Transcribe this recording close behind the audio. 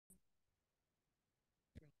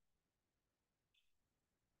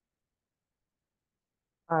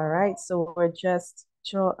All right, so we're just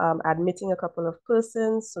admitting a couple of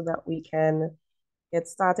persons so that we can get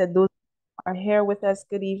started. Those who are here with us,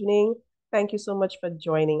 good evening. Thank you so much for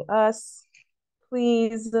joining us.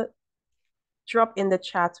 Please drop in the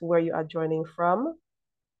chat where you are joining from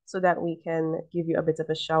so that we can give you a bit of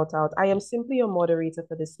a shout out. I am simply your moderator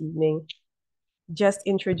for this evening, just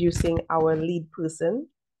introducing our lead person.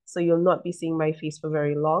 So you'll not be seeing my face for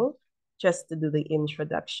very long, just to do the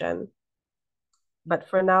introduction. But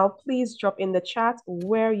for now, please drop in the chat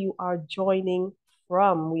where you are joining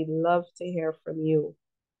from. We'd love to hear from you.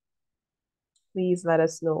 Please let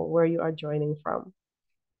us know where you are joining from.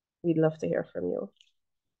 We'd love to hear from you.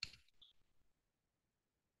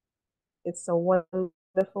 It's a wonderful,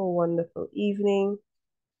 wonderful evening.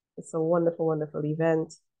 It's a wonderful, wonderful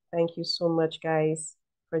event. Thank you so much, guys,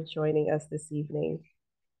 for joining us this evening.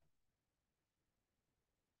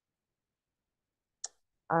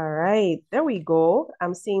 All right, there we go.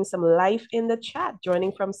 I'm seeing some life in the chat,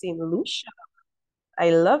 joining from St. Lucia.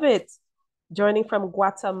 I love it. Joining from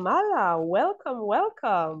Guatemala. Welcome,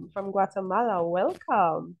 welcome. From Guatemala,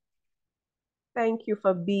 welcome. Thank you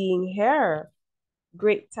for being here.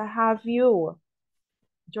 Great to have you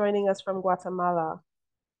joining us from Guatemala.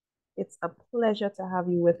 It's a pleasure to have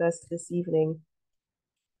you with us this evening.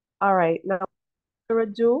 All right, now, without further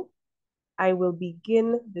ado, I will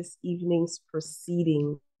begin this evening's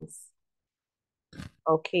proceedings.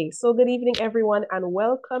 Okay, so good evening, everyone, and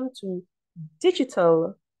welcome to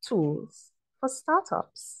Digital Tools for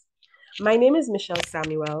Startups. My name is Michelle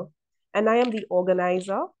Samuel, and I am the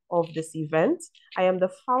organizer of this event. I am the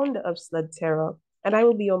founder of SLUDTERA, and I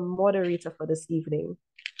will be your moderator for this evening.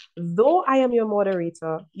 Though I am your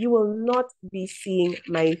moderator, you will not be seeing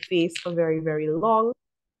my face for very, very long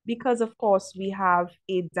because, of course, we have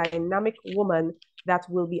a dynamic woman that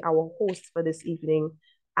will be our host for this evening.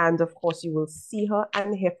 And, of course, you will see her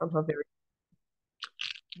and hear from her very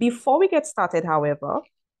soon. Before we get started, however,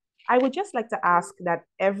 I would just like to ask that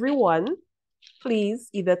everyone, please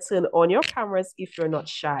either turn on your cameras if you're not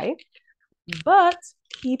shy, but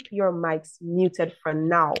keep your mics muted for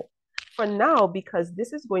now. For now, because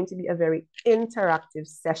this is going to be a very interactive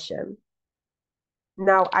session.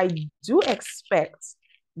 Now, I do expect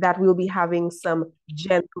that we'll be having some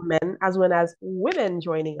gentlemen as well as women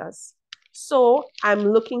joining us. So I'm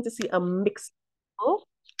looking to see a mix of people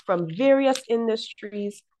from various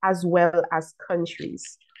industries as well as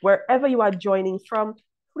countries. Wherever you are joining from,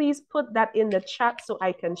 please put that in the chat so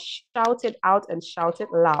I can shout it out and shout it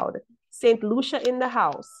loud. St. Lucia in the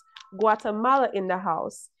house, Guatemala in the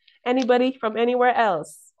house. Anybody from anywhere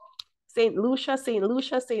else? St. Lucia, St.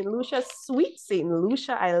 Lucia, St. Lucia, sweet St.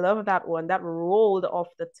 Lucia. I love that one. That rolled off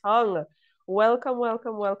the tongue. Welcome,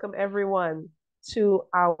 welcome, welcome, everyone, to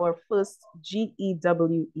our first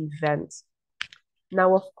GEW event.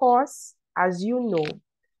 Now, of course, as you know,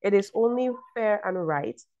 it is only fair and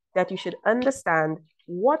right that you should understand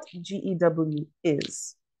what GEW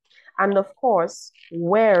is, and of course,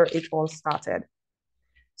 where it all started.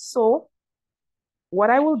 So what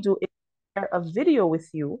I will do is share a video with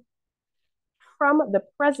you from the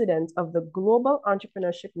president of the Global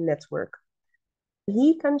Entrepreneurship Network.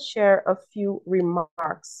 He can share a few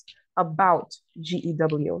remarks about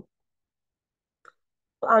GEW.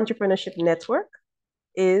 Entrepreneurship Network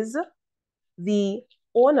is the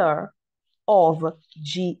owner of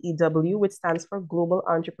GEW, which stands for Global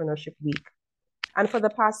Entrepreneurship Week. And for the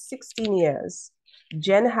past 16 years,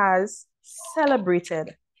 Jen has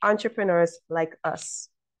celebrated entrepreneurs like us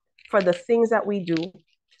for the things that we do,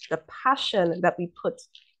 the passion that we put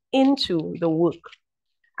into the work.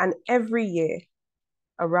 And every year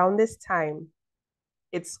around this time,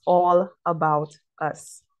 it's all about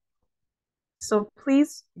us. So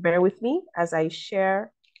please bear with me as I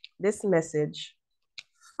share this message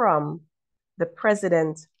from the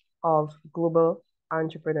president of Global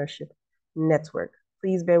Entrepreneurship Network.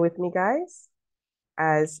 Please bear with me, guys,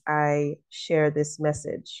 as I share this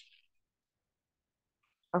message.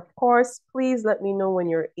 Of course, please let me know when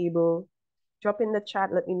you're able. Drop in the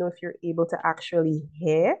chat. Let me know if you're able to actually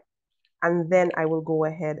hear. And then I will go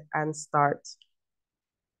ahead and start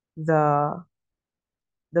the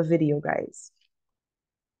video, guys.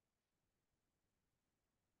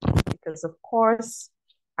 Because, of course,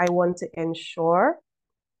 I want to ensure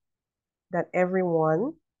that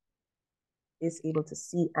everyone is able to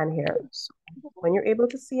see and hear. So when you're able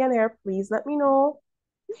to see and hear, please let me know.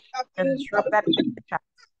 And drop that in the chat.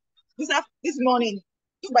 This morning,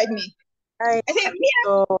 you bite me. Right.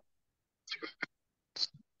 So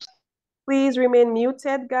please remain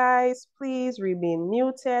muted, guys. Please remain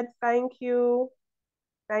muted. Thank you.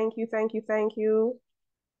 Thank you, thank you, thank you.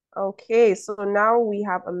 Okay, so now we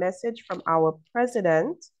have a message from our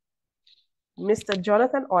president, Mr.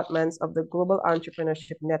 Jonathan Ottmans of the Global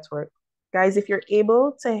Entrepreneurship Network. Guys, if you're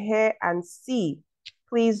able to hear and see,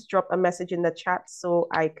 please drop a message in the chat so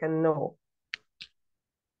I can know.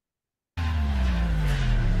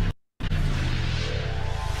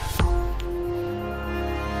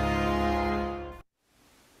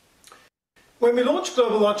 When we launched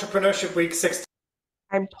Global Entrepreneurship Week 16,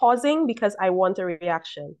 I'm pausing because I want a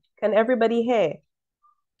reaction. Can everybody hear?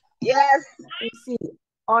 Yes. You see,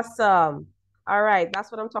 awesome. All right,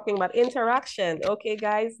 that's what I'm talking about. Interaction. Okay,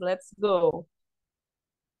 guys, let's go.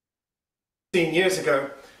 15 years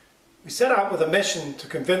ago, we set out with a mission to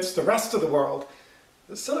convince the rest of the world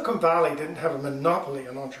that Silicon Valley didn't have a monopoly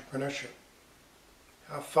on entrepreneurship.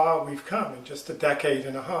 How far we've come in just a decade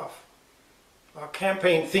and a half. Our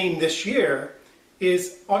campaign theme this year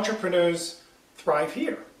is Entrepreneurs Thrive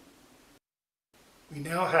Here. We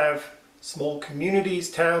now have small communities,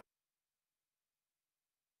 towns,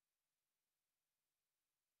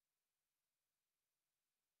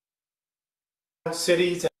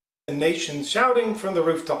 cities, and nations shouting from the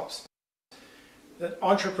rooftops that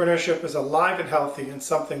entrepreneurship is alive and healthy and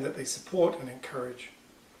something that they support and encourage.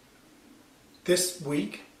 This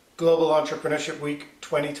week, Global Entrepreneurship Week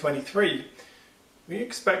 2023, we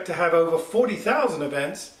expect to have over 40,000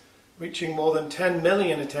 events reaching more than 10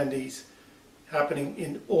 million attendees happening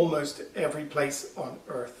in almost every place on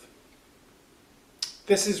Earth.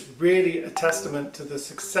 This is really a testament to the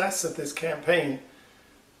success of this campaign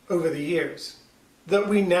over the years, that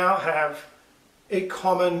we now have a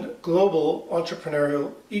common global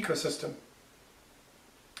entrepreneurial ecosystem.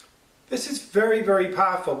 This is very, very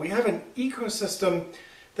powerful. We have an ecosystem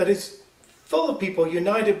that is full of people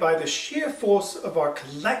united by the sheer force of our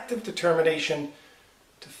collective determination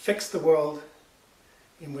to fix the world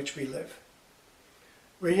in which we live.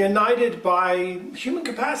 We're united by human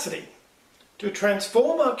capacity to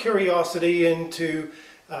transform our curiosity into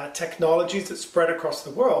technologies that spread across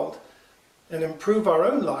the world and improve our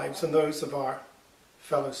own lives and those of our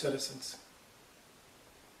fellow citizens.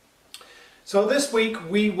 So this week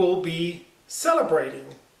we will be celebrating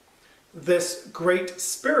this great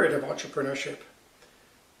spirit of entrepreneurship,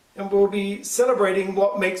 and we'll be celebrating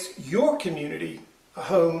what makes your community a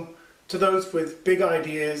home to those with big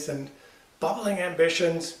ideas and bubbling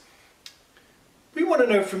ambitions. We want to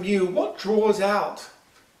know from you what draws out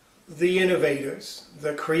the innovators,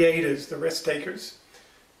 the creators, the risk takers,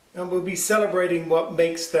 and we'll be celebrating what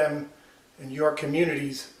makes them and your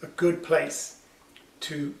communities a good place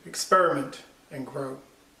to experiment and grow.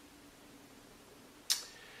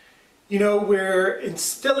 You know, we're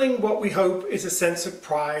instilling what we hope is a sense of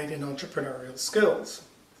pride in entrepreneurial skills.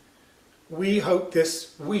 We hope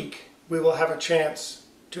this week we will have a chance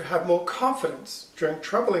to have more confidence during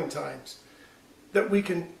troubling times, that we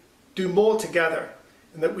can do more together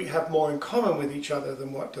and that we have more in common with each other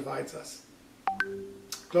than what divides us.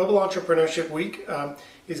 Global Entrepreneurship Week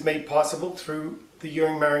is made possible through the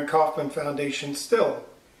Ewing Marion Kauffman Foundation still.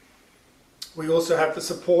 We also have the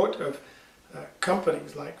support of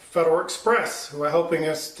companies like Federal Express, who are helping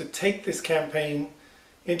us to take this campaign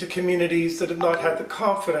into communities that have not had the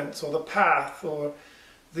confidence or the path or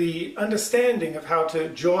the understanding of how to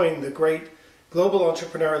join the great global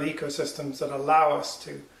entrepreneurial ecosystems that allow us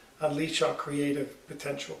to unleash our creative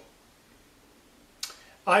potential.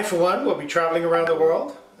 I, for one, will be traveling around the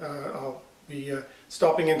world. I'll be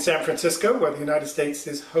stopping in San Francisco, where the United States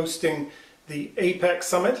is hosting the APEC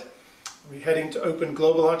Summit. I'll be heading to open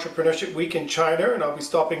Global Entrepreneurship Week in China, and I'll be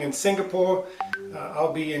stopping in Singapore.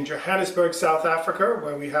 I'll be in Johannesburg, South Africa,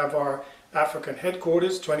 where we have our African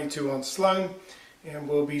headquarters, 22 on Sloan, and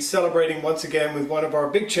we'll be celebrating once again with one of our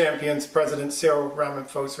big champions, President Cyril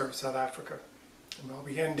Ramaphosa of South Africa. And I'll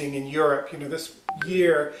be ending in Europe. You know, this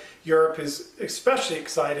year, Europe is especially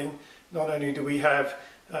exciting. Not only do we have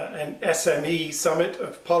an SME summit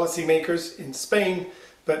of policymakers in Spain,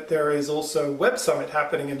 but there is also Web Summit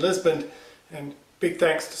happening in Lisbon, and big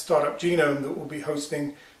thanks to Startup Genome that will be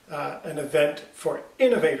hosting an event for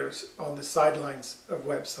innovators on the sidelines of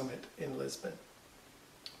Web Summit in Lisbon.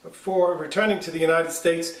 Before returning to the United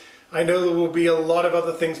States, I know there will be a lot of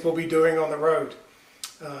other things we'll be doing on the road.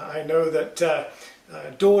 I know that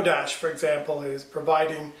DoorDash, for example, is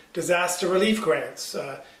providing disaster relief grants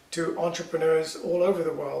to entrepreneurs all over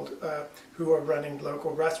the world who are running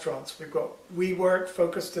local restaurants. We've got WeWork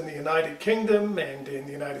focused in the United Kingdom and in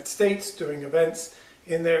the United States doing events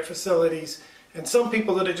in their facilities, and some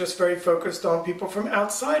people that are just very focused on people from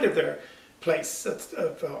outside of their place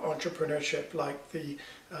of entrepreneurship, like the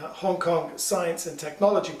Hong Kong Science and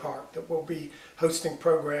Technology Park that will be hosting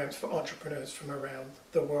programs for entrepreneurs from around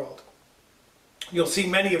the world. You'll see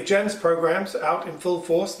many of Jen's programs out in full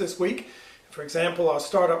force this week. For example, our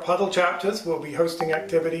Startup Huddle chapters will be hosting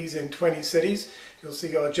activities in 20 cities. You'll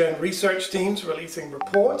see our Gen research teams releasing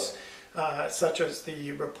reports, such as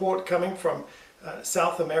the report coming from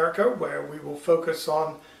South America, where we will focus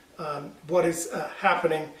on what is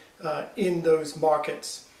happening in those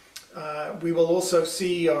markets. We will also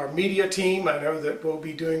see our media team. I know that we'll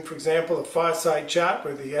be doing, for example, a fireside chat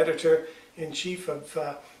with the editor-in-chief of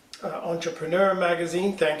Entrepreneur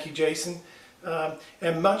magazine. Thank you, Jason.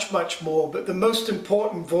 And much, much more. But the most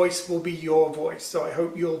important voice will be your voice. So I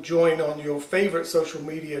hope you'll join on your favorite social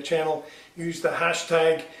media channel. Use the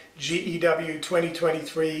hashtag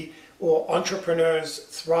GEW2023 or Entrepreneurs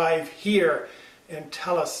Thrive Here and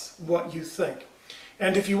tell us what you think.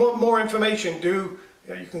 And if you want more information, you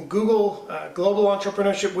can Google Global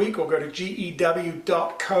Entrepreneurship Week or go to gew.co.co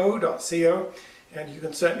and you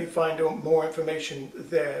can certainly find more information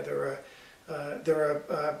there. There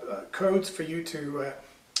are codes for you to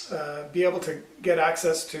be able to get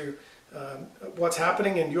access to what's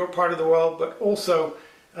happening in your part of the world, but also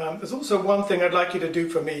there's also one thing I'd like you to do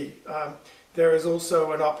for me. There is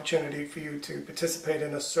also an opportunity for you to participate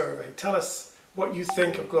in a survey. Tell us what you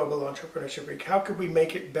think of Global Entrepreneurship Week. How could we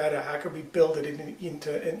make it better? How could we build it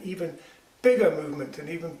into an even bigger movement, an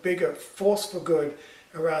even bigger force for good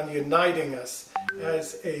around uniting us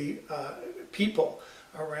as a people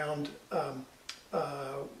around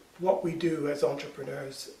what we do as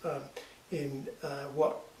entrepreneurs in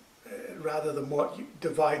rather than what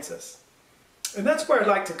divides us. And that's where I'd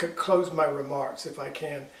like to close my remarks, if I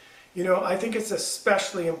can. You know, I think it's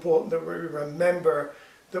especially important that we remember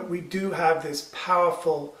that we do have this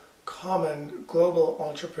powerful, common, global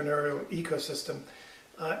entrepreneurial ecosystem,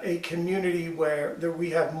 a community where we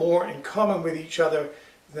have more in common with each other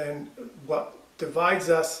than what divides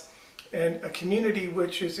us, and a community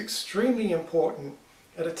which is extremely important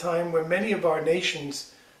at a time where many of our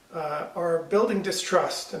nations are building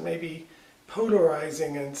distrust and maybe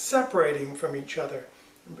polarizing and separating from each other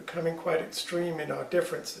and becoming quite extreme in our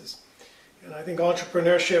differences. And I think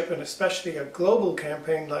entrepreneurship, and especially a global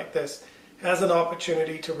campaign like this, has an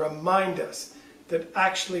opportunity to remind us that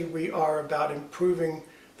actually we are about improving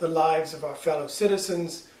the lives of our fellow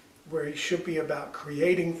citizens. We should be about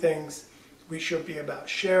creating things, we should be about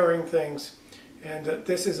sharing things, and that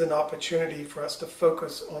this is an opportunity for us to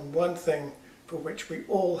focus on one thing for which we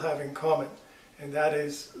all have in common, and that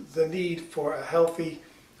is the need for a healthy,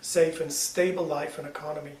 safe, and stable life and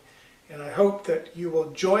economy. And I hope that you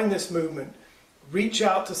will join this movement, reach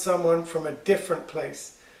out to someone from a different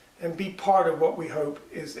place, and be part of what we hope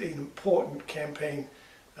is an important campaign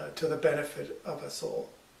to the benefit of us all.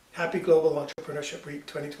 Happy Global Entrepreneurship Week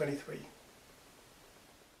 2023.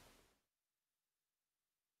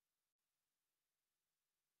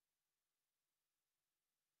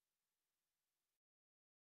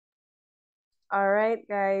 All right,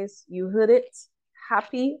 guys, you heard it.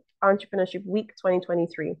 Happy Entrepreneurship Week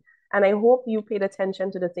 2023. And I hope you paid attention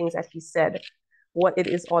to the things that he said, what it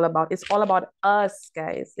is all about. It's all about us,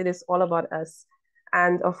 guys. It is all about us.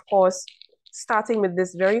 And of course, starting with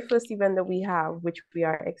this very first event that we have, which we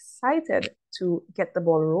are excited to get the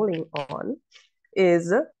ball rolling on,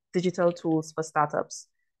 is digital tools for startups.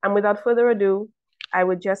 And without further ado, I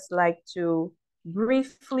would just like to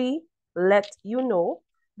briefly let you know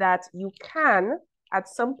that you can, at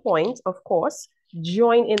some point, of course,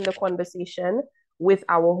 join in the conversation with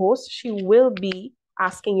our host. She will be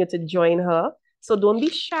asking you to join her. So don't be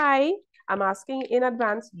shy. I'm asking in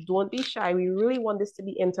advance, don't be shy. We really want this to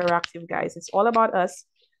be interactive, guys. It's all about us,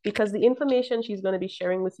 because the information she's going to be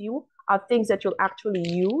sharing with you are things that you'll actually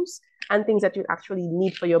use and things that you actually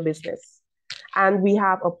need for your business. And we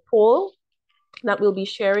have a poll that we'll be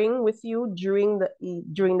sharing with you during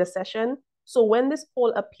the session. So when this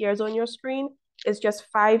poll appears on your screen, it's just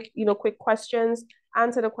 5 quick questions.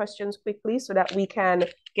 Answer the questions quickly so that we can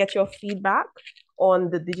get your feedback on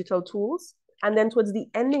the digital tools. And then towards the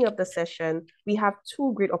ending of the session, we have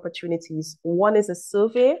 2 great opportunities. One is a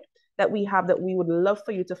survey that we have that we would love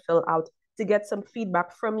for you to fill out to get some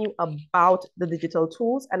feedback from you about the digital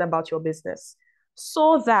tools and about your business,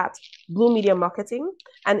 so that Blu Media Marketing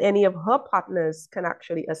and any of her partners can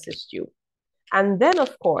actually assist you. And then,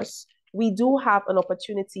 of course, we do have an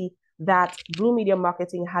opportunity that Blu Media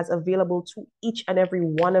Marketing has available to each and every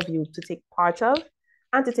one of you to take part of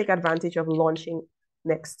and to take advantage of launching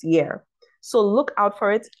next year. So look out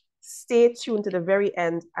for it. Stay tuned to the very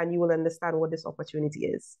end and you will understand what this opportunity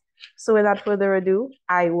is. So without further ado,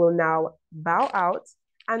 I will now bow out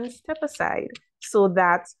and step aside so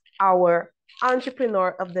that our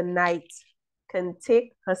entrepreneur of the night can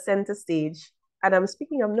take her center stage. And I'm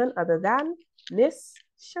speaking of none other than Miss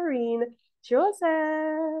Shireen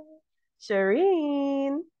Joseph.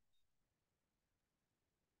 Shireen.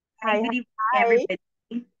 Hi, Hi, good evening, hi. everybody.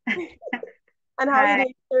 And how are you Hi,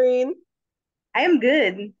 doing, Shireen? I am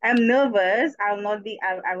good. I'm nervous. I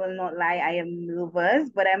will not lie. I am nervous,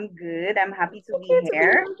 but I'm good. I'm happy It's to okay be to be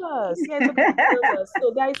here. nervous. Yeah, it's okay to be nervous.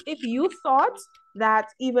 So, guys, if you thought that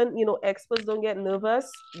even experts don't get nervous,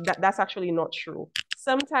 that's actually not true.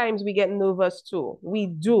 Sometimes we get nervous too. We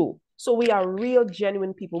do. So we are real,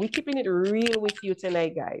 genuine people. We're keeping it real with you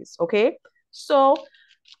tonight, guys. Okay. So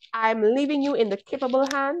I'm leaving you in the capable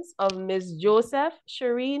hands of Miss Joseph.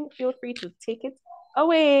 Shireen, feel free to take it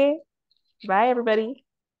away. Bye, everybody.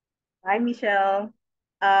 Hi, Michelle.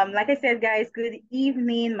 Like I said, guys, good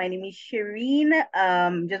evening. My name is Shireen.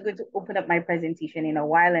 Just going to open up my presentation in a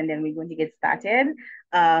while and then we're going to get started.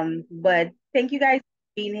 But thank you guys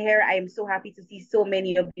for being here. I am so happy to see so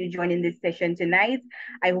many of you joining this session tonight.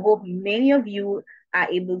 I hope many of you are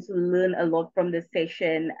able to learn a lot from the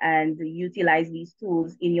session and utilize these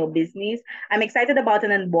tools in your business. I'm excited about an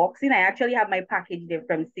unboxing. I actually have my package there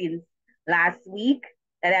from since last week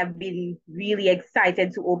that I've been really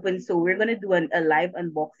excited to open. So we're going to do a live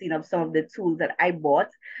unboxing of some of the tools that I bought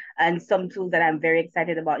and some tools that I'm very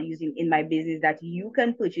excited about using in my business that you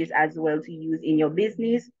can purchase as well to use in your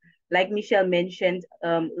business. Like Michelle mentioned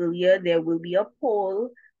earlier, there will be a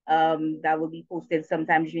poll that will be posted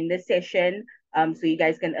sometime during the session. So you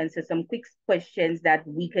guys can answer some quick questions that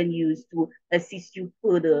we can use to assist you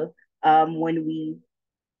further when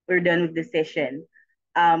we're done with the session.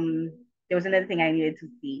 Um, there was another thing I needed to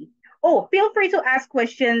see. Oh, feel free to ask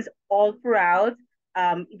questions all throughout.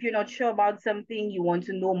 If you're not sure about something, you want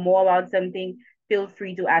to know more about something, feel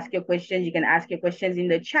free to ask your questions. You can ask your questions in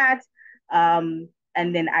the chat, and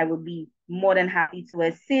then I will be more than happy to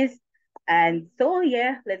assist. And so,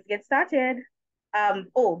 yeah, let's get started.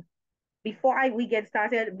 Oh, before we get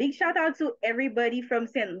started, big shout out to everybody from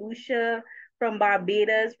St. Lucia, from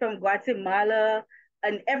Barbados, from Guatemala,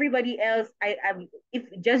 and everybody else. I if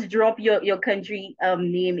just drop your country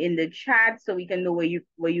name in the chat so we can know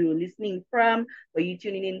where you're listening from, where you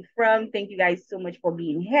tuning in from. Thank you guys so much for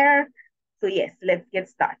being here. So yes, let's get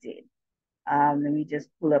started. Let me just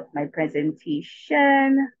pull up my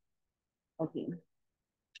presentation. Okay.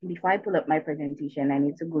 Before I pull up my presentation, I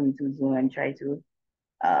need to go into Zoom and try to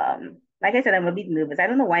like I said, I'm a bit nervous. I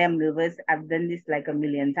don't know why I'm nervous. I've done this like a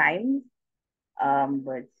million times.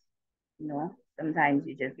 But sometimes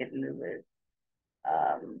you just get nervous.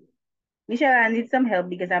 Um, Michelle, I need some help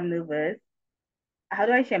because I'm nervous. How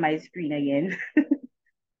do I share my screen again?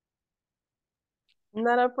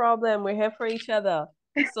 Not a problem. We're here for each other.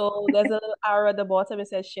 So there's a little arrow at the bottom. It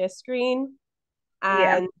says share screen.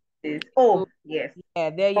 Yeah, And oh yes,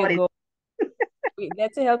 yeah, there you got it. go. We're there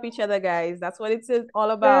to help each other, guys. That's what it's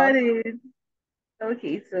all about. Got it.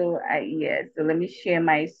 Okay, so so let me share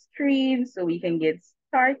my screen so we can get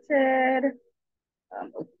started.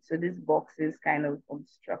 Okay, so this box is kind of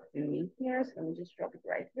obstructing me here, so let me just drop it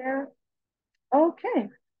right there. Okay,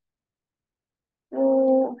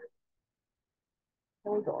 so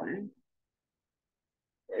hold on.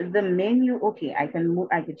 The menu, okay, I can move,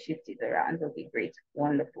 I could shift it around. Okay, great.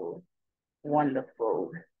 Wonderful.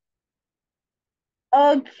 Wonderful.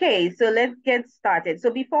 Okay, so let's get started. So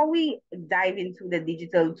before we dive into the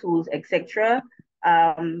digital tools, etc.,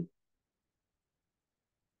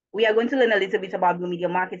 we are going to learn a little bit about Blu Media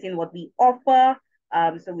Marketing, what we offer.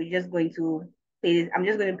 So we're just going to play this. I'm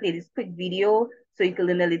just going to play this quick video so you can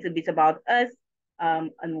learn a little bit about us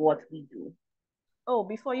and what we do. Oh,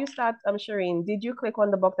 before you start, Shireen, did you click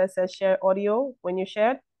on the box that says share audio when you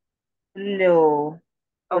shared? No.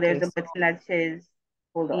 So Okay, there's a so button that says,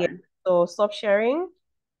 hold yeah, on. so stop sharing.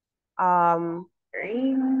 Um,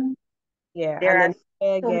 yeah, There and are then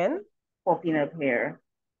share so many again. popping up here.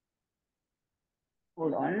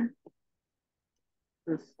 Hold on.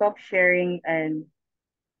 So stop sharing and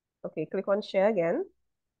Okay, click on share again.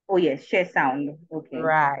 oh yes, share sound. Okay,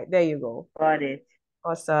 Right, there you go. got it.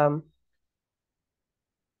 Awesome.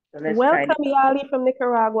 So let's try this. Welcome, Yali from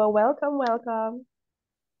Nicaragua. Welcome, welcome.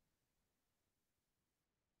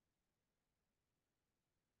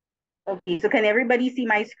 Okay, so can everybody see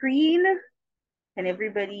my screen? Can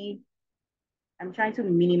everybody? I'm trying to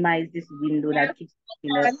minimize this window that keeps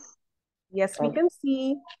popping up. Yes, we Okay, can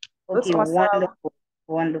see. Looks okay, awesome. wonderful,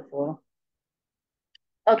 wonderful.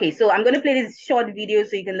 Okay, so I'm going to play this short video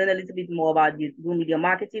so you can learn a little bit more about Blu Media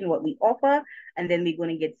Marketing, what we offer, and then we're going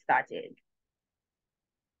to get started.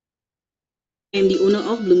 I am the owner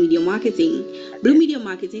of Blu Media Marketing. Blu Media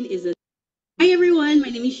Marketing is a Hi everyone, my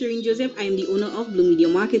name is Shireen Joseph. I am the owner of Blu Media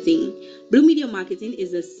Marketing. Blu Media Marketing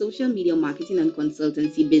is a social media marketing and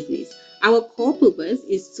consultancy business. Our core purpose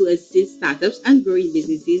is to assist startups and growing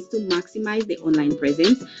businesses to maximize their online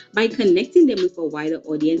presence by connecting them with a wider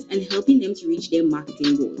audience and helping them to reach their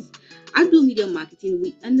marketing goals. At Blu Media Marketing,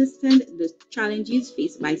 we understand the challenges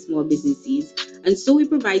faced by small businesses, and so we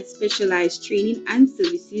provide specialized training and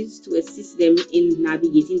services to assist them in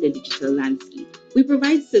navigating the digital landscape. We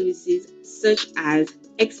provide services such as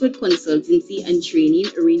expert consultancy and training,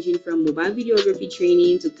 ranging from mobile videography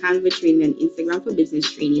training to Canva training and Instagram for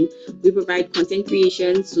business training. We provide content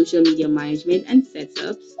creation, social media management, and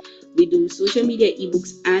setups. We do social media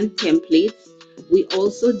ebooks and templates. We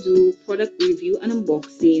also do product review and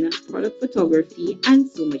unboxing, product photography, and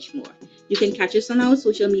so much more. You can catch us on our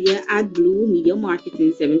social media at Blu Media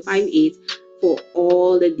Marketing 758 for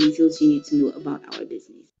all the details you need to know about our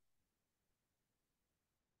business.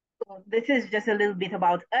 So this is just a little bit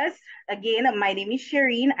about us. Again, my name is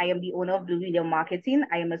Shireen. I am the owner of Blu Media Marketing.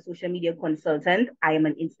 I am a social media consultant. I am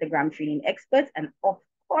an Instagram training expert, and of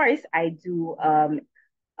course, I am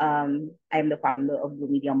the founder of Blu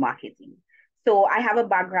Media Marketing. So I have a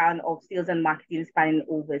background of sales and marketing spanning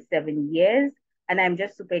over 7 years, and I'm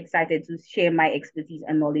just super excited to share my expertise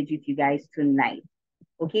and knowledge with you guys tonight.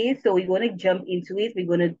 Okay, so we're going to jump into it. We're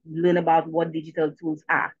going to learn about what digital tools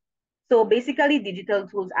are. So basically, digital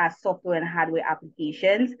tools are software and hardware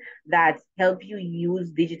applications that help you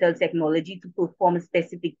use digital technology to perform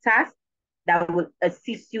specific tasks that will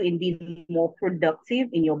assist you in being more productive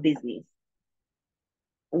in your business.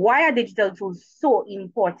 Why are digital tools so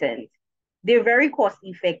important? They're very cost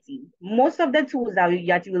effective. Most of the tools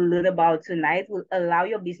that you will learn about tonight will allow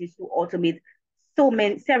your business to automate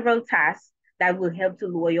several tasks that will help to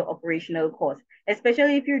lower your operational costs.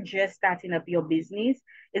 Especially if you're just starting up your business,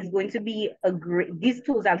 it's going to be these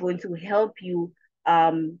tools are going to help you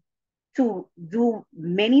to do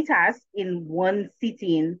many tasks in one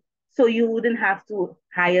sitting, so you wouldn't have to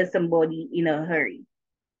hire somebody in a hurry.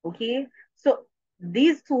 Okay, so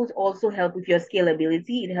these tools also help with your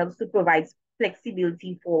scalability. It helps to provide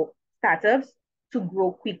flexibility for startups to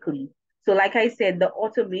grow quickly. So like I said, the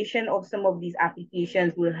automation of some of these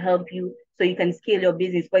applications will help you so you can scale your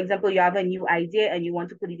business. For example, you have a new idea and you want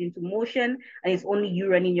to put it into motion and it's only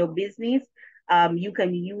you running your business. You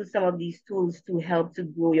can use some of these tools to help to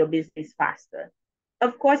grow your business faster.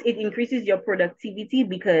 Of course, it increases your productivity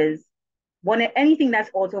because anything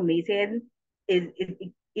that's automated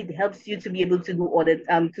it helps you to be able to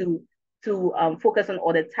do focus on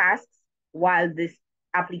other tasks while this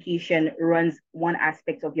application runs one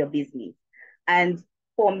aspect of your business. And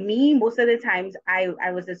for me, most of the times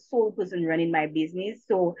I was a sole person running my business,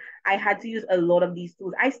 so I had to use a lot of these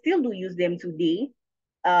tools. I still do use them today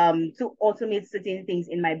to automate certain things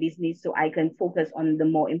in my business so I can focus on the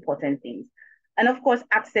more important things. And of course,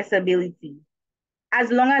 accessibility. As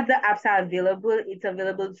long as the apps are available, it's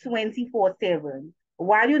available 24/7.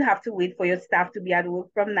 While you'd have to wait for your staff to be at work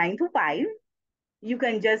from 9 to 5, you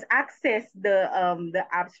can just access the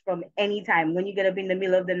apps from any time. When you get up in the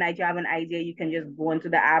middle of the night, you have an idea, you can just go onto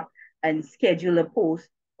the app and schedule a post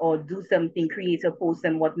or do something, create a post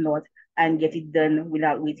and whatnot, and get it done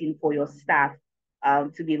without waiting for your staff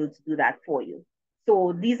to be able to do that for you.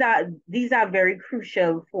 So these are very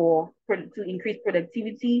crucial to increase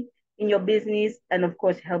productivity in your business and of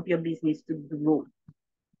course help your business to grow.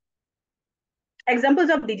 Examples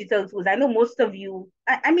of digital tools. I know most of you,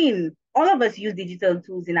 I mean, all of us use digital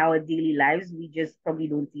tools in our daily lives. We just probably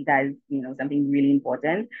don't see that as, something really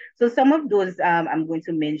important. So some of those I'm going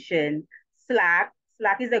to mention Slack.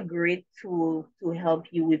 Slack is a great tool to help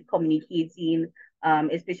you with communicating,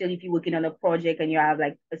 especially if you're working on a project and you have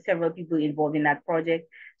like several people involved in that project.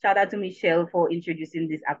 Shout out to Michelle for introducing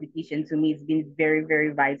this application to me. It's been very, very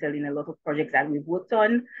vital in a lot of projects that we've worked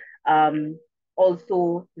on.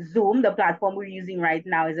 Also, Zoom, the platform we're using right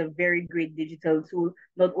now, is a very great digital tool.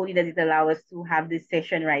 Not only does it allow us to have this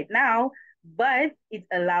session right now, but it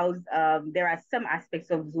allows, there are some aspects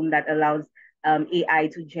of Zoom that allows AI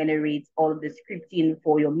to generate all of the scripting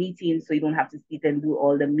for your meetings, so you don't have to sit and do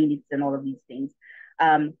all the minutes and all of these things.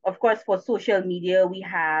 Of course, for social media, we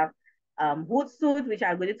have Hootsuite, which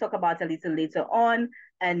I'm going to talk about a little later on,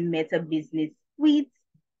 and Meta Business Suite.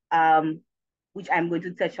 Which I'm going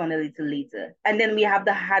to touch on a little later. And then we have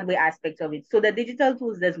the hardware aspect of it. So the digital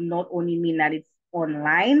tools does not only mean that it's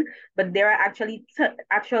online, but there are actually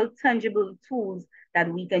actual tangible tools that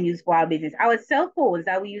we can use for our business. Our cell phones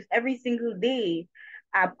that we use every single day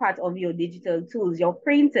are part of your digital tools. Your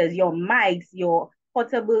printers, your mics, your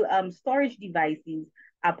portable storage devices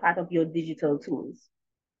are part of your digital tools.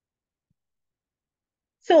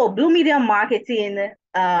 So Blu Media Marketing,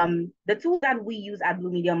 the tool that we use at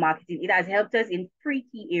Blu Media Marketing, it has helped us in three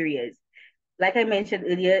key areas. Like I mentioned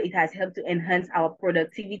earlier, it has helped to enhance our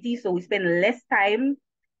productivity. So we spend less time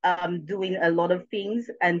doing a lot of things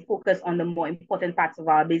and focus on the more important parts of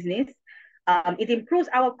our business. It improves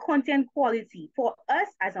our content quality. For us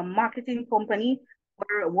as a marketing company,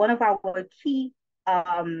 where one of our key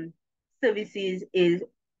services is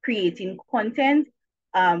creating content.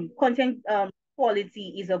 Content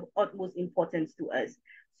quality is of utmost importance to us.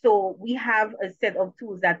 So we have a set of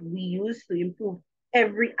tools that we use to improve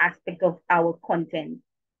every aspect of our content.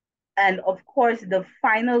 And of course, the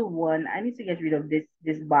final one, I need to get rid of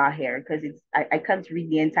this bar here because I can't read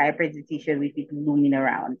the entire presentation with it looming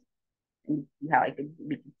around. And see how I can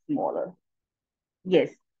make it smaller. Yes.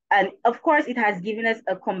 And of course, it has given us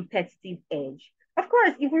a competitive edge. Of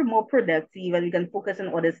course, if we're more productive and we can focus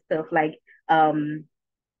on other stuff like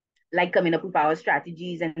coming up with our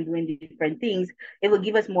strategies and doing different things, it will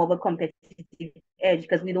give us more of a competitive edge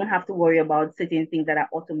because we don't have to worry about certain things that are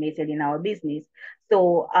automated in our business.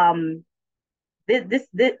 So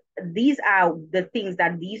these are the things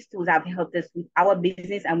that these tools have helped us with our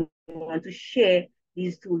business, and we want to share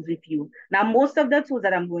these tools with you. Now, most of the tools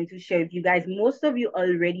that I'm going to share with you guys, most of you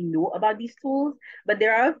already know about these tools, but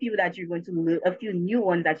there are a few that you're going to learn, a few new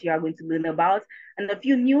ones that you are going to learn about, and a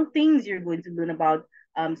few new things you're going to learn about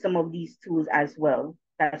some of these tools as well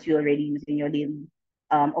that you already use in your daily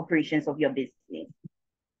operations of your business.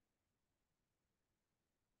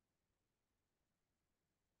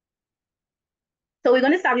 So we're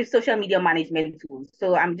going to start with social media management tools.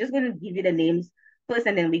 So I'm just going to give you the names first,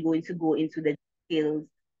 and then we're going to go into the details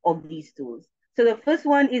of these tools. So the first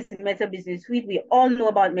one is Meta Business Suite. We all know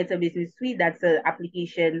about Meta Business Suite. That's an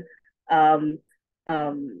application um,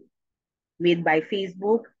 um, made by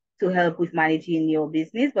Facebook to help with managing your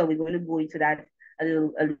business, but we're going to go into that a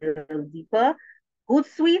little deeper.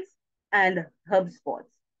 Hootsuite and HubSpot.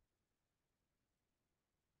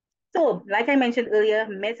 So, like I mentioned earlier,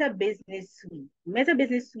 Meta Business Suite. Meta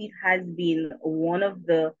Business Suite has been one of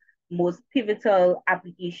the most pivotal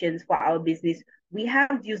applications for our business. We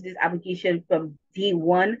have used this application from day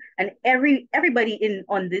one, and everybody in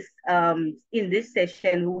this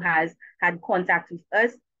session who has had contact with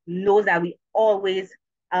us knows that we always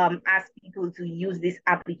ask people to use this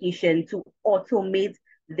application to automate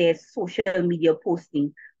their social media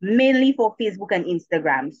posting, mainly for Facebook and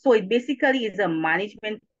Instagram. So it basically is a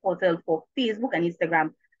management portal for Facebook and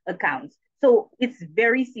Instagram accounts. So it's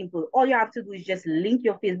very simple. All you have to do is just link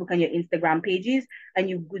your Facebook and your Instagram pages, and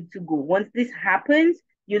you're good to go. Once this happens,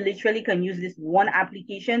 you literally can use this one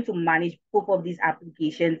application to manage both of these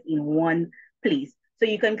applications in one place. So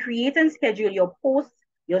you can create and schedule your posts,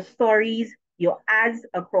 your stories, your ads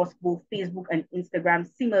across both Facebook and Instagram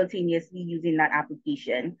simultaneously using that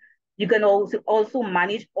application. You can also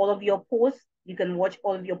manage all of your posts. You can watch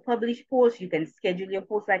all of your published posts. You can schedule your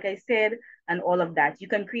posts, like I said, and all of that. You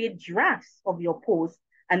can create drafts of your posts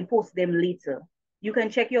and post them later. You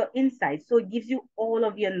can check your insights. So it gives you all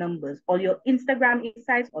of your numbers, all your Instagram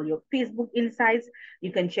insights, all your Facebook insights.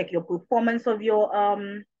 You can check your performance of your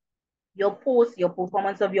posts, your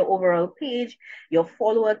performance of your overall page, your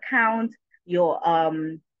follower count, your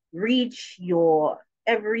reach, your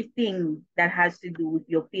everything that has to do with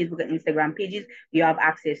your Facebook and Instagram pages, you have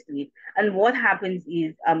access to it. And what happens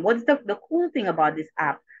is, what's the cool thing about this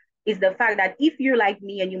app is the fact that if you're like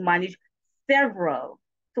me and you manage several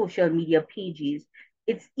social media pages,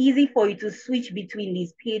 it's easy for you to switch between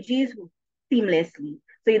these pages seamlessly.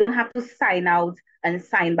 So you don't have to sign out and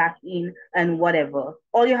sign back in and whatever.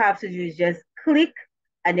 All you have to do is just click,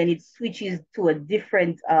 and then it switches to a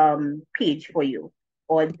different page for you,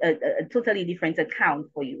 or a totally different account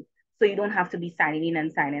for you. So you don't have to be signing in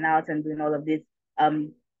and signing out and doing all of this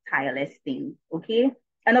tireless thing. Okay.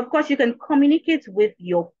 And of course, you can communicate with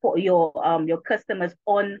your customers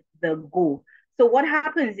on the go. So what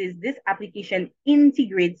happens is this application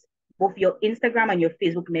integrates both your Instagram and your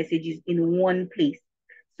Facebook messages in one place.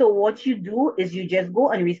 So what you do is you just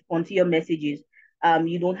go and respond to your messages.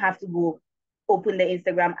 You don't have to go open the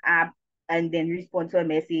Instagram app and then respond to a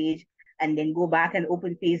message and then go back and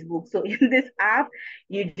open Facebook. So in this app,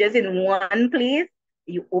 you just in one place,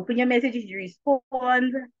 you open your messages, you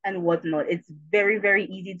respond and whatnot. It's very, very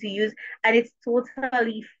easy to use, and it's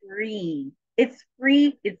totally free. It's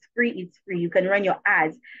free, it's free, it's free. You can run your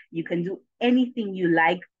ads. You can do anything you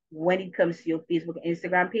like when it comes to your Facebook and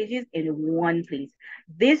Instagram pages in one place.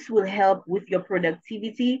 This will help with your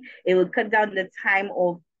productivity. It will cut down the time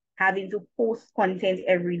of having to post content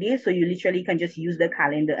every day. So you literally can just use the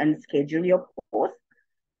calendar and schedule your post.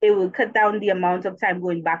 It will cut down the amount of time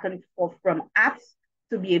going back and forth from apps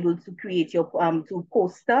to be able to create your to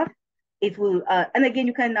post stuff. It will and again,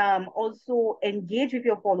 you can also engage with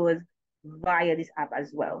your followers via this app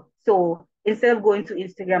as well. So instead of going to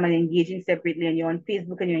Instagram and engaging separately, and you're on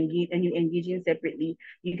Facebook and you're engaging separately,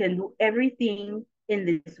 you can do everything in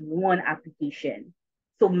this one application.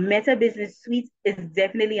 So Meta Business Suite is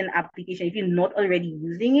definitely an application. If you're not already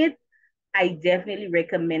using it, I definitely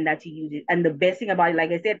recommend that you use it. And the best thing about it,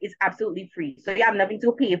 like I said, it's absolutely free. So you have nothing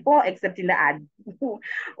to pay for except in the ad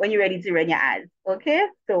when you're ready to run your ads. Okay.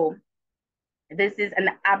 So this is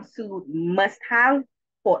an absolute must-have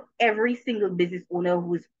for every single business owner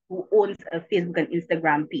who owns a Facebook and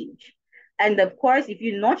Instagram page. And of course, if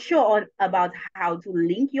you're not sure about how to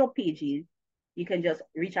link your pages, you can just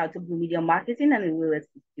reach out to Blu Media Marketing and we will assist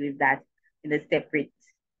you with that in a separate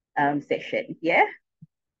session. Yeah.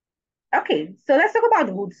 Okay, so let's talk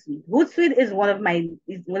about Hootsuite. Hootsuite is one of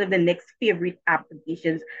the next favorite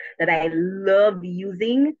applications that I love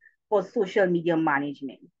using for social media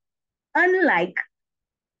management. Unlike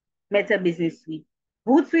Meta Business Suite,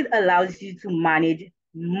 Hootsuite allows you to manage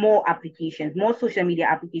more applications, more social media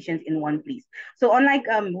applications in one place. So unlike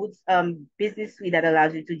Business Suite that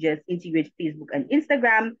allows you to just integrate Facebook and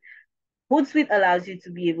Instagram, Hootsuite allows you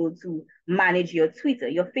to be able to manage your Twitter,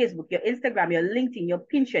 your Facebook, your Instagram, your LinkedIn, your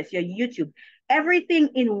Pinterest, your YouTube, everything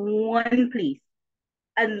in one place.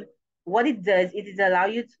 And what it does, it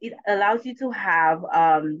allows you to have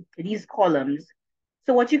these columns.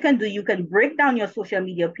 So what you can do, you can break down your social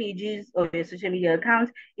media pages or your social media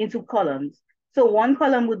accounts into columns. So one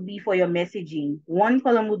column would be for your messaging. One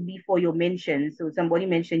column would be for your mentions. So somebody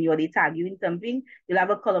mentioned you or they tag you in something, you'll have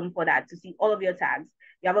a column for that to see all of your tags.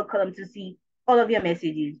 You have a column to see all of your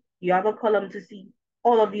messages. You have a column to see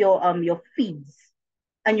all of your feeds.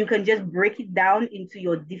 And you can just break it down into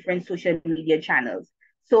your different social media channels.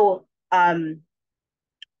 So in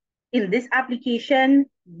this application,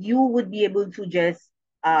 you would be able to just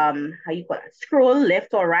how you call it, scroll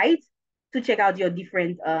left or right to check out your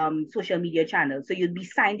different social media channels. So you'd be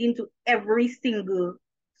signed into every single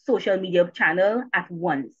social media channel at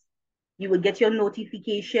once. You will get your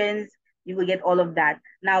notifications, you will get all of that.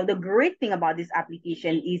 Now, the great thing about this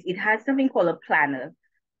application is it has something called a planner.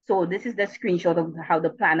 So this is the screenshot of how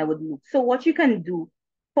the planner would look. So what you can do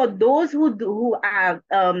for those who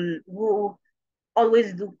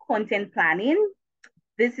always do content planning,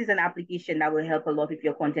 this is an application that will help a lot with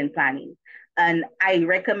your content planning. And I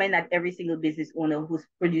recommend that every single business owner who's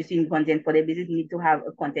producing content for their business need to have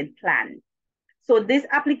a content plan. So this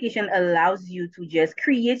application allows you to just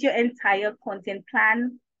create your entire content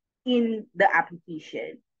plan in the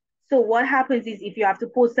application. So what happens is if you have to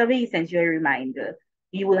post survey, it sends you a reminder.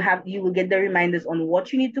 You will get the reminders on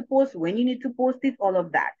what you need to post, when you need to post it, all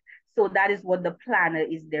of that. So that is what the planner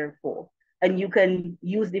is there for. And you can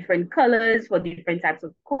use different colors for different types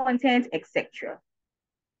of content, etc.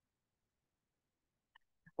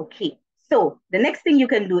 Okay, so the next thing you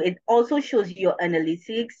can do, it also shows you your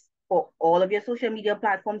analytics for all of your social media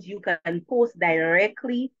platforms. You can post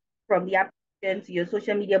directly from the application to your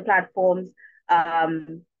social media platforms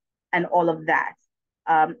and all of that.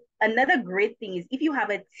 Another great thing is if you have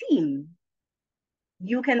a team,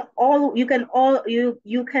 you can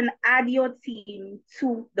add your team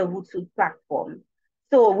to the Hootsuite platform.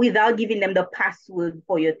 So without giving them the password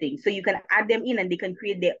for your thing. So you can add them in and they can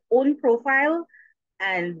create their own profile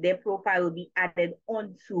and their profile will be added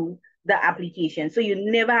onto the application. So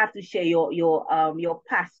you never have to share your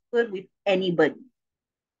password with anybody.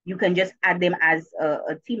 You can just add them as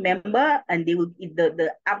a team member and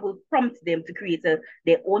the app will prompt them to create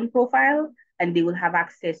their own profile and they will have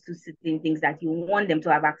access to certain things that you want them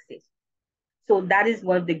to have access. So that is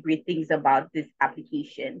one of the great things about this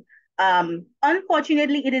application.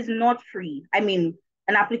 Unfortunately, it is not free. I mean,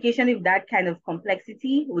 an application with that kind of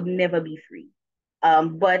complexity would never be free.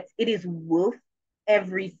 But it is worth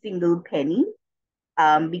every single penny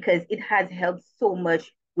because it has helped so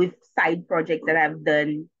much with side projects that I've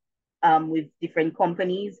done with different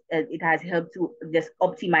companies. It has helped to just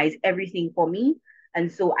optimize everything for me. And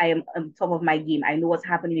so I am on top of my game. I know what's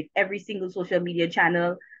happening with every single social media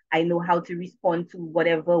channel. I know how to respond to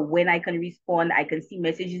whatever, when I can respond. I can see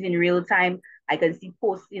messages in real time. I can see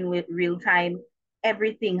posts in real time.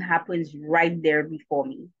 Everything happens right there before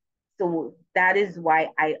me. So that is why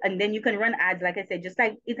and then you can run ads, like I said, just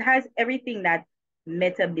like it has everything that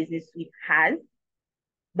Meta Business Suite has,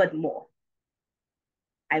 but more.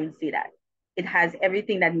 I would say that. It has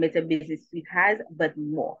everything that Meta Business Suite has, but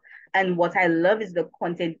more. And what I love is the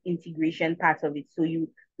content integration part of it. So you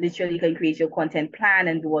literally can create your content plan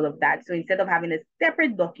and do all of that. So instead of having a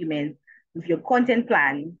separate document with your content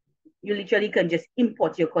plan, you literally can just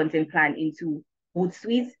import your content plan into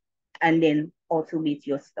Hootsuite, and then automate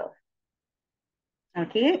your stuff.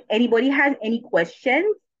 Okay, anybody has any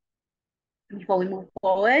questions before we move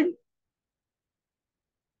forward?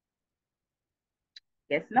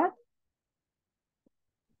 Guess not.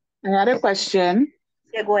 I had a question.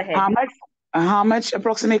 Yeah, go ahead.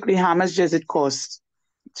 Approximately how much does it cost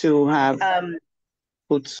to have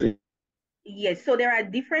Hootsuite? Yes, so there are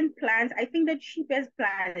different plans. I think the cheapest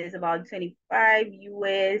plan is about 25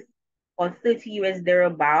 US or 30 US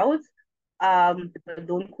thereabouts. But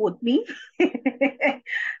don't quote me.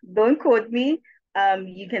 Don't quote me.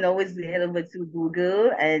 You can always head over to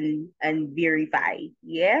Google and verify.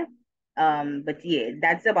 Yeah. But yeah,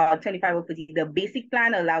 that's about 25 or 30. The basic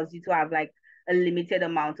plan allows you to have like a limited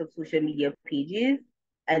amount of social media pages.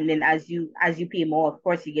 And then as you pay more, of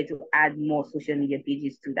course, you get to add more social media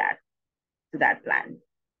pages to that plan.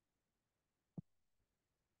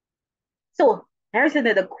 So here's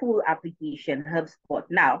another cool application, HubSpot.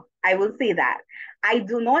 Now, I will say that I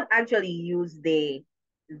do not actually use the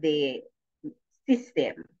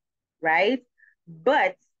system, right?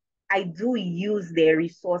 But I do use their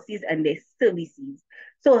resources and their services.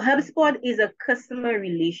 So HubSpot is a customer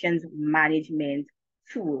relations management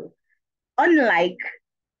tool. Unlike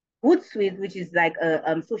Hootsuite, which is like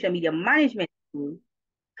a social media management tool,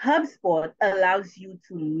 HubSpot allows you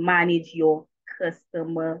to manage your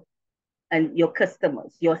customer and your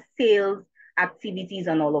customers, your sales activities,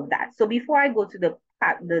 and all of that. So before I go to the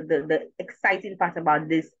exciting part about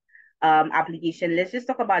this application, let's just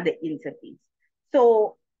talk about the interface.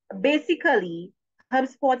 So basically,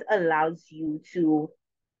 HubSpot allows you to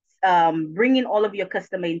bring in all of your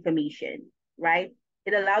customer information, right?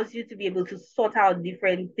 It allows you to be able to sort out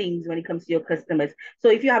different things when it comes to your customers. So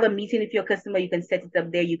if you have a meeting with your customer, you can set it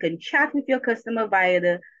up there. You can chat with your customer via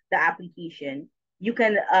the application. You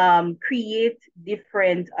can create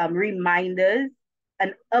different reminders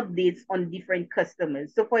and updates on different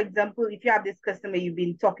customers. So for example, if you have this customer you've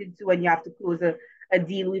been talking to and you have to close a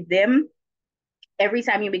deal with them, every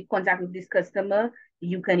time you make contact with this customer,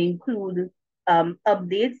 you can include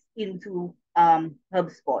updates into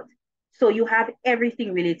HubSpot. So you have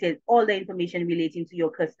everything related, all the information relating to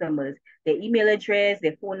your customers, their email address,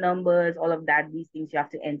 their phone numbers, all of that, these things you have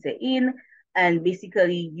to enter in. And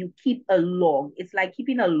basically you keep a log. It's like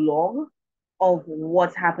keeping a log of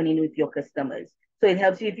what's happening with your customers. So it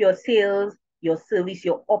helps you with your sales, your service,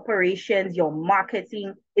 your operations, your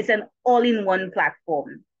marketing. It's an all-in-one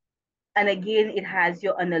platform. And again, it has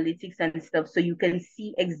your analytics and stuff, so you can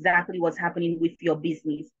see exactly what's happening with your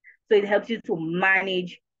business. So it helps you to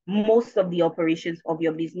manage most of the operations of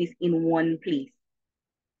your business in one place.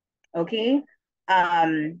 Okay.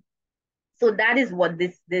 So that is what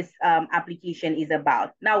this application is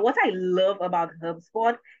about. Now, what I love about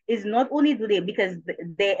HubSpot is not only do they, because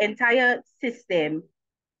their entire system,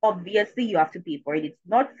 obviously you have to pay for it. It's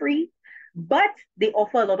not free, but they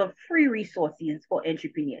offer a lot of free resources for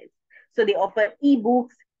entrepreneurs. So they offer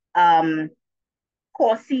ebooks,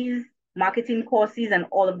 courses, marketing courses, and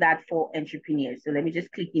all of that for entrepreneurs. So let me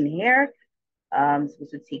just click in here. It's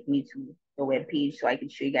supposed to take me to the web page so I can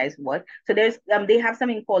show you guys what. So there's they have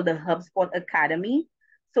something called the HubSpot Academy.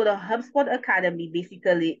 So the HubSpot Academy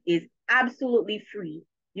basically is absolutely free.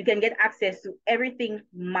 You can get access to everything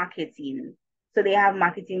marketing. So they have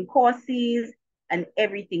marketing courses and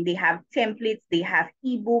everything. They have templates, they have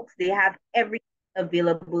ebooks, they have everything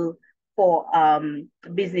available for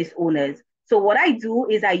business owners. So what I do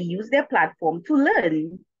is I use their platform to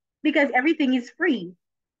learn because everything is free.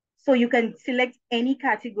 So you can select any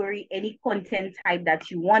category, any content type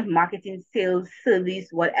that you want, marketing, sales, service,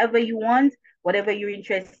 whatever you want, whatever you're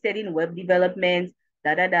interested in, web development,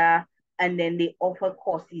 and then they offer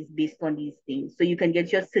courses based on these things. So you can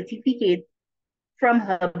get your certificate from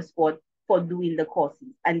HubSpot for doing the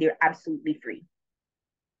courses, and they're absolutely free.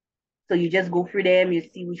 So you just go through them, you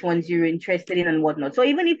see which ones you're interested in and whatnot. So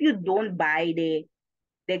even if you don't buy the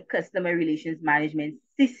customer relations management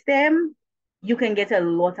system, you can get a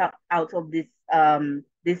lot out of this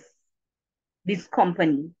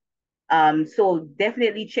company. So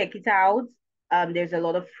definitely check it out. There's a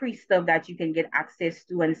lot of free stuff that you can get access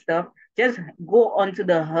to and stuff. Just go onto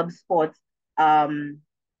the HubSpot.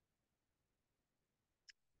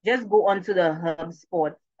 Just go onto the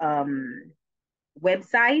HubSpot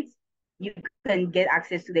website. You can get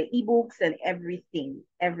access to the ebooks and everything.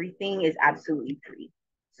 Everything is absolutely free.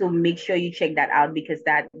 So make sure you check that out because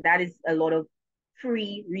that is a lot of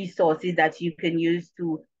free resources that you can use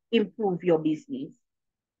to improve your business.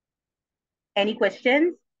 Any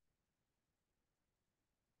questions?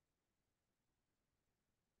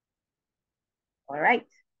 All right.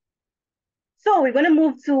 So we're going to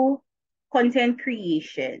move to content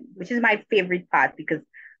creation, which is my favorite part because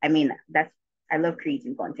I mean, I love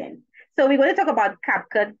creating content. So we're going to talk about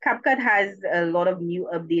CapCut. CapCut has a lot of new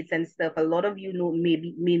updates and stuff. A lot of you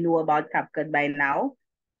may know about CapCut by now.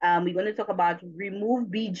 We're going to talk about Remove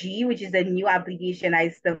BG, which is a new application I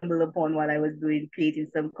stumbled upon while I was creating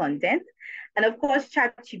some content. And of course,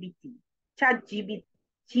 ChatGPT.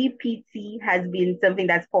 ChatGPT has been something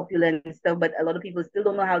that's popular and stuff, but a lot of people still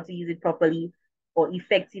don't know how to use it properly or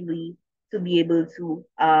effectively to be able to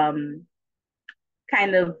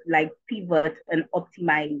kind of like pivot and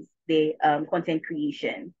optimize the content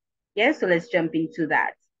creation. Yeah, so let's jump into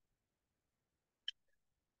that.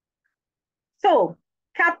 So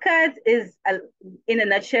CapCut is, in a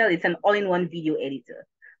nutshell, it's an all-in-one video editor.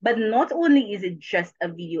 But not only is it just a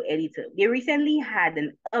video editor, they recently had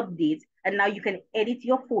an update and now you can edit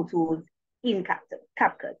your photos in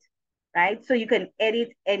CapCut, right? So you can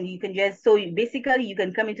edit and you can just, so basically you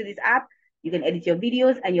can come into this app, you can edit your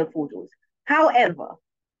videos and your photos. However,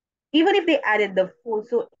 even if they added the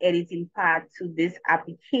photo editing part to this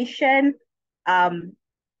application,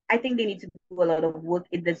 I think they need to do a lot of work.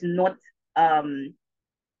 It does not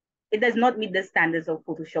meet the standards of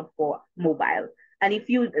Photoshop for mobile. And if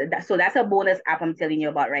you, so that's a bonus app I'm telling you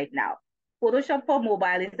about right now. Photoshop for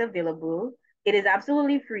mobile is available. It is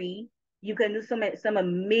absolutely free. You can do some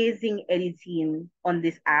amazing editing on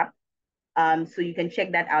this app. So you can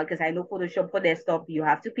check that out because I know Photoshop for desktop, you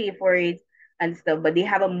have to pay for it and stuff, but they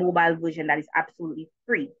have a mobile version that is absolutely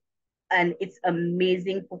free. And it's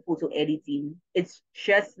amazing for photo editing. It's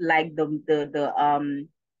just like the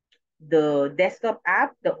desktop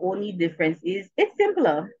app. The only difference is it's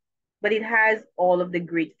simpler, but it has all of the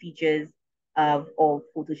great features of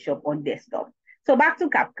Photoshop on desktop. So back to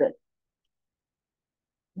CapCut.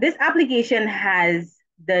 This application has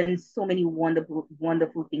done so many wonderful,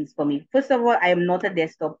 wonderful things for me. First of all, I am not a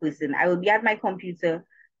desktop person. I will be at my computer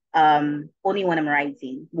only when I'm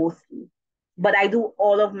writing, mostly. But I do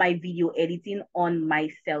all of my video editing on my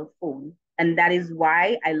cell phone. And that is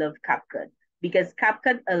why I love CapCut, because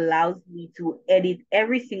CapCut allows me to edit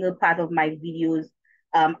every single part of my videos,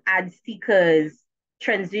 add stickers,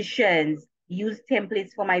 transitions, use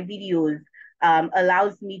templates for my videos,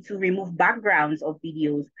 allows me to remove backgrounds of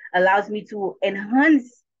videos, allows me to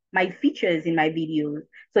enhance my features in my videos.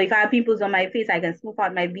 So if I have pimples on my face, I can smooth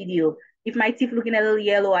out my video. If my teeth looking a little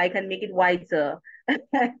yellow, I can make it whiter.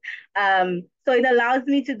 So it allows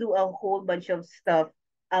me to do a whole bunch of stuff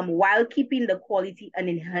while keeping the quality and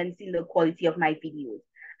enhancing the quality of my videos.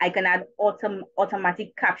 I can add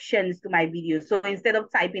automatic captions to my videos. So instead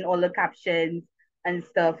of typing all the captions and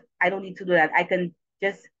stuff, I don't need to do that. I can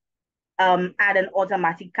just add an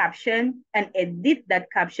automatic caption and edit that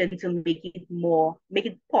caption to make it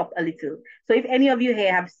pop a little. So if any of you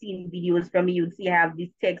here have seen videos from me, you'll see I have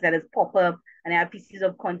this text that has pop up and I have pieces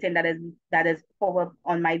of content that has pop up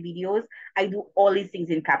on my videos. I do all these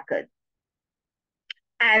things in CapCut.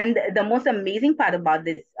 And the most amazing part about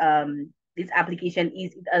this application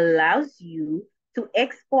is it allows you to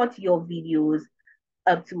export your videos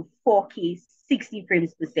up to 4K 60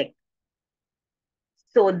 frames per second.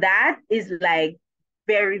 So that is like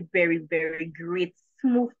very, very, very great,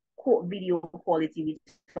 smooth video quality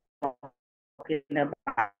we're talking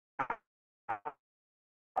about.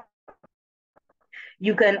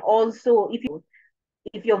 You can also,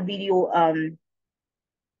 if your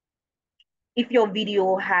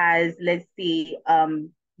video has, let's say,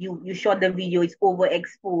 you shot the video, it's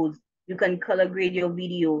overexposed, you can color grade your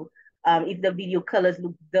video. If the video colors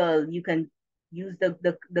look dull, you can use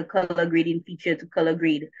the color grading feature to color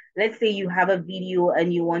grade. Let's say you have a video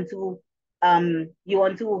and you want to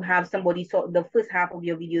have somebody talk, the first half of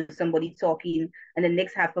your video somebody talking, and the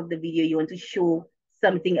next half of the video you want to show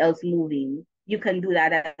something else moving. You can do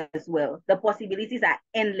that as well. The possibilities are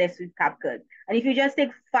endless with CapCut. And if you just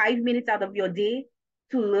take 5 minutes out of your day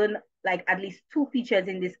to learn like at least 2 features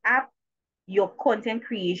in this app, your content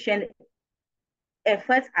creation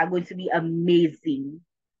efforts are going to be amazing.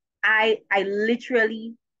 I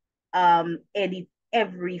literally edit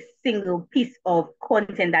every single piece of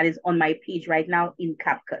content that is on my page right now in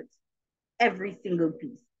CapCut. Every single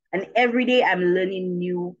piece. And every day I'm learning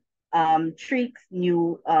new tricks,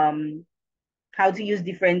 new how to use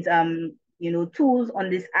different tools on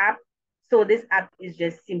this app. So this app is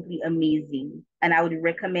just simply amazing. And I would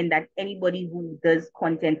recommend that anybody who does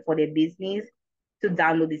content for their business to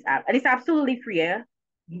download this app. And it's absolutely free. Yeah?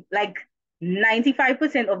 Like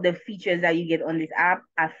 95% of the features that you get on this app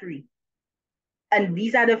are free. And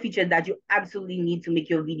these are the features that you absolutely need to make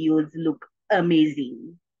your videos look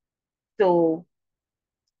amazing. So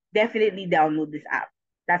definitely download this app.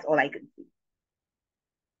 That's all I can say.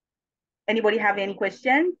 Anybody have any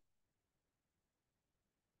questions?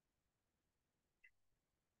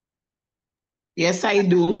 Yes, I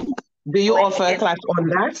do. Do you offer a class on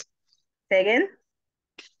that? Say again?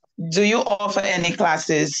 Do you offer any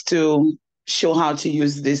classes to show how to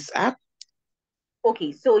use this app?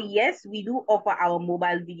 Okay, so yes, we do offer our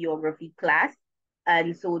mobile videography class.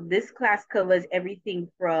 And so this class covers everything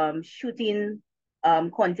from shooting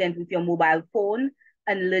content with your mobile phone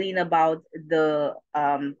and learning about the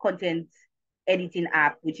content editing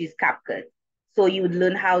app, which is CapCut. So you would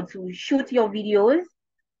learn how to shoot your videos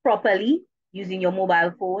properly using your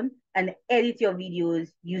mobile phone and edit your videos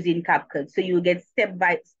using CapCut. So you will get step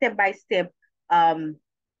by step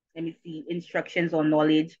let me see, instructions or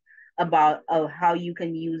knowledge about how you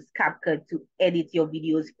can use CapCut to edit your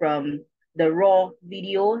videos from the raw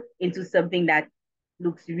video into something that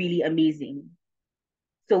looks really amazing.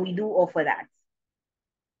 So we do offer that.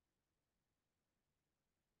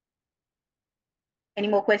 Any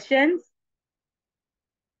more questions?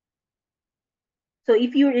 So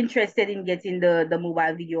if you're interested in getting the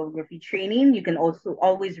mobile videography training, you can also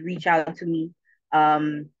always reach out to me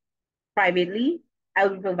privately. I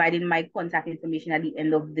will be providing my contact information at the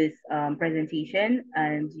end of this presentation,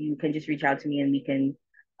 and you can just reach out to me and we can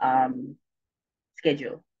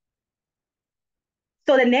schedule.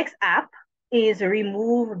 So the next app is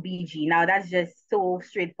Remove BG. Now that's just so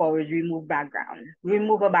straightforward. Remove background.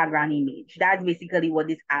 Remove a background image. That's basically what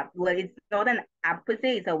this app. Well, it's not an app per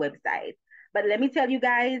se. It's a website. But let me tell you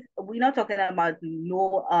guys, we're not talking about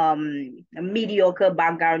no mediocre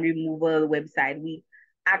background removal website. We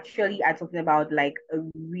actually are talking about like a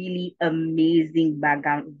really amazing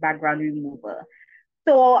background remover.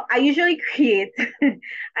 So I usually create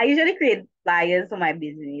I usually create flyers for my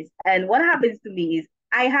business. And what happens to me is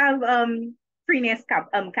I have Freeness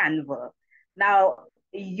Canva. Now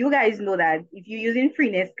you guys know that if you're using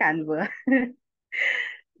Freeness Canva,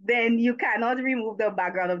 then you cannot remove the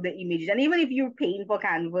background of the images. And even if you're paying for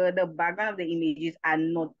Canva, the background of the images are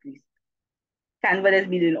not crisp. Canva has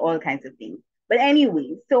been doing all kinds of things. But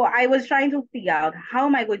anyway, so I was trying to figure out how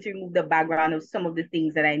am I going to remove the background of some of the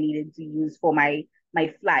things that I needed to use for my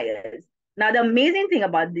flyers. Now, the amazing thing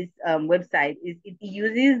about this website is it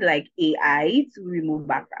uses like AI to remove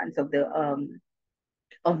backgrounds of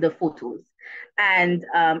the photos. And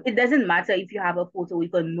it doesn't matter if you have a photo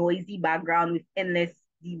with a noisy background with endless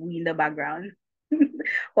DV in the background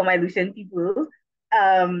for my Lucian people.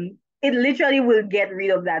 It literally will get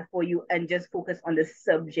rid of that for you and just focus on the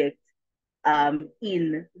subject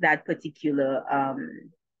in that particular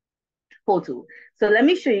photo. So let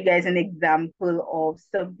me show you guys an example of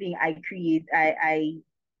something I created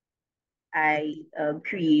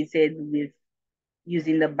with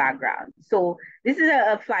using the background. So this is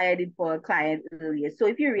a flyer I did for a client earlier. So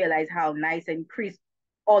if you realize how nice and crisp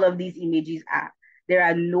all of these images are, there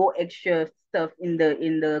are no extra stuff in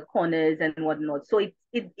the corners and whatnot. So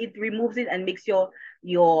it removes it and makes your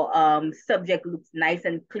subject looks nice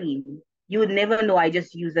and clean. You would never know I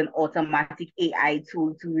just use an automatic AI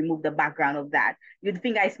tool to remove the background of that. You'd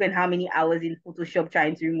think I spent how many hours in Photoshop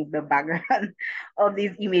trying to remove the background of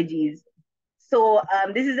these images. So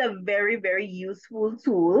this is a very, very useful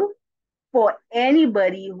tool for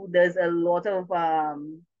anybody who does a lot of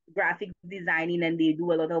graphic designing and they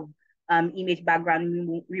do a lot of image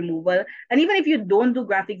background removal. And even if you don't do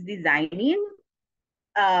graphics designing,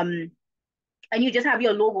 and you just have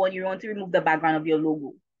your logo and you want to remove the background of your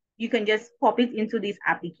logo, you can just pop it into this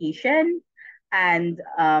application and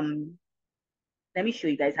let me show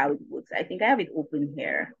you guys how it works. I think I have it open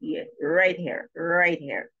here. Yeah, right here, right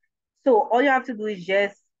here. So all you have to do is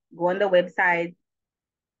just go on the website.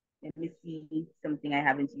 Let me see something I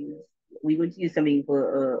haven't used. We're going to use something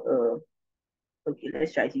for okay,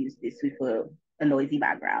 let's try to use this with a noisy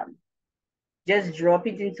background. Just drop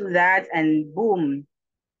it into that and boom,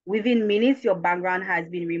 within minutes, your background has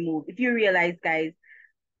been removed. If you realize, guys,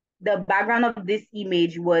 the background of this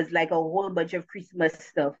image was like a whole bunch of Christmas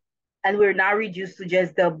stuff. And we're now reduced to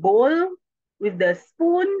just the bowl with the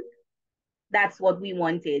spoon. That's what we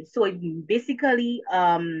wanted. So it basically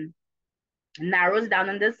narrows down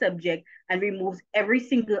on the subject and removes every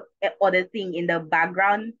single other thing in the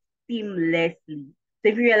background seamlessly. So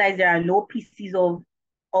if you realize there are no pieces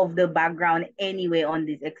of the background anywhere on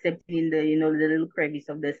this except in the the little crevice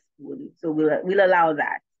of the spoon. So we'll allow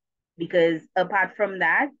that because apart from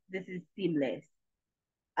that, this is seamless.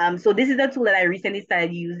 So this is the tool that I recently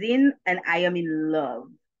started using and I am in love.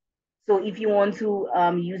 So if you want to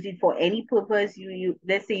use it for any purpose, you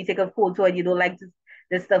let's say you take a photo and you don't like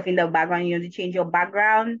the stuff in the background, you want to change your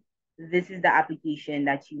background, this is the application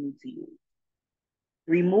that you need to use.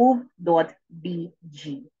 Remove.bg.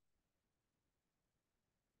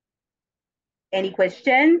 Any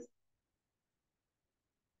questions?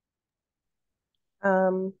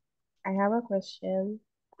 I have a question.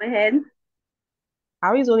 Go ahead.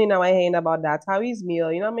 How is only now I hearing about that? How is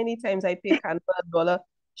meal? You know how many times I pay Canva $1?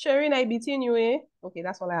 Sharing I beating you, eh? Okay,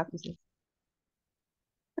 that's all I have to say.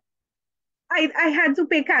 I had to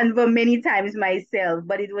pay Canva many times myself,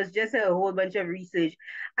 but it was just a whole bunch of research.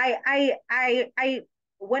 I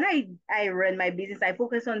when I run my business, I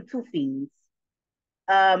focus on two things.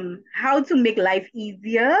 How to make life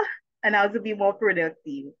easier and how to be more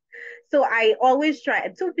productive. So I always try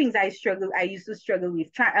two things I used to struggle with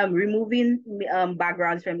removing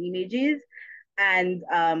backgrounds from images, and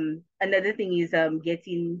another thing is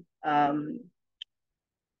getting how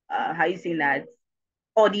you say that,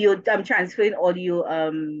 audio. I'm transferring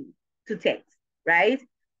audio to text, right?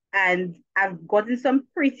 And I've gotten some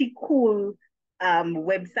pretty cool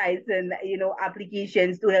websites and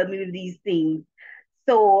applications to help me with these things.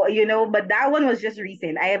 So but that one was just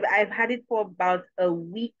recent. I've had it for about a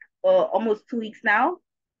week or almost 2 weeks now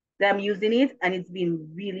that I'm using it, and it's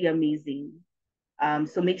been really amazing.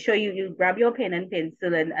 So make sure you grab your pen and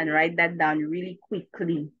pencil and write that down really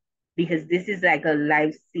quickly, because this is like a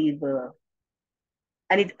lifesaver.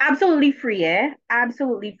 And it's absolutely free, eh?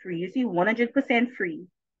 Absolutely free. You see, 100% free.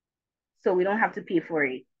 So we don't have to pay for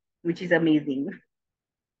it, which is amazing.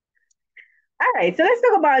 All right, so let's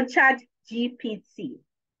talk about Chat GPT.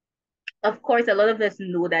 Of course, a lot of us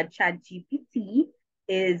know that Chat GPT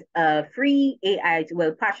is a free AI,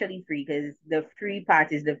 well, partially free, because the free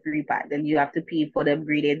part is the free part, and you have to pay for the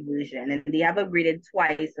upgraded version, and they have upgraded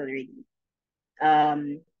twice already.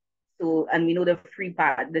 So, and we know the free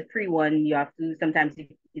part, the free one, you have to sometimes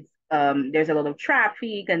it's there's a lot of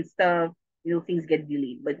traffic and stuff, things get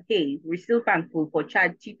delayed. But hey, we're still thankful for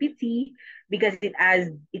Chat GPT, because it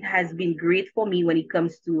has been great for me when it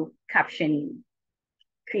comes to captioning,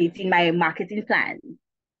 creating my marketing plan,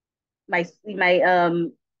 my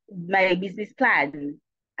business plan,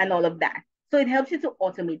 and all of that. So it helps you to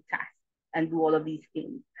automate tasks and do all of these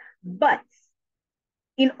things. But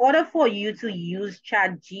in order for you to use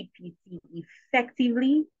Chat GPT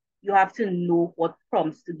effectively, you have to know what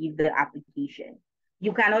prompts to give the application.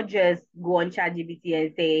 You cannot just go on Chat GPT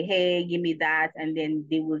and say, "Hey, give me that," and then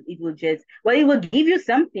it will give you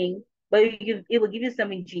something, but it will give you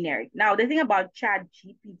something generic. Now, the thing about Chat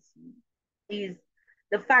GPT is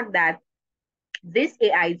the fact that this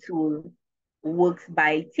AI tool works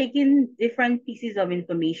by taking different pieces of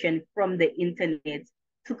information from the internet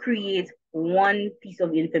to create one piece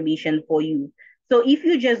of information for you. So if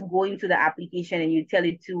you just go into the application and you tell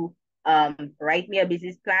it to write me a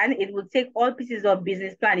business plan, it will take all pieces of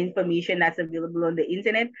business plan information that's available on the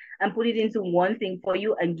internet and put it into one thing for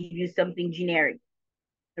you and give you something generic,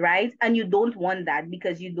 right? And you don't want that,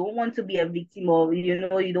 because you don't want to be a victim of, you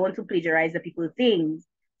don't want to plagiarize the people's things.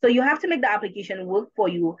 So you have to make the application work for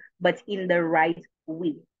you, but in the right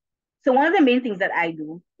way. So one of the main things that I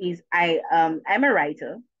do is I'm a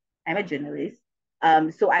writer, I'm a journalist.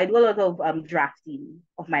 So I do a lot of drafting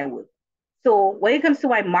of my work. So when it comes to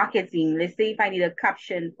my marketing, let's say if I need a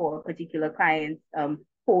caption for a particular client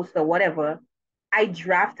post or whatever, I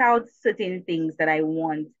draft out certain things that I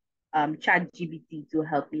want Chat GPT to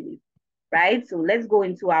help me with, right? So let's go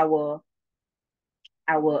into our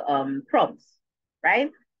prompts,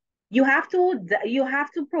 right? You have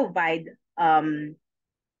to provide how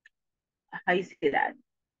you say that?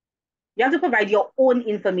 You have to provide your own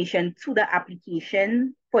information to the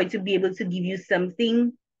application for it to be able to give you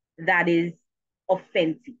something that is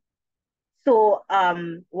authentic. So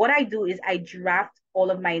what I do is I draft all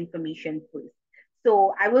of my information first.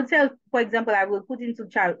 So I will tell, for example, I will put into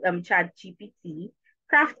Chat GPT,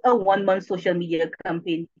 craft a 1 month social media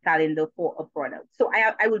campaign calendar for a product. So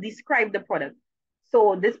I will describe the product.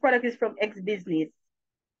 So this product is from X business.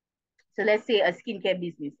 So let's say a skincare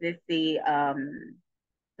business. Let's say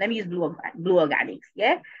let me use Blue Organics.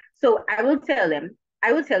 Yeah. So I will tell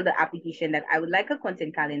the application that I would like a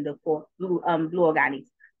content calendar for Blue Organics.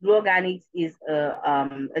 Blue Organics is a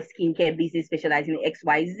skincare business specializing in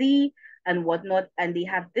XYZ and whatnot, and they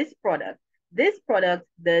have this product. This product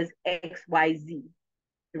does XYZ,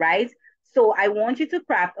 right? So I want you to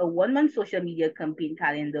craft a 1 month social media campaign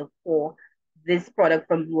calendar for this product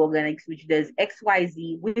from Blue Organics, which does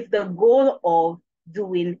XYZ, with the goal of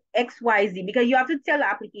doing XYZ, because you have to tell the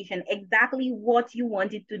application exactly what you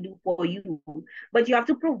want it to do for you, but you have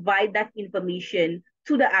to provide that information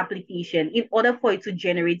to the application in order for it to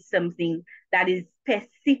generate something that is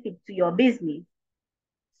specific to your business.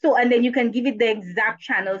 So, and then you can give it the exact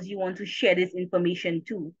channels you want to share this information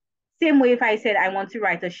to. Same way, if I said I want to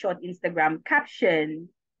write a short Instagram caption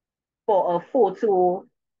for a photo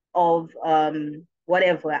of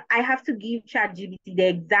whatever, I have to give ChatGPT the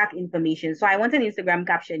exact information. So I want an Instagram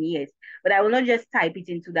caption, yes, but I will not just type it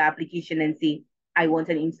into the application and say, I want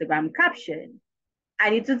an Instagram caption. I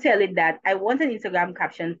need to tell it that I want an Instagram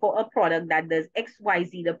caption for a product that does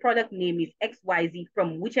XYZ. The product name is XYZ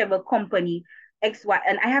from whichever company, XY.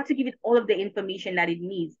 And I have to give it all of the information that it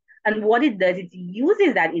needs. And what it does, it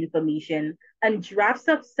uses that information and drafts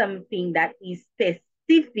up something that is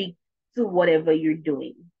specific to whatever you're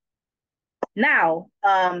doing. Now,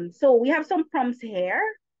 so we have some prompts here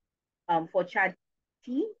for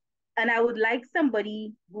ChatGPT, and I would like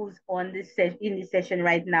somebody who's on this in this session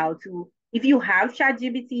right now to, if you have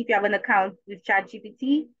ChatGPT, if you have an account with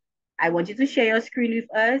ChatGPT, I want you to share your screen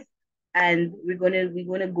with us, and we're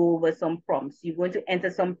gonna go over some prompts. You're going to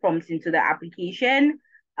enter some prompts into the application,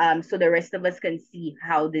 so the rest of us can see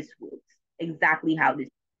how this works, exactly how this.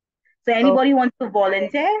 So anybody wants to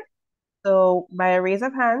volunteer? So by a raise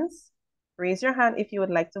of hands, raise your hand if you would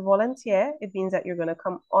like to volunteer. It means that you're going to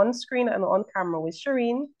come on screen and on camera with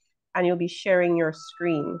Shireen, and you'll be sharing your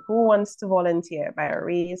screen. Who wants to volunteer by a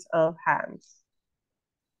raise of hands?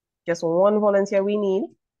 Just one volunteer we need.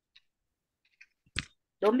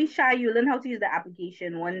 Don't be shy. You learn how to use the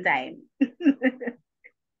application one time. Do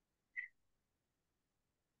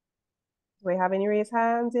we have any raised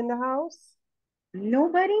hands in the house?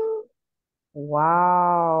 Nobody?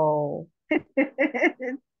 Wow.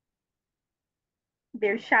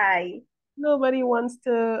 They're shy. Nobody wants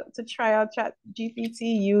to try out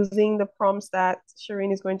ChatGPT using the prompts that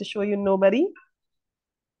Shireen is going to show you. Nobody?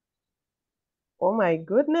 Oh my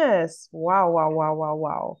goodness. Wow, wow, wow, wow,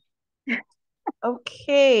 wow.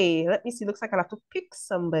 Okay, let me see. Looks like I'll have to pick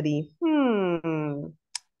somebody.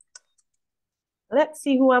 Let's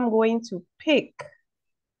see who I'm going to pick.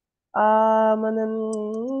 And then,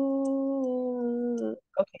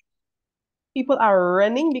 okay. People are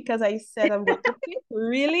running because I said I'm going to pick.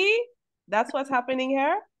 Really? That's what's happening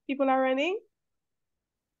here? People are running?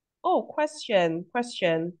 Oh, question.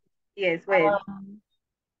 Yes, wait.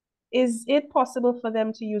 Is it possible for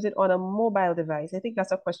them to use it on a mobile device? I think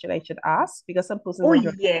that's a question I should ask because some persons Oh, are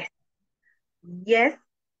joining. yes. Yes.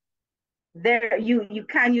 There you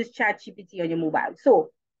can use ChatGPT on your mobile.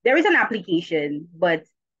 So there is an application, but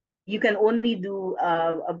you can only do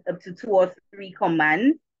up to 2 or 3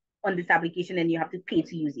 commands on this application, and you have to pay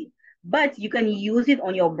to use it. But you can use it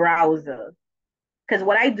on your browser. Because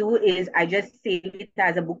what I do is I just save it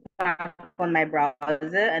as a bookmark on my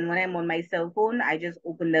browser, and when I'm on my cell phone, I just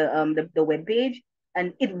open the web page,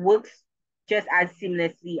 and it works just as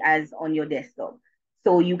seamlessly as on your desktop.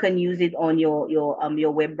 So you can use it on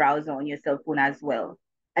your web browser on your cell phone as well,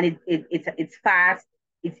 and it's fast,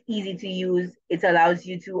 it's easy to use, it allows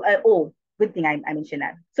you to oh, good thing I mentioned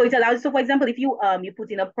that. So it allows, so for example, if you put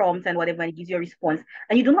in a prompt and whatever, and it gives you a response,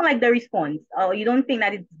 and you don't like the response, or you don't think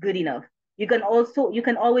that it's good enough, you can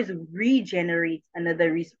always regenerate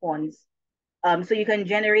another response. So you can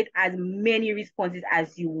generate as many responses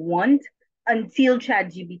as you want until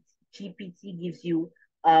ChatGPT gives you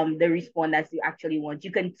the response that you actually want.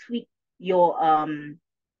 You can tweak your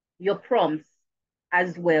prompts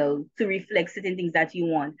as well to reflect certain things that you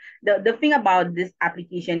want. The thing about this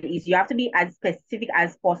application is you have to be as specific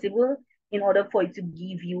as possible in order for it to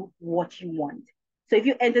give you what you want. So if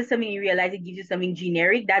you enter something and you realize it gives you something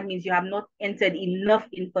generic, that means you have not entered enough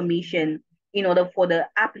information in order for the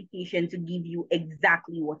application to give you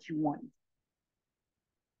exactly what you want.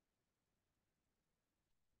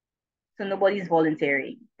 So nobody's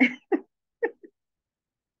volunteering.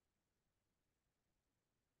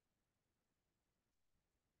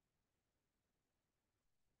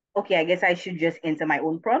 Okay, I guess I should just enter my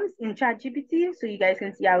own prompts in ChatGPT so you guys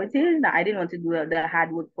can see how it is. Now, I didn't want to do the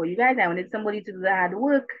hard work for you guys. I wanted somebody to do the hard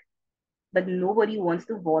work, but nobody wants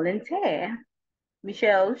to volunteer.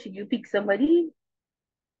 Michelle, should you pick somebody?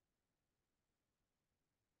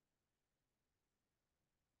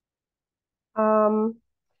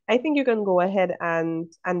 I think you can go ahead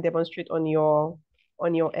and demonstrate on your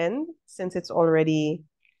end since it's already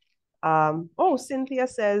oh, Cynthia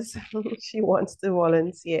says she wants to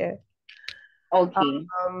volunteer. Okay.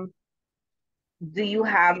 Um Do you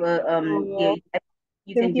have a so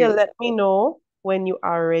you can Cynthia, just let me know when you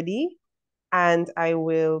are ready and I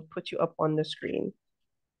will put you up on the screen.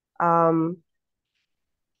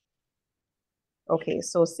 Okay,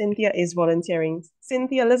 so Cynthia is volunteering.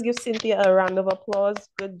 Cynthia, let's give Cynthia a round of applause.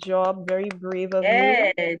 Good job, very brave of you.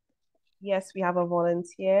 yes. Yes, we have a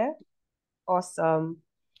volunteer. Awesome.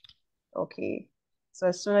 Okay, so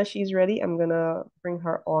as soon as she's ready, I'm gonna bring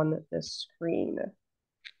her on the screen.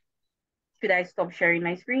 Should I stop sharing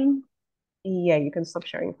my screen? Yeah, you can stop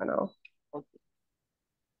sharing for now. Okay.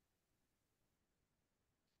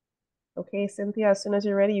 Okay, Cynthia, as soon as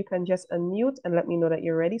you're ready, you can just unmute and let me know that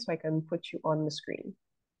you're ready so I can put you on the screen.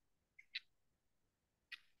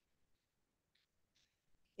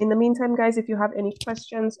 In the meantime, guys, if you have any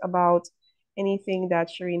questions about anything that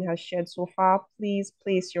Shireen has shared so far, please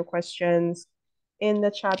place your questions in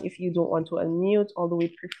the chat if you don't want to unmute, although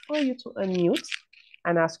we prefer you to unmute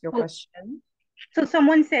and ask your question. So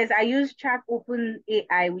someone says, I use Chat Open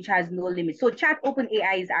AI, which has no limit. So Chat Open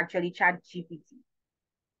AI is actually Chat GPT.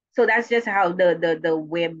 So that's just how the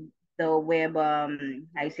web how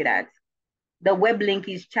you say that? The web link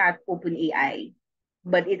is Chat Open AI,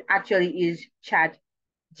 but it actually is Chat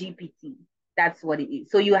GPT. That's what it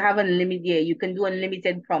is. So you have unlimited, yeah, you can do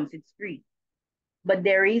unlimited prompts. It's free. But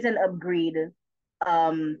there is an upgrade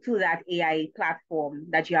to that AI platform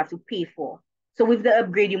that you have to pay for. So with the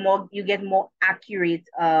upgrade, you get more accurate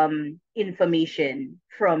information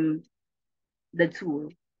from the tool.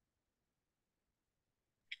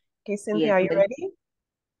 Okay, Cynthia, yes, are you ready?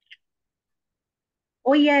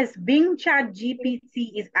 Oh yes, Bing Chat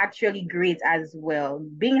GPT is actually great as well.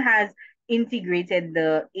 Bing has integrated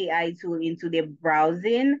the AI tool into their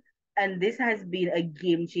browsing, and this has been a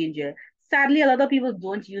game changer. Sadly, a lot of people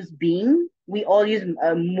don't use Bing. We all use,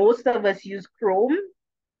 most of us use Chrome,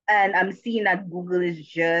 and I'm seeing that Google is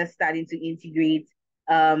just starting to integrate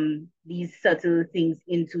these subtle things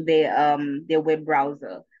into their web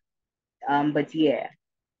browser. But yeah,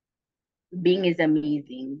 Bing is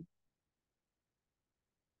amazing.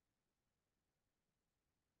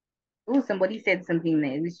 Oh, somebody said something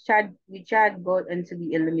there. Richard got into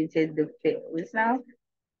the eliminated the fails now.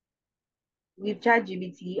 With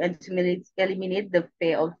ChatGPT and to eliminate the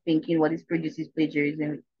fear of thinking what is produces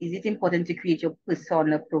plagiarism, is it important to create your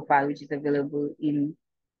persona profile, which is available in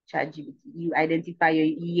ChatGPT? You identify your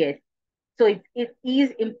yes. So it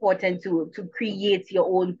is important to create your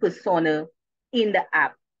own persona in the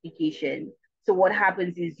application. So what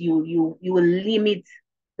happens is you will limit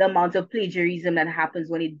the amount of plagiarism that happens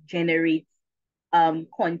when it generates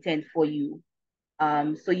content for you.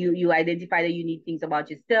 So you identify the unique things about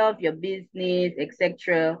yourself, your business,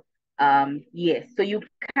 etc. Yes, so you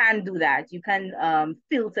can do that. You can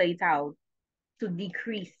filter it out to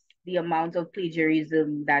decrease the amount of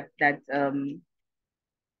plagiarism that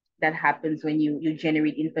happens when you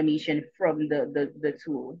generate information from the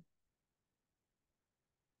tool.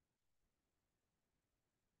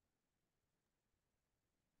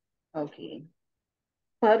 Okay.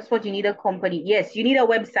 Perhaps what you need a company. Yes, you need a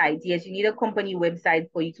website. Yes, you need a company website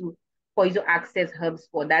for you to access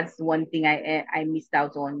HubSpot. That's one thing I missed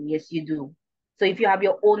out on. Yes, you do. So if you have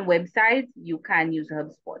your own website, you can use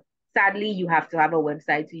HubSpot. Sadly, you have to have a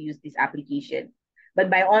website to use this application. But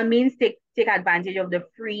by all means, take advantage of the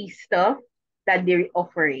free stuff that they're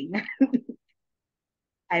offering.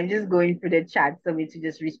 I'm just going through the chat for me to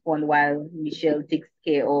just respond while Michelle takes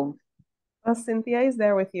care of. Oh, Cynthia is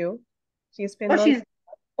there with you. She's pinned Oh, on.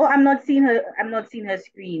 Oh, I'm not seeing her. I'm not seeing her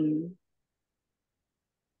screen.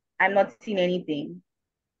 I'm not seeing anything.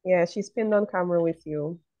 Yeah, she's pinned on camera with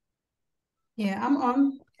you. Yeah, I'm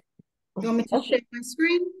on. You want me to share my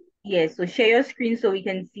screen? Yeah, so share your screen so we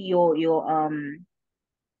can see your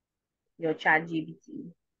chat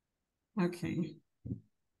GPT. Okay.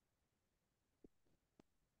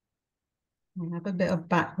 I have a bit of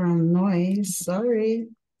background noise, sorry.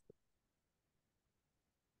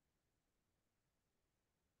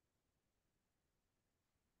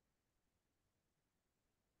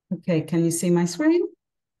 Okay, can you see my screen?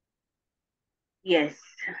 Yes.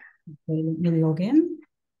 Okay, let me log in.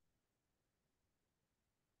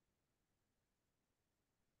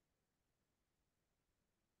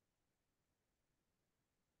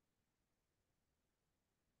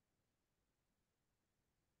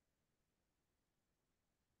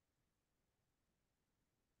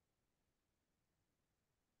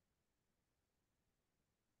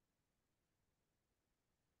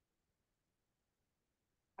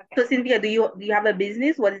 So Cynthia, do you have a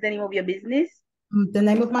business? What is the name of your business? The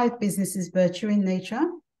name of my business is Virtue in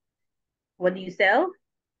Nature. What do you sell?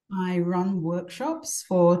 I run workshops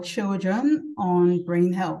for children on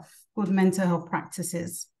brain health, good mental health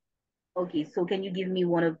practices. Okay, so can you name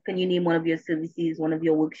one of your services, one of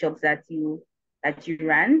your workshops that you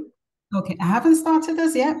ran? Okay, I haven't started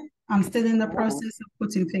as yet. I'm still in the process of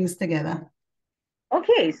putting things together.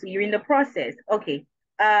 Okay, so you're in the process. Okay.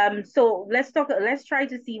 So let's try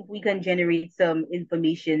to see if we can generate some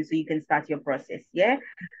information so you can start your process. Yeah.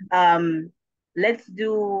 Let's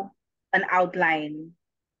do an outline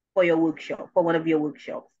for your workshop, for one of your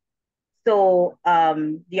workshops. So,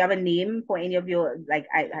 do you have a name for any of your,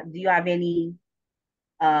 do you have any,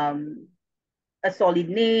 a solid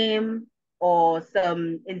name or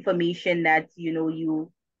some information that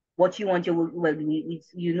what you want your well we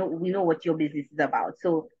know what your business is about.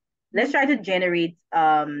 So let's try to generate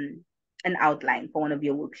an outline for one of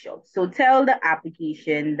your workshops. So tell the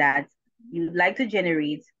application that you'd like to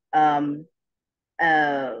generate uh,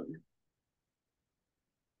 an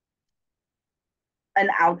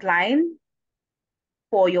outline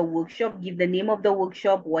for your workshop. Give the name of the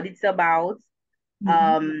workshop, what it's about.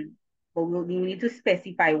 But we need to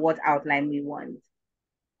specify what outline we want.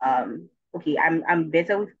 Okay, I'm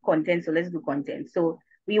better with content, so let's do content. So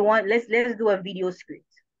let's do a video script.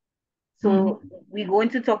 So we're going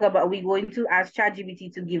to ask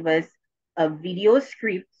ChatGPT to give us a video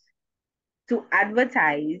script to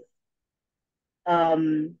advertise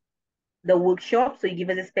the workshop. So you give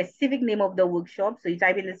us a specific name of the workshop. So you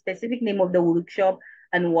type in the specific name of the workshop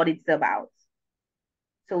and what it's about.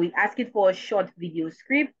 So we ask it for a short video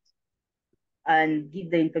script and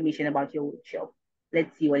give the information about your workshop.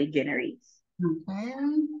 Let's see what it generates. Okay.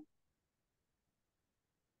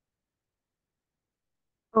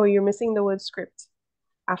 Oh, you're missing the word script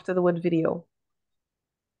after the word video.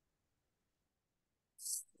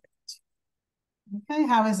 Okay,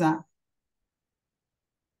 how is that?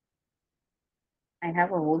 I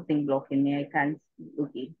have a whole thing blocking me. I can't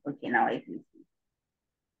see. Okay, now I can see.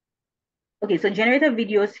 Okay, so generate a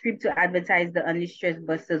video script to advertise the Unleash Stress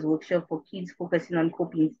Busters workshop for kids focusing on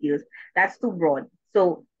coping skills. That's too broad.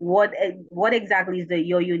 So what exactly is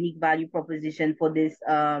your unique value proposition for this?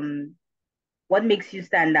 What makes you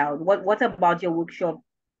stand out? What about your workshop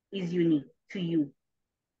is unique to you?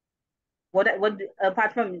 What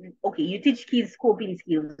apart from, okay, you teach kids coping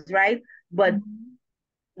skills, right? But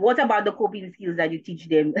what about the coping skills that you teach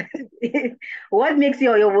them? What makes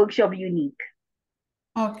your workshop unique?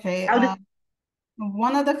 Okay.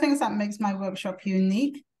 One of the things that makes my workshop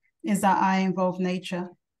unique is that I involve nature.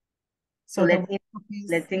 So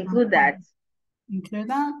let's include that. Include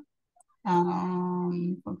that.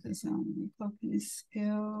 Focus on coping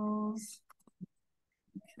skills.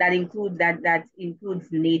 That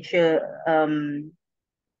includes nature.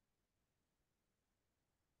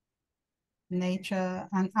 Nature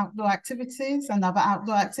and outdoor activities and other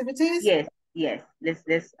outdoor activities. Yes.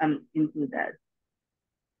 Let's include that.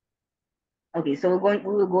 Okay, so we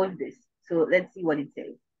will go with this. So let's see what it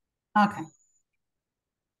says. Okay.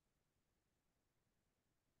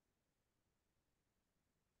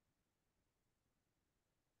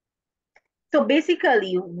 So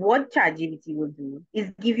basically, what ChatGPT will do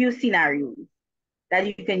is give you scenarios that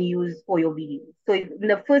you can use for your video. So in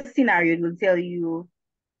the first scenario, it will tell you,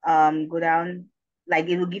 go down, like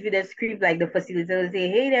it will give you the script, like the facilitator will say,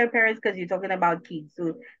 hey there, parents, because you're talking about kids. So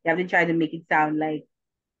you have to try to make it sound like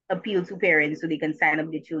appeal to parents so they can sign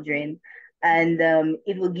up their children. And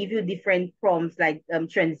it will give you different prompts like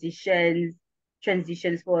transitions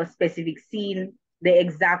for a specific scene, the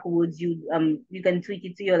exact words you can tweak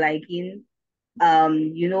it to your liking.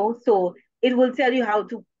 So it will tell you how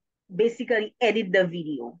to basically edit the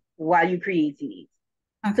video while you're creating it.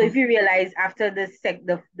 Okay. So if you realize after the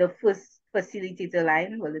first facilitator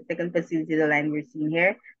line, well, the second facilitator line we're seeing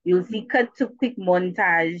here, you'll see cut to quick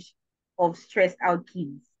montage of stressed out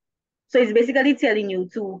kids. So it's basically telling you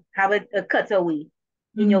to have a cutaway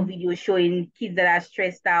in your video showing kids that are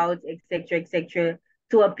stressed out, etc.,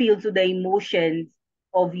 to appeal to the emotions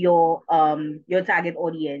of your target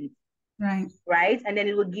audience. Right. And then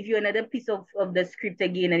it will give you another piece of the script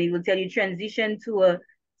again, and it will tell you transition to a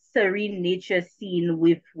serene nature scene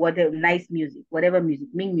with nice music, whatever music,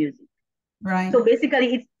 Ming music. Right. So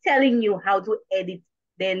basically it's telling you how to edit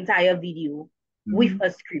the entire video with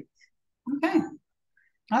a script. Okay.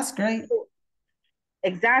 That's great.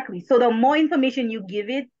 Exactly. So the more information you give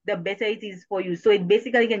it, the better it is for you. So it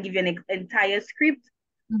basically can give you an entire script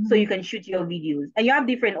so you can shoot your videos. And you have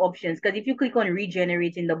different options, because if you click on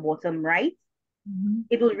regenerate in the bottom right,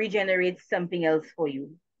 it will regenerate something else for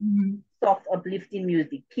you. Soft, uplifting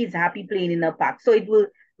music, kids happy playing in the park. So it will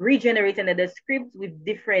regenerate another script with a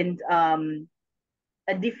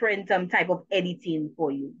different type of editing for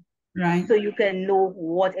you. Right. So you can know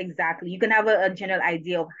what exactly, you can have a general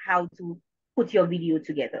idea of how to put your video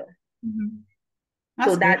together.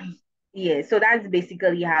 So that's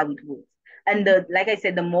basically how it works. And like I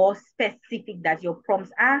said, the more specific that your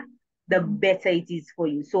prompts are, the better it is for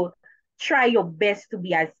you. So try your best to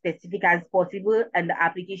be as specific as possible, and the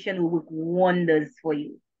application will work wonders for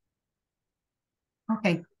you.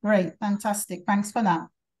 Okay, great. Fantastic. Thanks for that.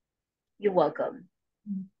 You're welcome.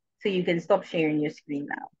 So you can stop sharing your screen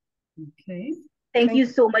now. Okay. Thank you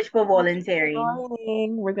so much for volunteering.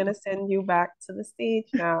 We're going to send you back to the stage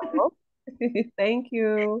now. Thank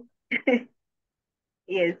you.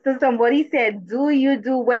 Yes. So somebody said, "Do you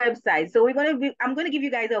do websites?" So I'm gonna give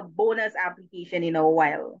you guys a bonus application in a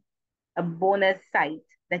while, a bonus site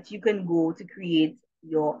that you can go to create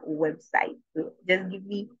your website. So just give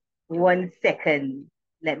me 1 second.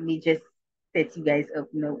 Let me just set you guys up,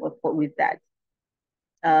 with that.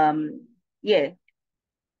 Yeah.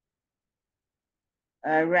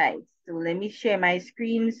 All right. So let me share my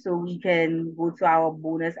screen so we can go to our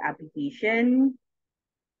bonus application.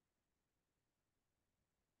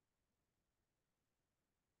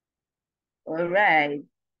 All right.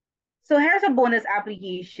 So here's a bonus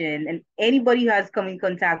application, and anybody who has come in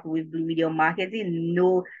contact with Blu Media Marketing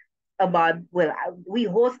know about, well, we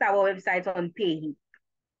host our website on Payhip.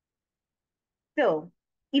 So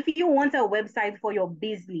if you want a website for your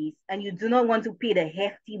business and you do not want to pay the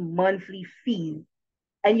hefty monthly fees,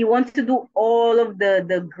 and you want to do all of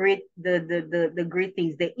the great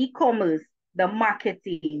things, the e-commerce, the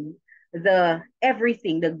marketing, the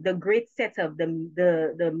everything, the great setup,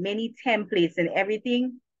 the many templates and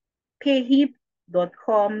everything,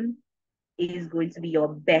 payhip.com is going to be your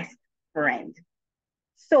best friend.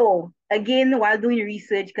 So again, while doing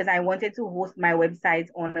research, because I wanted to host my website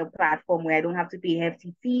on a platform where I don't have to pay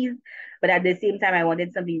hefty fees, but at the same time, I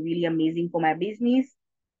wanted something really amazing for my business,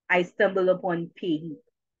 I stumbled upon Payhip.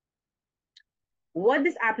 What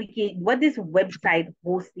this website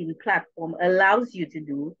hosting platform allows you to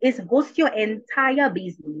do is host your entire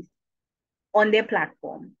business on their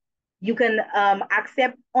platform. You can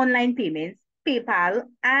accept online payments, PayPal,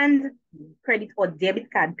 and credit or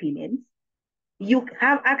debit card payments. You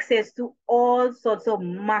have access to all sorts of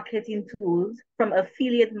marketing tools, from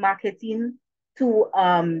affiliate marketing to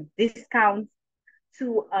discounts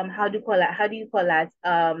to how do you call that?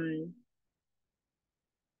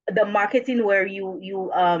 The marketing where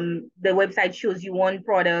the website shows you one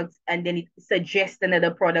product and then it suggests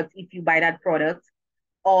another product if you buy that product,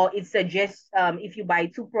 or it suggests if you buy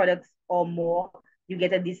 2 products or more, you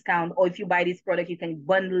get a discount, or if you buy this product, you can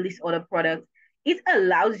bundle this other product. It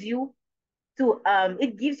allows you to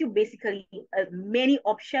it gives you basically many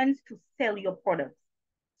options to sell your products.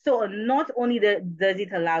 So not only does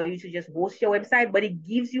it allow you to just host your website, but it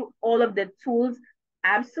gives you all of the tools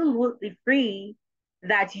absolutely free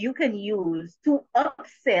that you can use to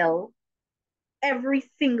upsell every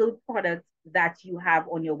single product that you have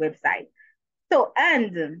on your website. So,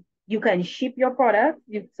 and you can ship your product.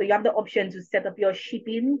 So you have the option to set up your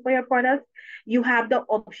shipping for your product. You have the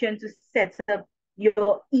option to set up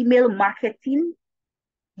your email marketing.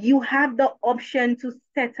 You have the option to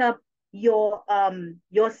set up your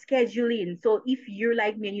scheduling. So if you're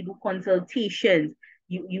like me and you do consultations,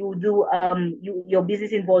 you do your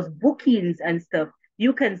business involves bookings and stuff,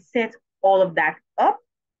 you can set all of that up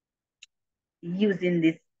using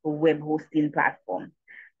this web hosting platform.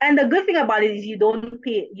 And the good thing about it is you don't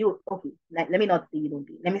pay you okay, let me not say you don't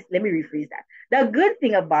pay. Let me rephrase that. The good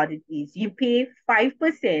thing about it is you pay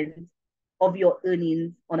 5% of your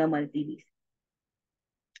earnings on a monthly basis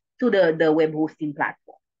to the web hosting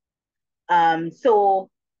platform. So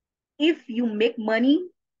if you make money,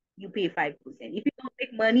 you pay 5%. If you don't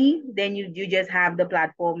make money, then you just have the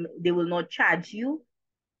platform. They will not charge you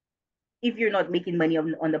if you're not making money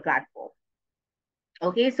on the platform.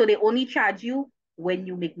 Okay, so they only charge you when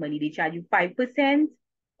you make money. They charge you 5%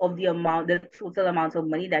 of the total amount of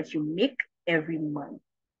money that you make every month.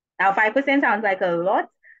 Now, 5% sounds like a lot,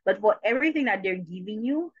 but for everything that they're giving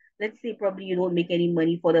you, let's say probably you don't make any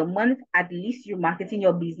money for the month, at least you're marketing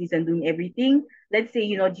your business and doing everything. Let's say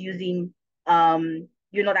you're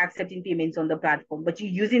not accepting payments on the platform, but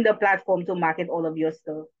you're using the platform to market all of your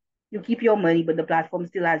stuff. You keep your money, but the platform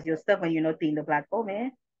still has your stuff and you're not paying the platform, eh?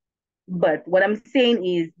 But what I'm saying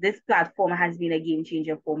is this platform has been a game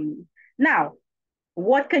changer for me. Now,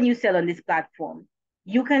 what can you sell on this platform?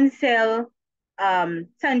 You can sell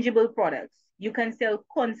tangible products. You can sell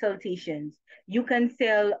consultations. You can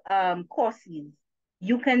sell courses.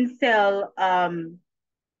 You can sell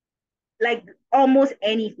like almost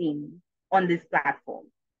anything on this platform.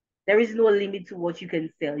 There is no limit to what you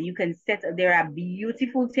can sell. There are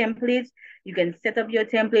beautiful templates. You can set up your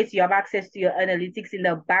templates. You have access to your analytics in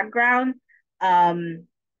the background. Um,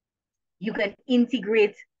 you can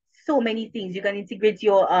integrate so many things. You can integrate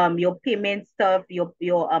your payment stuff, your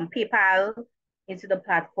PayPal into the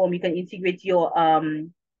platform. You can integrate your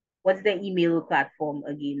what's the email platform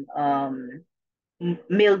again?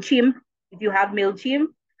 MailChimp. If you have MailChimp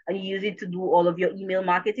and you use it to do all of your email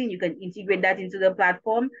marketing, you can integrate that into the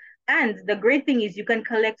platform. And the great thing is you can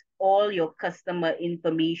collect all your customer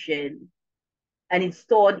information and it's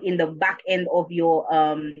stored in the back end of your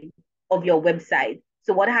website.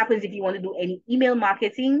 So what happens if you want to do any email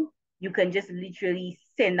marketing? you can just literally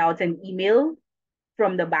send out an email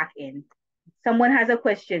from the back end. Someone has a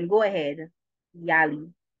question. Go ahead,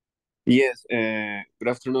 Yali. Yes, good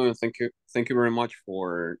afternoon. Thank you very much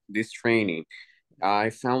for this training. I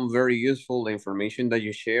found very useful the information that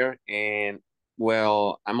you share, and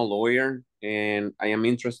well, I'm a lawyer, and I am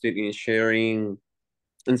interested in sharing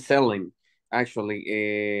and selling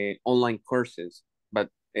actually online courses, but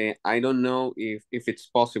I don't know if it's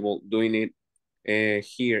possible doing it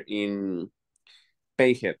here in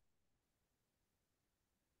Payhead.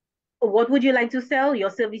 What would you like to sell? Your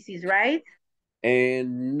services, right?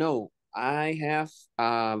 And no, I have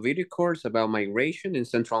a video course about migration in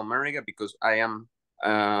Central America because I am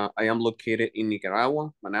located in Nicaragua,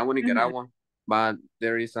 Managua, Mm-hmm. Nicaragua, but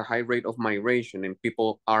there is a high rate of migration and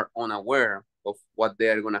people are unaware of what they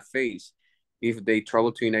are gonna face if they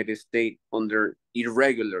travel to United States under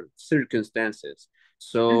irregular circumstances.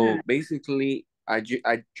 Mm-hmm. So basically, I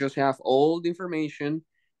just have all the information.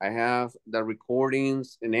 I have the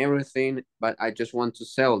recordings and everything, but I just want to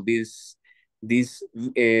sell this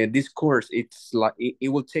course. It's like it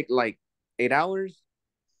will take like 8 hours,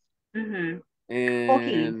 Mm-hmm.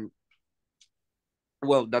 Okay. and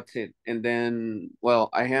well, that's it. And then well,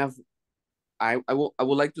 I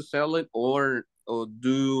would like to sell it or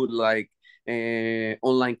do like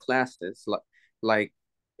online classes like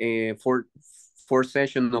for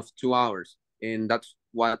session of 2 hours, and that's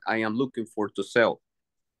what I am looking for to sell.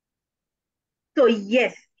 So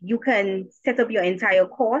yes, you can set up your entire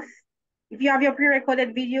course. If you have your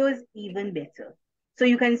pre-recorded videos, even better. So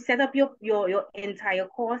you can set up your entire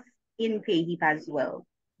course in Payheap as well.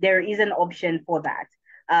 There is an option for that.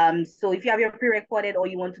 So if you have your pre-recorded or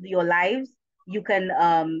you want to do your lives, you can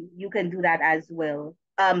do that as well.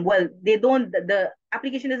 Well, they don't the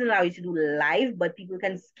application doesn't allow you to do live, but people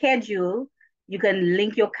can schedule. You can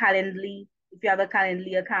link your Calendly if you have a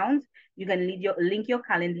Calendly account, you can link your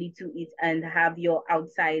Calendly to it and have your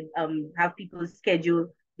outside have people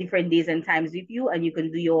schedule different days and times with you, and you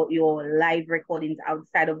can do your live recordings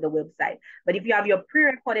outside of the website. But if you have your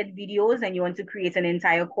pre-recorded videos and you want to create an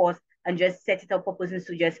entire course and just set it up for persons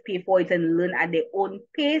to just pay for it and learn at their own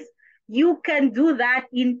pace, you can do that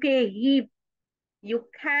in Payheap. You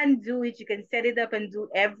can do it. You can set it up and do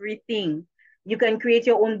everything. You can create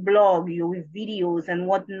your own blog, you with videos and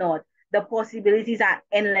whatnot. The possibilities are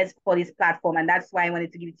endless for this platform, and that's why I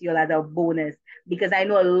wanted to give it to you as a bonus, because I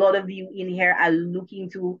know a lot of you in here are looking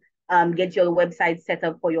to get your website set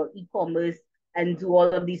up for your e-commerce and do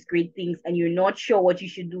all of these great things, and you're not sure what you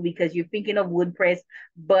should do because you're thinking of WordPress,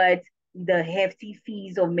 but the hefty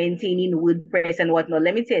fees of maintaining WordPress and whatnot.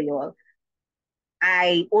 Let me tell you all,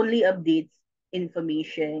 I only update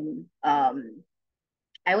information.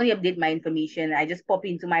 I only update my information. I just pop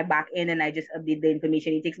into my back end and I just update the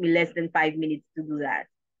information. It takes me less than 5 minutes to do that.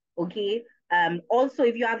 Okay. Also,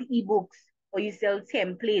 if you have ebooks or you sell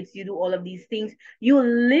templates, you do all of these things, you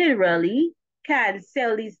literally can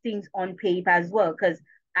sell these things on paper as well. Because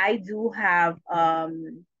I do have let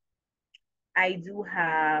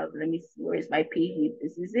me see, where is my pay?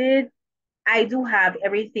 This is it. I do have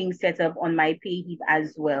everything set up on my Payheap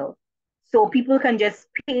as well. So people can just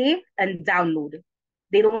pay and download.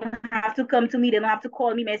 They don't have to come to me. They don't have to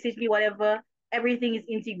call me, message me, whatever. Everything is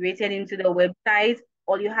integrated into the website.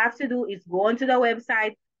 All you have to do is go onto the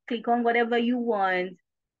website, click on whatever you want,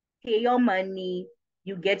 pay your money,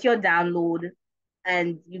 you get your download,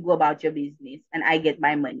 and you go about your business, and I get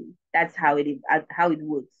my money. That's how it is, how it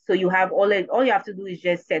works. So you have all you have to do is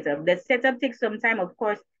just set up. The setup takes some time, of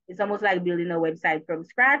course. It's almost like building a website from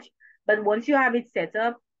scratch. But once you have it set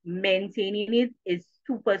up, maintaining it is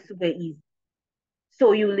super easy.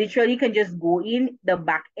 So you literally can just go in the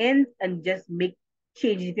back end and just make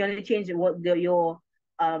changes. If you only change your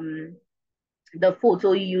the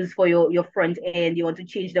photo you use for your front end, you want to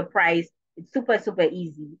change the price, it's super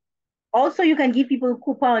easy. Also, you can give people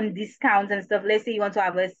coupon discounts and stuff. Let's say you want to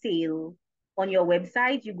have a sale on your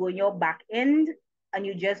website, you go in your back end and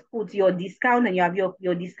you just put your discount and you have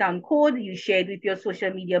your discount code, you share it with your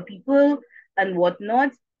social media people and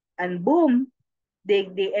whatnot, and boom, they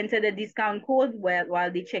enter the discount code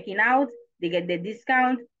while they're checking out, they get the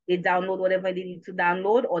discount, they download whatever they need to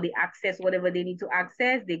download, or they access whatever they need to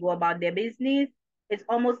access, they go about their business. It's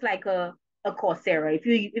almost like a Coursera. If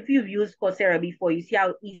you've used Coursera before, you see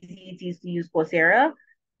how easy it is to use Coursera.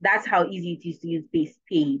 That's how easy it is to use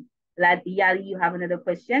paid. Like Yali, you have another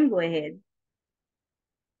question? Go ahead.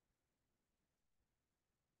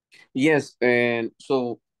 Yes, and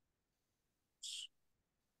so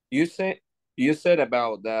you said you said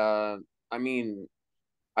about the, I mean,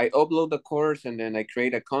 I upload the course and then I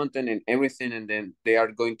create a content and everything, and then they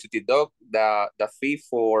are going to deduct the fee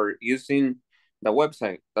for using the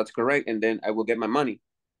website. That's correct, and then I will get my money.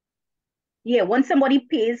 Yeah, once somebody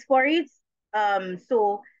pays for it,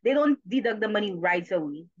 so they don't deduct the money right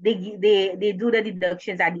away. They do the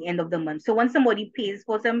deductions at the end of the month. So once somebody pays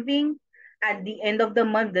for something, at the end of the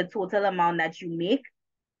month, the total amount that you make,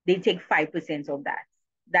 they take 5% of that.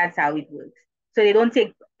 That's how it works. So they don't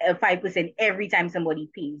take 5% every time somebody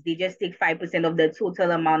pays. They just take 5% of the total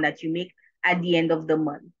amount that you make at the end of the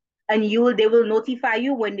month. And they will notify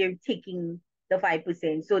you when they're taking the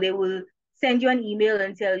 5%. So they will send you an email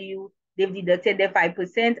and tell you they've deducted their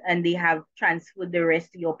 5% and they have transferred the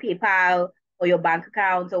rest to your PayPal or your bank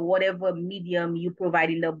account or whatever medium you provide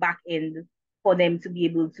in the back end for them to be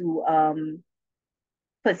able to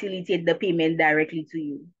facilitate the payment directly to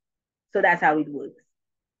you. So that's how it works.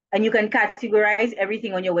 And you can categorize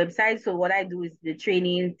everything on your website. So what I do is the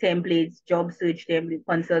training, templates, job search, template,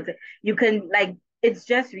 consult. You can it's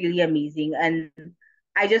just really amazing. And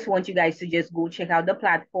I just want you guys to just go check out the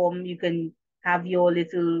platform. You can have your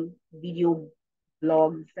little video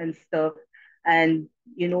blogs and stuff. And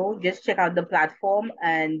just check out the platform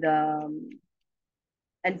and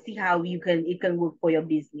see how it can work for your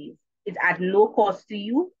business. It's at no cost to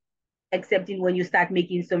you, excepting when you start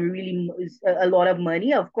making a lot of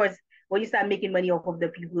money. Of course, when you start making money off of the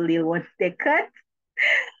people, they'll want their cut.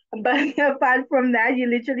 But apart from that, you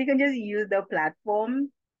literally can just use the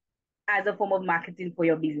platform as a form of marketing for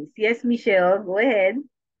your business. Yes, Michelle, go ahead.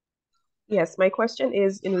 Yes, my question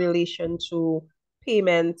is in relation to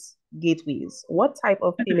payment gateways. What type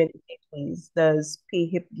of payment gateways does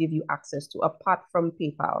PayHip give you access to apart from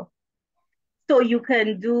PayPal? So you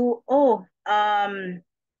can do, I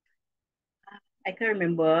can't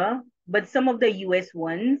remember, but some of the US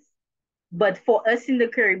ones. But for us in the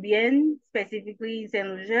Caribbean, specifically in St.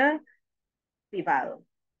 Lucia, PayPal.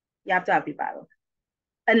 You have to have PayPal.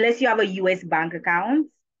 Unless you have a US bank account,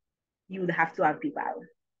 you would have to have PayPal.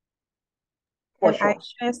 For Can I sure.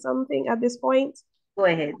 share something at this point? Go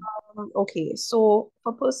ahead. Okay, so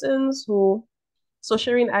for persons so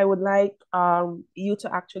Shireen, I would like you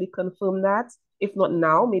to actually confirm that. If not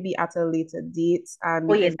now, maybe at a later date, and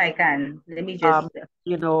Oh, we yes, can I can. Let me just.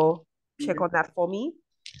 check on that for me.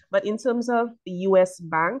 But in terms of the US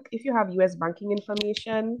bank, if you have US banking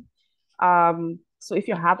information, so if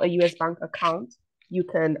you have a US bank account, you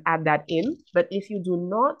can add that in. But if you do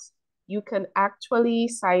not, you can actually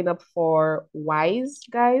sign up for Wise,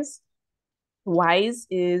 guys. Wise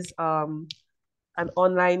is an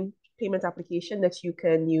online payment application that you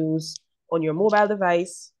can use on your mobile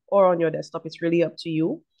device or on your desktop. It's really up to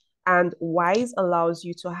you. And Wise allows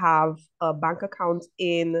you to have a bank account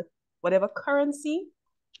in whatever currency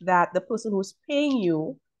that the person who's paying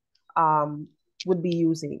you would be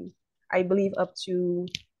using. I believe up to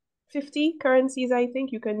 50 currencies, I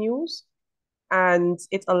think you can use. And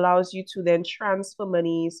it allows you to then transfer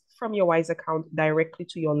monies from your Wise account directly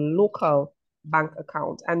to your local bank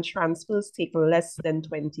account. And transfers take less than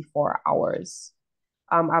 24 hours.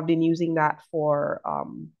 I've been using that for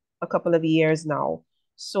a couple of years now.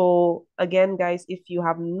 So again, guys, if you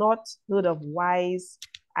have not heard of Wise,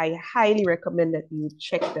 I highly recommend that you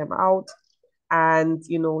check them out and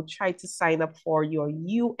try to sign up for your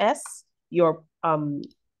US, your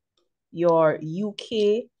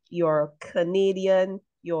UK, your Canadian,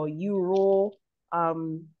 your Euro,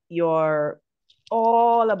 your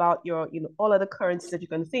all about your, all of the currencies that you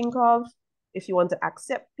can think of. If you want to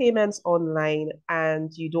accept payments online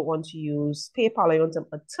and you don't want to use PayPal or you want an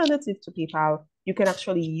alternative to PayPal, you can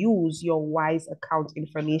actually use your Wise account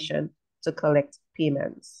information to collect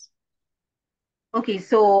payments. Okay,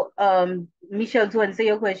 so Michelle, to answer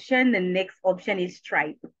your question, the next option is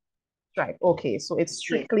Stripe. Stripe. Okay, so it's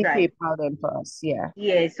strictly PayPal then for us. Yeah.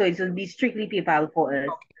 Yeah, so it will be strictly PayPal for us.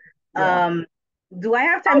 Okay. Yeah. Do I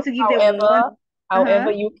have time to give them one?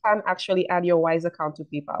 However, you can actually add your Wise account to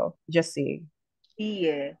PayPal. Just saying.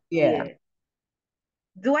 Yeah.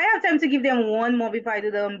 Do I have time to give them one more before I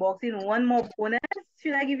do the unboxing? One more bonus?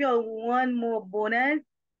 Should I give you one more bonus?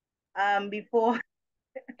 Before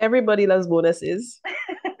everybody loves bonuses.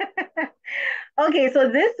 Okay, so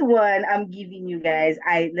this one I'm giving you guys.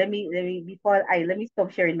 Let me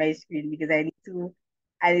stop sharing my screen because I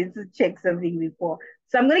need to check something before.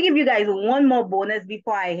 So I'm gonna give you guys one more bonus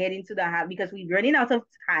before I head into the house because we're running out of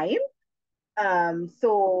time.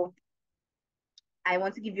 So I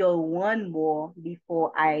want to give you one more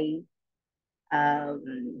before I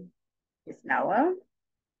just now.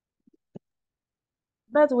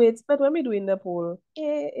 But wait, but when we doing the poll,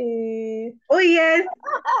 Oh yes.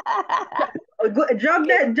 Drop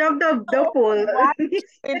the poll.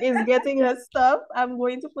 It is getting her stuff. I'm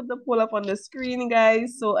going to put the poll up on the screen,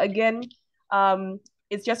 guys. So again,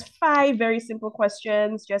 it's just 5 very simple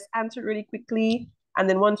questions. Just answer really quickly, and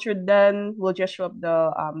then once you're done, we'll just show up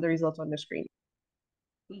the results on the screen.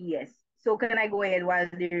 Yes. So can I go ahead while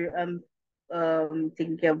they're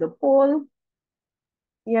taking care of the poll?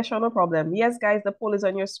 Yeah, sure, no problem. Yes, guys, the poll is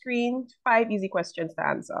on your screen. 5 easy questions to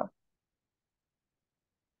answer.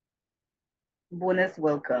 Bonus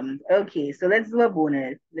welcome. Okay, so let's do a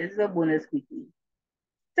bonus. Let's do a bonus quickly.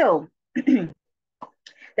 So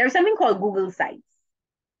there's something called Google Sites.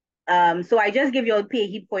 So I just give you a pay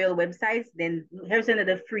heap for your websites. Then here's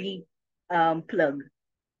another free plug.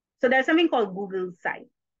 So there's something called Google Sites.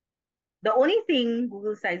 The only thing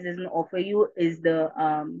Google Sites doesn't offer you is the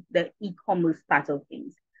e-commerce part of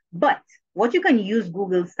things. But what you can use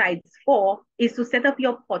Google Sites for is to set up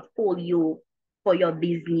your portfolio for your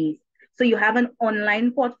business. So you have an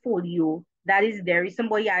online portfolio that is there. If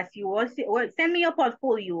somebody asks you, send me your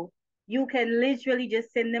portfolio, you can literally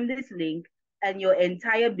just send them this link and your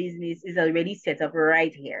entire business is already set up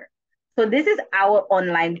right here. So this is our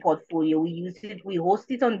online portfolio. We use it, we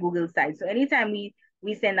host it on Google Sites. So anytime we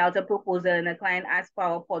send out a proposal and a client asks for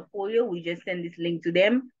our portfolio, we just send this link to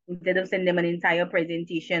them instead of sending them an entire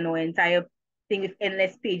presentation or entire thing with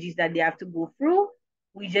endless pages that they have to go through.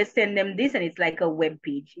 We just send them this and it's like a web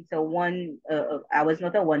page. It's a I was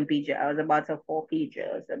not a 1-pager. I was about a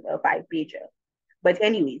 4-pager, a 5-pager. But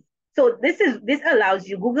anyways, so this allows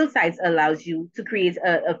you, Google Sites allows you to create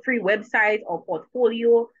a free website or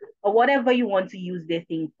portfolio or whatever you want to use their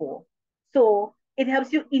thing for. So it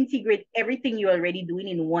helps you integrate everything you're already doing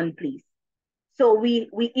in one place. So we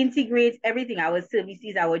integrate everything, our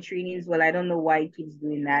services, our trainings. Well, I don't know why it keeps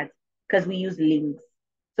doing that because we use links.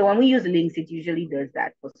 So when we use links, it usually does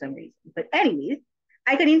that for some reason. But anyways,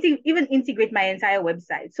 I can even integrate my entire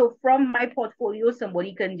website. So from my portfolio,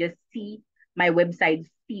 somebody can just see my website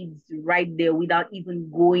feeds right there without even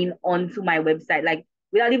going onto my website, like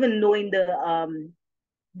without even knowing the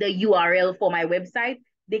URL for my website.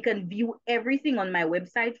 They can view everything on my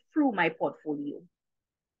website through my portfolio.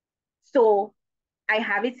 So I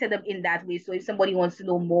have it set up in that way. So if somebody wants to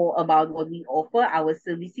know more about what we offer, our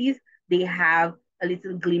services, they have a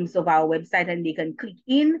little glimpse of our website and they can click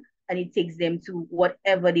in and it takes them to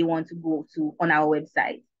whatever they want to go to on our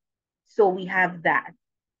website. So we have that.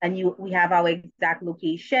 And we have our exact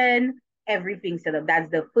location, everything set up.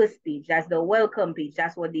 That's the first page. That's the welcome page.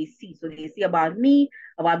 That's what they see. So they see about me,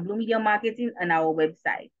 about Blu Media Marketing, and our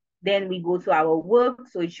website. Then we go to our work.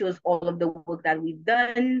 So it shows all of the work that we've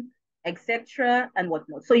done, etc. and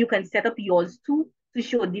whatnot. So you can set up yours too to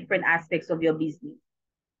show different aspects of your business,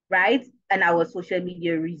 right? And our social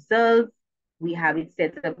media results, we have it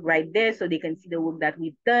set up right there so they can see the work that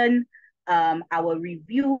we've done. Our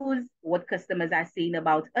reviews, what customers are saying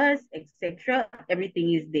about us, etc.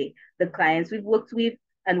 Everything is there. The clients we've worked with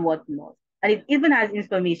and whatnot. And it even has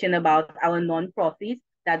information about our nonprofit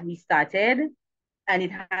that we started, and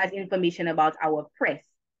it has information about our press.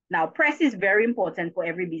 Now, press is very important for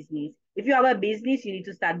every business. If you have a business, you need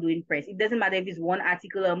to start doing press. It doesn't matter if it's 1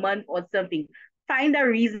 article a month or something. Find a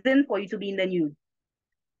reason for you to be in the news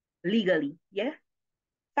legally. Yeah.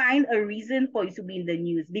 Find a reason for you to be in the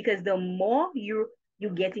news, because the more you're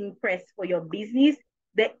getting press for your business,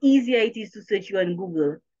 the easier it is to search you on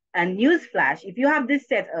Google. And newsflash, if you have this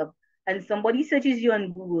set up and somebody searches you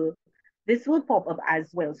on Google, this will pop up as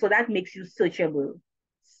well. So that makes you searchable.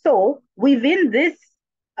 So within this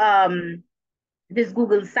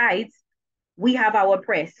Google site, we have our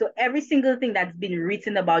press. So every single thing that's been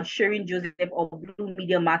written about Shereen Joseph or Blu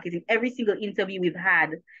Media Marketing, every single interview we've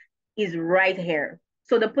had is right here.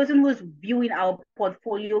 So the person who's viewing our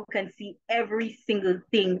portfolio can see every single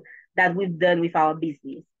thing that we've done with our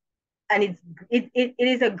business. And it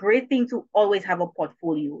is a great thing to always have a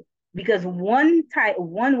portfolio, because one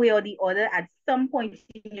way or the other, at some point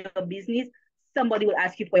in your business, somebody will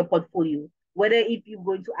ask you for your portfolio. Whether if you're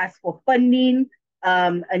going to ask for funding,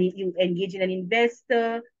 and you engage in an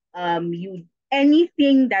investor,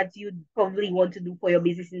 anything that you probably want to do for your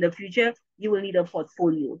business in the future, you will need a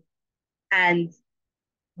portfolio. And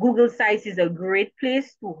Google Sites is a great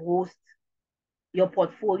place to host your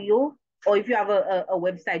portfolio. Or if you have a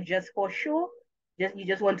website just for show, you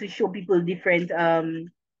just want to show people different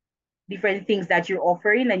things that you're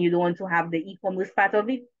offering and you don't want to have the e-commerce part of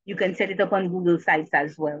it, you can set it up on Google Sites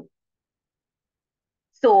as well.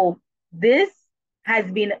 So this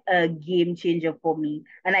has been a game changer for me.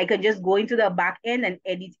 And I can just go into the back end and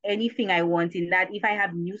edit anything I want in that. If I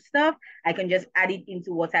have new stuff, I can just add it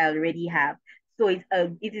into what I already have. So it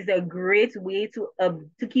is a great way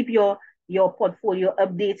to keep your your portfolio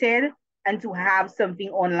updated and to have something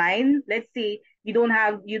online. Let's say you don't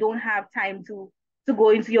have time to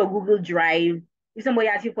go into your Google Drive. If somebody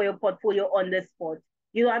asks you for your portfolio on the spot,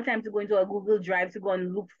 you don't have time to go into a Google Drive to go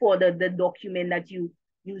and look for the document that you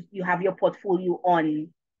have your portfolio on.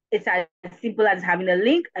 It's as simple as having a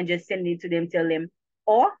link and just sending it to them, tell them.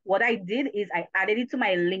 Or what I did is I added it to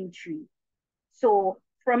my link tree. So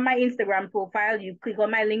from my Instagram profile, you click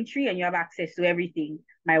on my link tree and you have access to everything,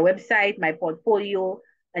 my website, my portfolio,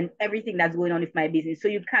 and everything that's going on with my business. So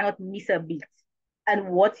you cannot miss a beat. And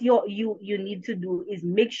what you need to do is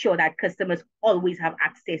make sure that customers always have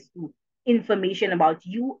access to information about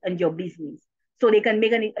you and your business, so they can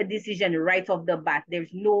make a decision right off the bat. There's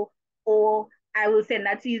no, oh, I will send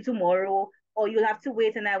that to you tomorrow, or you'll have to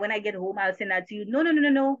wait and when I get home, I'll send that to you. No, no, no, no,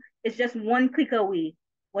 no. It's just one click away.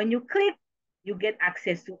 When you click, you get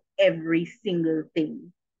access to every single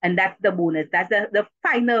thing. And that's the bonus. That's the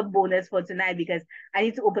final bonus for tonight, because I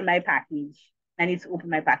need to open my package. I need to open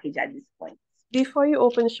my package at this point. Before you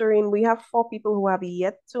open, Shireen, we have 4 people who have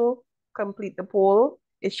yet to complete the poll.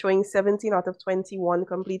 It's showing 17 out of 21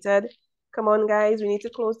 completed. Come on, guys, we need to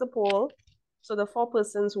close the poll. So the 4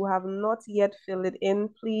 persons who have not yet filled it in,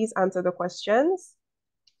 please answer the questions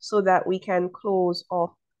so that we can close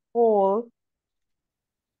off the poll.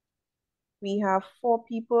 We have 4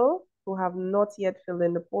 people who have not yet filled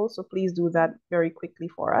in the poll, so please do that very quickly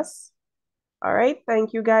for us. All right,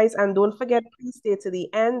 thank you, guys. And don't forget, please stay to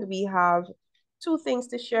the end. We have 2 things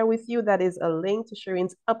to share with you. That is a link to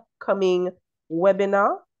Shireen's upcoming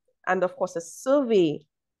webinar, and of course, a survey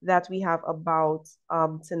that we have about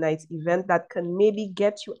tonight's event that can maybe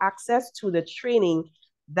get you access to the training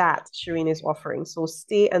that Shireen is offering. So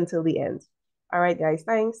stay until the end. All right, guys,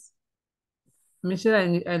 thanks. Michelle,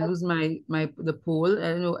 I lose the poll.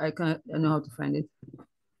 I don't know. I don't know how to find it.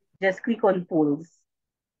 Just click on polls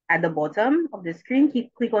at the bottom of the screen.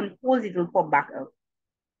 Click on polls. It will pop back up.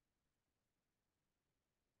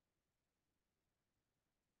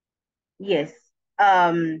 Yes.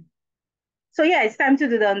 So yeah, it's time to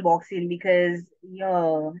do the unboxing, because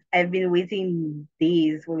I've been waiting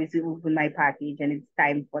days for me to open my package, and it's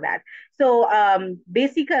time for that. So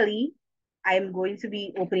basically, I'm going to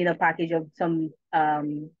be opening a package of some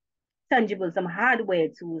tangible, some hardware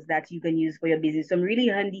tools that you can use for your business. Some really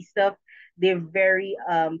handy stuff. They're very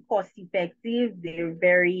cost effective. They're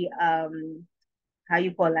very how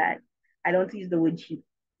you call that? I don't use the word cheap.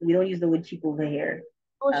 We don't use the word cheap over here.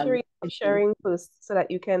 Oh, Shireen, sharing first so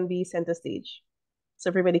that you can be center stage, so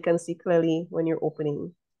everybody can see clearly when you're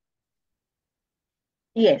opening.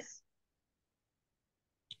 Yes.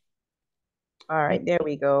 All right, there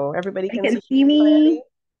we go. Everybody You can see me. clearly.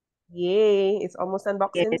 Yay, it's almost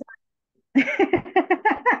unboxing time.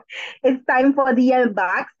 It's time for the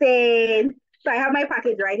unboxing. So I have my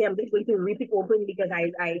package right here. I'm just going to rip it open because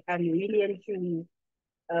I am really and truly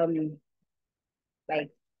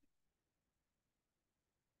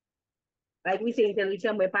like we say in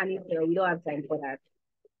television, we're panicking here. We don't have time for that.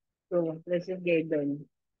 So let's just get it done.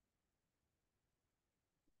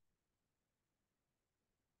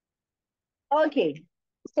 Okay.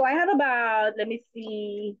 So I have about, let me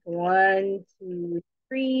see, 1, 2,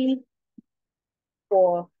 3,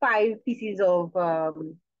 4, 5 pieces of 5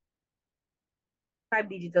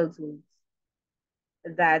 digital tools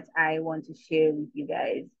that I want to share with you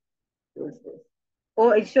guys.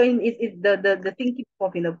 Oh, it's showing the thing keeps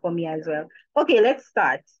popping up for me as well. Okay, let's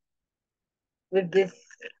start with this.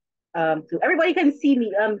 So everybody can see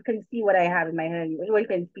me, can see what I have in my hand. Everybody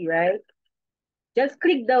can see, right? Just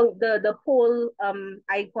click the poll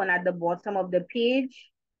icon at the bottom of the page.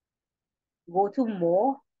 Go to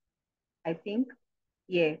more, I think.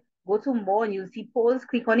 Yeah, go to more and you'll see polls.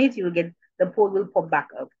 Click on it, you'll get the poll will pop back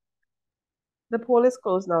up. The poll is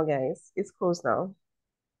closed now, guys. It's closed now.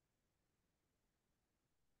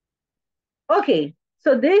 Okay,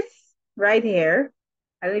 so this right here,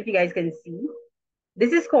 I don't know if you guys can see.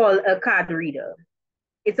 This is called a card reader.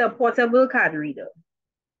 It's a portable card reader.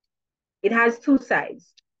 It has 2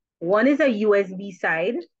 sides. One is a USB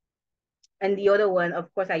side, and the other one,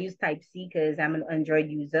 of course, I use Type-C because I'm an Android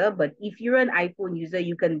user. But if you're an iPhone user,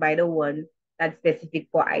 you can buy the one that's specific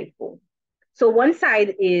for iPhone. So one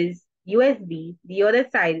side is USB, the other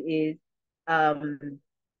side is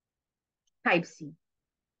Type-C.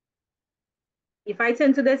 If I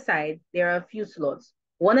turn to the side, there are a few slots.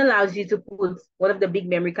 One allows you to put one of the big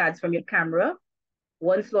memory cards from your camera.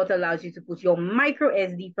 One slot allows you to put your micro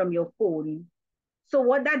SD from your phone. So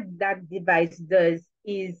what that device does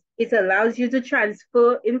is it allows you to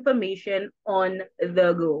transfer information on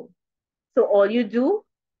the go. So all you do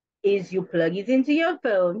is you plug it into your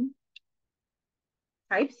phone,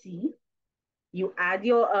 Type-C, You add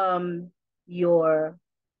your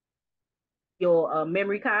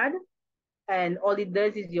memory card, and all it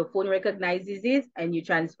does is your phone recognizes it, and you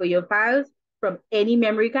transfer your files from any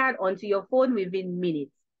memory card onto your phone within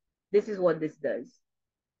minutes. This is what this does.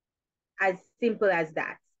 As simple as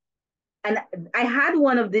that. And I had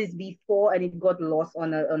one of these before, and it got lost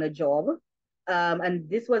on a job. And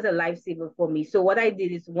this was a lifesaver for me. So what I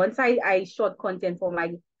did is, once I shot content for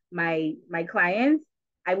my clients,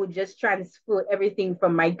 I would just transfer everything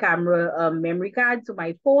from my camera memory card to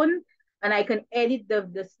my phone, and I can edit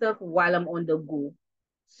the stuff while I'm on the go.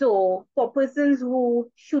 So for persons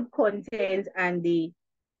who shoot content and they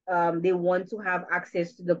want to have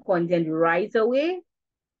access to the content right away,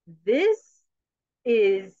 this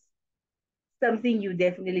is something you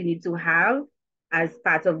definitely need to have as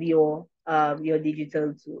part of your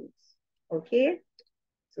digital tools. Okay,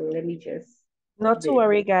 so let me just Not to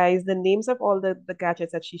worry, guys. The names of all the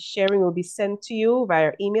gadgets that she's sharing will be sent to you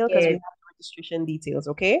via email because we Yes. have the registration details,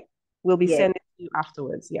 okay? We'll be Yes. sending it to you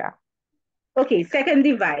afterwards, yeah. Okay, second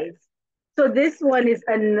device. So this one is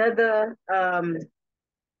another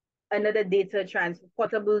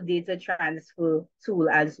portable data transfer tool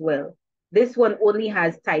as well. This one only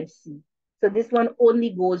has Type-C. So this one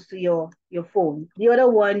only goes to your phone. The other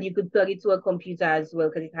one, you could plug it to a computer as well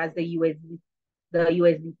because it has the USB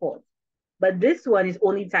port. But this one is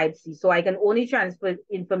only Type-C. So I can only transfer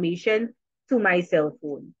information to my cell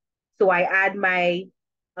phone. So I add my,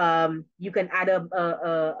 you can add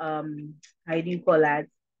how do you call that?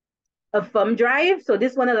 A thumb drive. So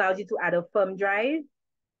this one allows you to add a thumb drive,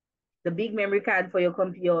 the big memory card for your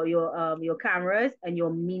your cameras, and your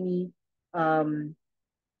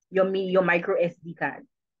micro SD card.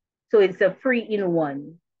 So it's a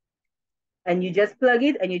 3-in-1. And you just plug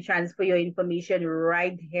it and you transfer your information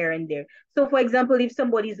right here and there. So for example, if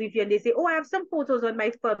somebody's with you and they say, oh, I have some photos on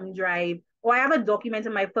my thumb drive, or I have a document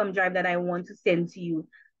on my thumb drive that I want to send to you.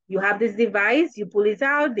 You have this device, you pull it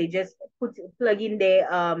out, they just plug in their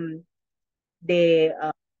how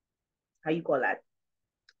you call that?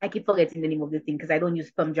 I keep forgetting the name of the thing because I don't use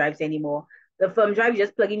thumb drives anymore. The thumb drive, you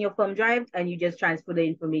just plug in your thumb drive and you just transfer the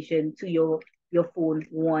information to your phone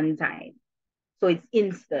one time. So it's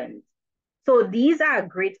instant. So these are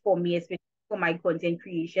great for me, especially for my content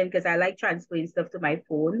creation, because I like transferring stuff to my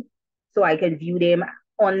phone so I can view them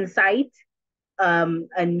on site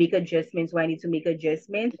and make adjustments where I need to make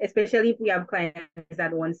adjustments, especially if we have clients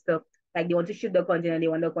that want stuff, like they want to shoot the content and they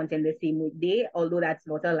want the content the same day, although that's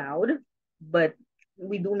not allowed. But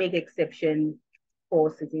we do make exceptions for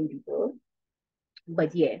certain people.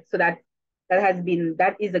 But yeah, so that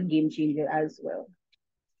is a game changer as well.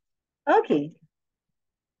 Okay.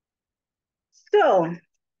 So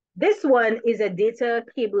this one is a data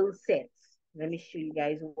cable set. Let me show you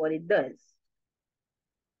guys what it does.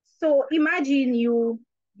 So imagine you're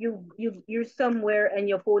somewhere and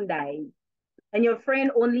your phone dies, and your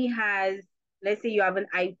friend only has, let's say you have an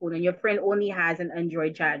iPhone and your friend only has an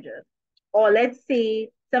Android charger. Or let's say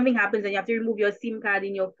something happens and you have to remove your SIM card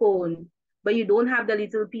in your phone, but you don't have the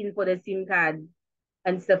little pin for the SIM card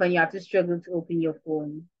and stuff, and you have to struggle to open your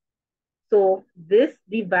phone. So this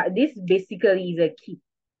basically is a key.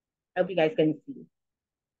 I hope you guys can see.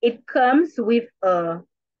 It comes with a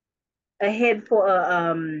head for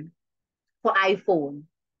iPhone,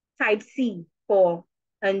 Type-C for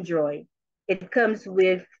Android. It comes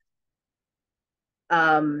with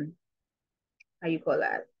how you call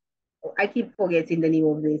that? I keep forgetting the name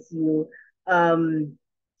of this.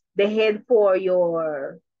 The head for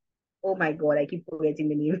your, oh my god, I keep forgetting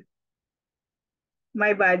the name.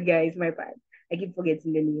 My bad, guys, my bad. I keep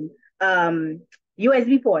forgetting the name.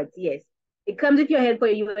 USB ports, yes. It comes with your head for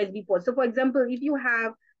your USB port. So for example, if you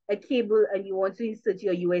have a cable and you want to insert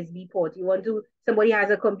your USB port, somebody has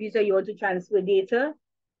a computer, you want to transfer data,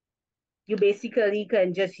 you basically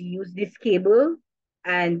can just use this cable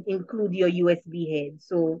and include your USB head.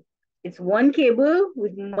 So it's one cable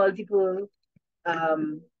with multiple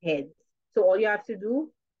heads. So all you have to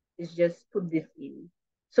do is just put this in.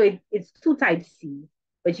 So it's two Type-C,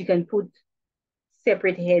 but you can put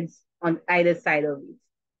separate heads on either side of it.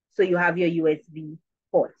 So you have your USB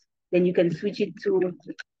port. Then you can switch it to,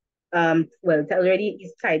 well, it already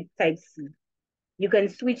is Type-C. You can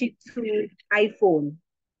switch it to iPhone.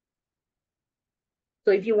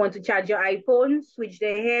 So if you want to charge your iPhone, switch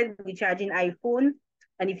the head, we charge in iPhone.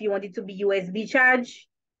 And if you want it to be USB charge,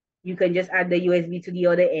 you can just add the USB to the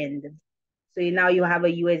other end. So now you have a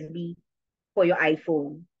USB for your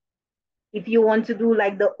iPhone. If you want to do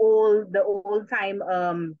like the old time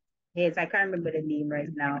heads, I can't remember the name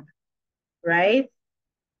right now, right?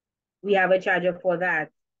 We have a charger for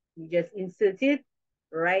that. You just insert it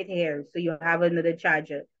right here. So you have another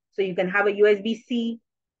charger. So you can have a USB-C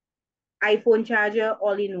iPhone charger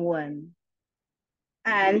all in one.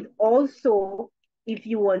 And also, if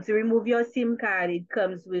you want to remove your SIM card, it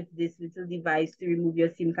comes with this little device to remove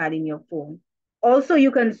your SIM card in your phone. Also,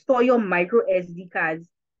 you can store your micro SD cards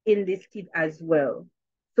in this kit as well.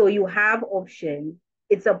 So you have options.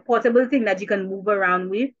 It's a portable thing that you can move around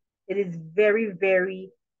with. It is very, very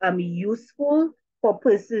useful for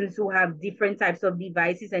persons who have different types of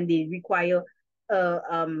devices and they require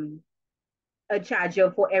a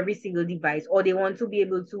charger for every single device, or they want to be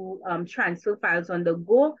able to transfer files on the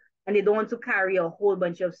go and they don't want to carry a whole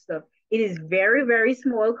bunch of stuff. It is very, very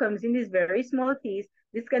small, comes in this very small case.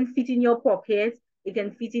 This can fit in your pocket. It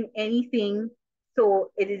can fit in anything.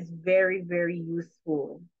 So it is very, very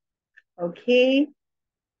useful. Okay.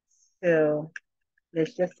 So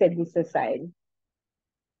let's just set this aside.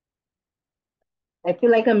 I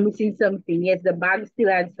feel like I'm missing something. Yes, the bag still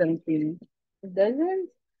has something. It doesn't?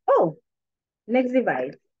 Oh, next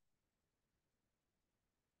device.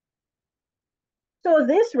 So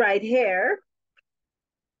this right here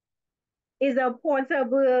is a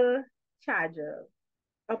portable charger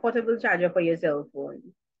for your cell phone,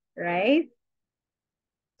 right?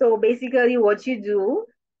 So basically what you do,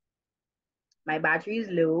 my battery is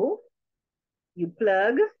low, you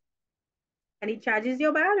plug and it charges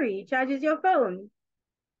your battery, it charges your phone.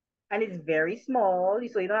 And it's very small,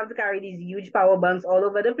 so you don't have to carry these huge power banks all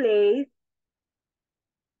over the place.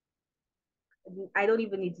 I don't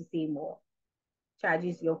even need to say more.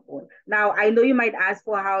 Charges your phone. Now, I know you might ask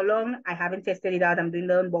for how long. I haven't tested it out. I'm doing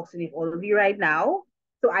the unboxing with all of you right now.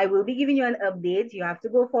 So I will be giving you an update. You have to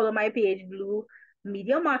go follow my page, Blu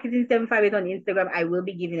Media Marketing 758 on Instagram. I will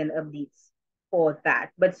be giving an update for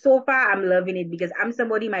that. But so far, I'm loving it because I'm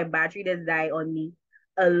somebody, my battery does die on me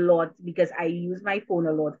a lot because I use my phone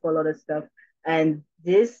a lot for a lot of stuff. And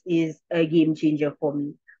this is a game changer for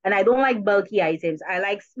me. And I don't like bulky items. I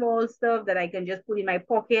like small stuff that I can just put in my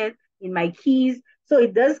pocket, in my keys. So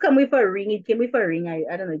it does come with a ring. It came with a ring. I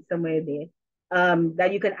don't know, it's somewhere there.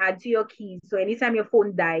 That you can add to your keys. So anytime your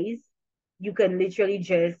phone dies, you can literally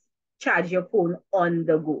just charge your phone on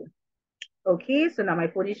the go. Okay, so now my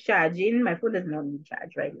phone is charging. My phone does not need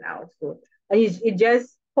charge right now. So and it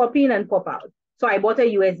just pop in and pop out. So I bought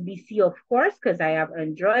a USB-C, of course, because I have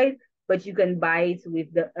Android, but you can buy it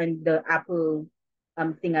with the Apple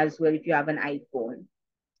thing as well if you have an iPhone.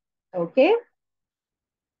 Okay.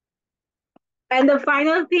 And the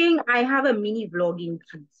final thing, I have a mini vlogging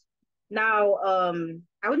kit. Now, I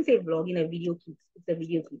wouldn't say vlogging, a video kit. It's a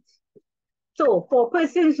video kit. So for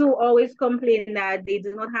persons who always complain that they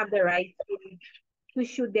do not have the right to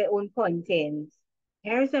shoot their own content,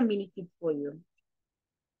 here's a mini kit for you.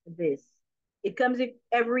 This. It comes with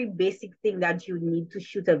every basic thing that you need to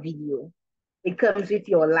shoot a video. It comes with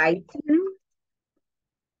your lighting.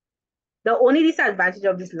 The only disadvantage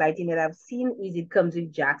of this lighting that I've seen is it comes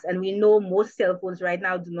with jacks. And we know most cell phones right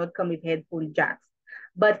now do not come with headphone jacks.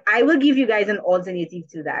 But I will give you guys an alternative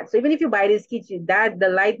to that. So even if you buy this kit, the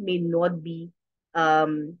light may not be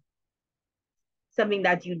something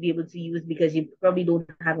that you'd be able to use because you probably don't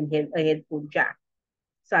have a headphone jack.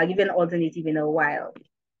 So I'll give you an alternative in a while.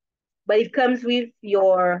 But it comes with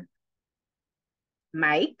your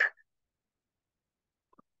mic.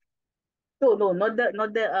 So no, not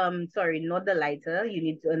the lighter. You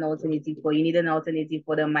need an alternative for. You need an alternative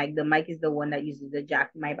for the mic. The mic is the one that uses the jack.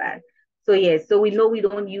 My bad. So yes, so we know we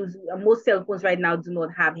don't use most cell phones right now do not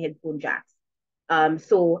have headphone jacks.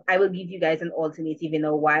 So I will give you guys an alternative in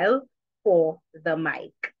a while for the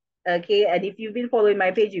mic. Okay, and if you've been following my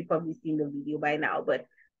page, you've probably seen the video by now. But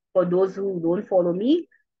for those who don't follow me,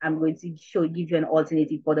 I'm going to give you an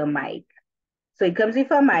alternative for the mic. So it comes with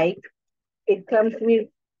a mic. It comes with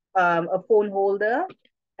a phone holder,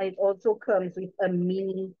 and it also comes with a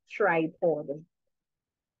mini tripod.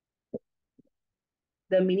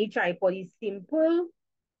 The mini tripod is simple.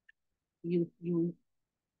 Let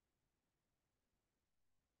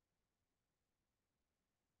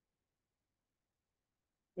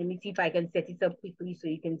me see if I can set it up quickly so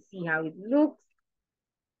you can see how it looks.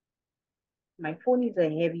 My phone is a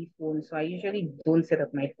heavy phone, so I usually don't set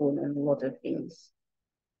up my phone on a lot of things.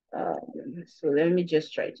 So let me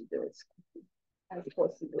just try to do it as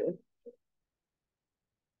possible.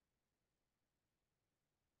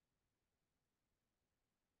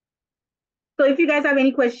 So if you guys have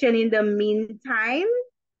any question in the meantime,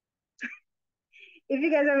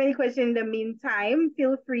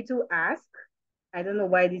 feel free to ask. I don't know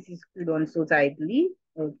why this is screwed on so tightly.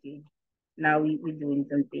 Okay, now we're doing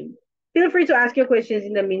something. Feel free to ask your questions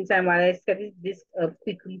in the meantime while I set this up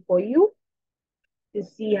quickly for you to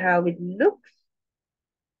see how it looks.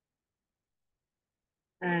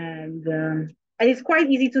 And it's quite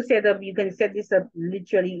easy to set up. You can set this up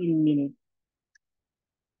literally in minutes.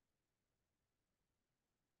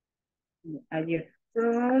 Add your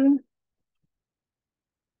phone.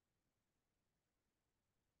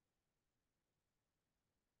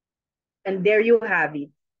 And there you have it,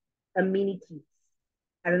 a mini kit.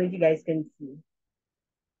 I don't know if you guys can see.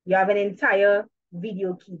 You have an entire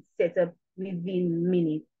video kit set up within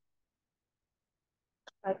minutes.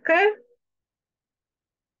 Okay?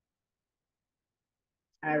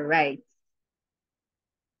 All right.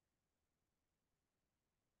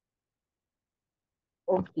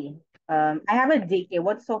 Okay. I have a daycare.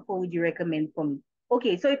 What software would you recommend for me?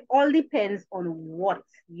 Okay, so it all depends on what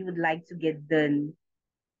you would like to get done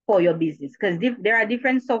for your business, because there are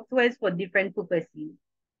different softwares for different purposes.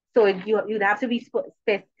 So you'd have to be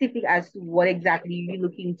specific as to what exactly you're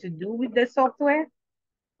looking to do with the software,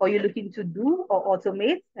 or you're looking to do or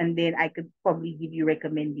automate, and then I could probably give you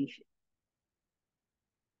recommendations.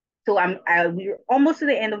 So we're almost to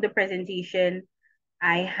the end of the presentation.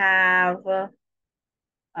 I have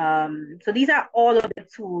so these are all of the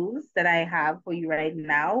tools that I have for you right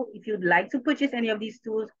now. If you'd like to purchase any of these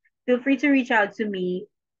tools, feel free to reach out to me,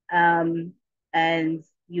 and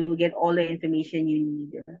you will get all the information you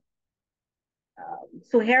need.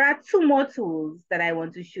 So here are two more tools that I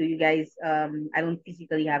want to show you guys. I don't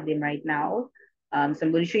physically have them right now. So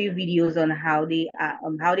I'm going to show you videos on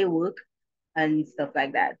how they work and stuff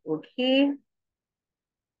like that. Okay.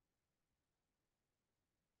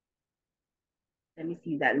 Let me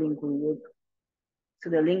see if that link will work. So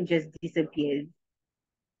the link just disappeared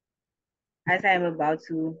as I'm about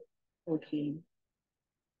to. Okay.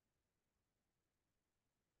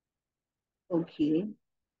 Okay.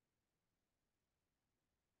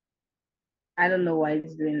 I don't know why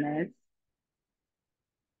it's doing that.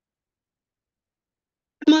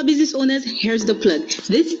 Small business owners, here's the plug.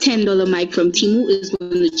 This $10 mic from Timu is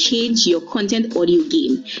going to change your content audio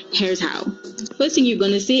game. Here's how. First thing you're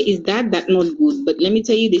going to say is that's not good, but let me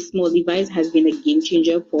tell you, this small device has been a game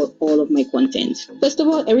changer for all of my content. First of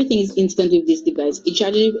all, everything is instant with this device. It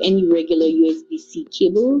charges with any regular USB-C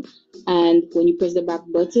cable, and when you press the back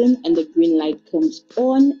button and the green light comes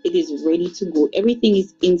on, it is ready to go. Everything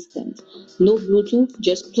is instant. No Bluetooth,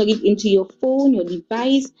 just plug it into your phone, your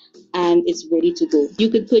device, and it's ready to go. You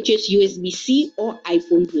could purchase USB-C or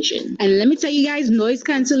iPhone version. And let me tell you guys, noise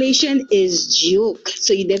cancellation is joke.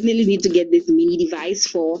 So you definitely need to get this mini device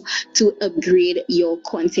to upgrade your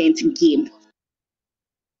content game.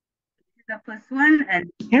 The first one, and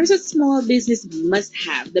here's a small business must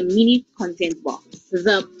have, the mini content box.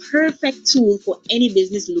 The perfect tool for any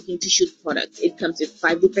business looking to shoot products. It comes with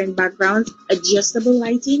 5 different backgrounds, adjustable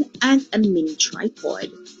lighting, and a mini tripod.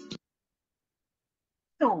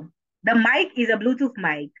 So the mic is a Bluetooth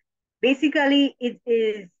mic. Basically, it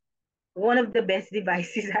is one of the best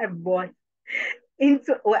devices I've bought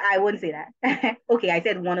well, I won't say that. Okay, I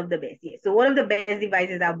said one of the best. Yes. So one of the best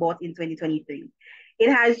devices I bought in 2023.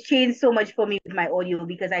 It has changed so much for me with my audio,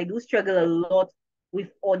 because I do struggle a lot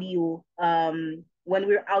with audio when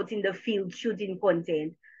we're out in the field shooting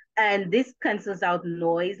content. And this cancels out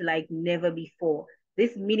noise like never before.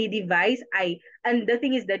 This mini device, and the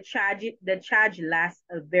thing is, the charge lasts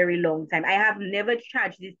a very long time. I have never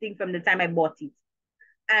charged this thing from the time I bought it,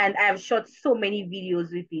 and I've shot so many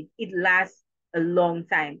videos with it. It lasts a long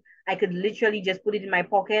time. I could literally just put it in my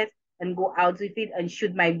pocket and go out with it and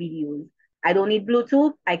shoot my videos. I don't need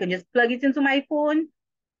Bluetooth. I can just plug it into my phone,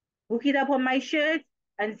 hook it up on my shirt,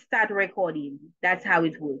 and start recording. That's how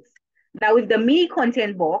it works. Now with the mini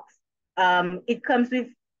content box, it comes with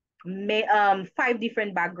 5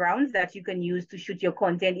 different backgrounds that you can use to shoot your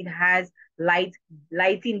content. It has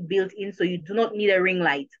lighting built in, so you do not need a ring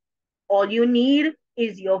light. All you need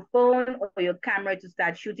is your phone or your camera to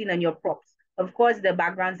start shooting, and your props. Of course, the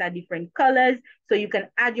backgrounds are different colors, so you can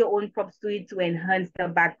add your own props to it to enhance the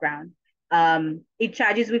background. It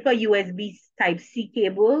charges with a USB Type-C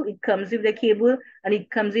cable. It comes with the cable, and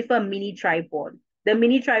it comes with a mini tripod. The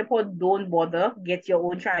mini tripod, don't bother, get your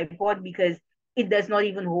own tripod, because it does not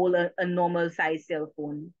even hold a normal size cell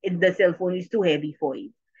phone. The cell phone is too heavy for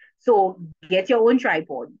it. So get your own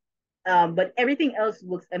tripod. But everything else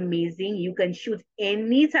looks amazing. You can shoot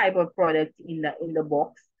any type of product in the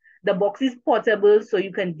box. The box is portable, so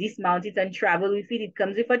you can dismount it and travel with it. It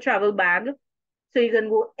comes with a travel bag, so you can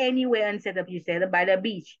go anywhere and set up yourself by the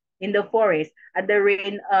beach, in the forest, at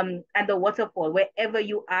the waterfall, wherever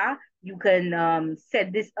you are. You can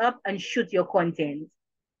set this up and shoot your content.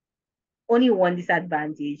 Only one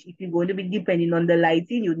disadvantage: if you're going to be depending on the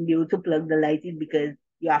lighting, you wouldn't be able to plug the lighting, because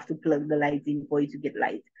you have to plug the lighting for you to get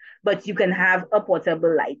light. But you can have a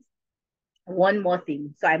portable light. one more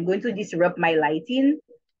thing. So I'm going to disrupt my lighting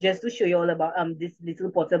just to show you all about this little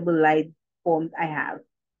portable light form I have.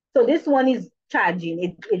 So this one is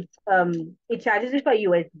charging. It charges with a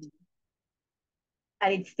USB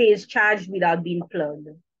and it stays charged without being plugged.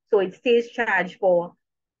 So it stays charged for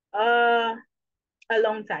uh a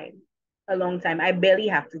long time. A long time. I barely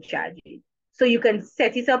have to charge it. So you can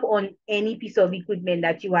set it up on any piece of equipment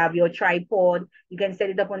that you have, your tripod. You can set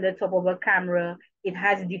it up on the top of a camera. It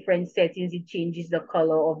has different settings. It changes the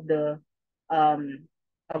color um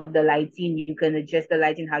of the lighting. You can adjust the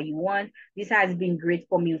lighting how you want. This has been great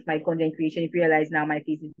for me with my content creation. If you realize now my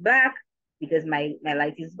face is black because my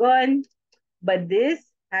light is gone. But this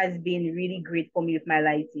has been really great for me with my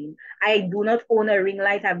lighting. I do not own a ring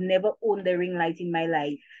light. I've never owned a ring light in my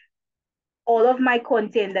life. All of my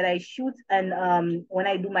content that I shoot and when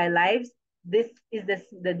I do my lives, this is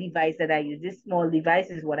the device that I use. This small device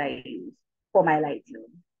is what I use for my lighting.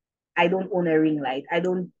 I don't own a ring light. I've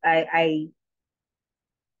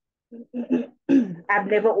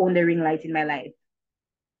never owned a ring light in my life.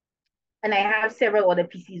 And I have several other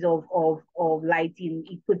pieces of lighting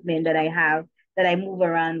equipment that I have that I move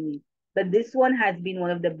around with. But this one has been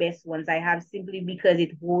one of the best ones I have simply because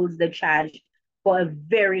it holds the charge for a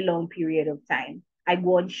very long period of time. I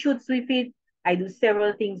go on shoots with it, I do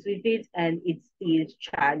several things with it, and it stays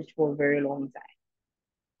charged for a very long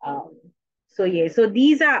time. So yeah, so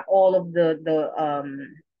these are all of the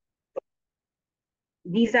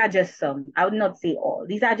these are just some. I would not say all.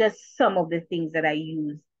 These are just some of the things that I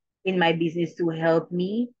use in my business to help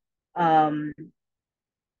me um,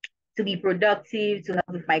 to be productive, to help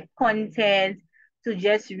with my content, to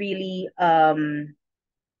just really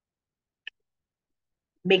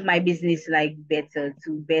make my business like better,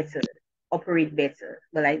 to better operate better.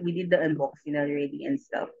 But like we did the unboxing already and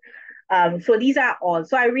stuff. So these are all.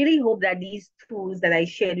 So I really hope that these tools that I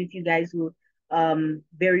shared with you guys will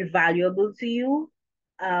very valuable to you.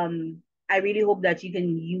 I really hope that you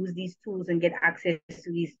can use these tools and get access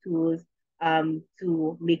to these tools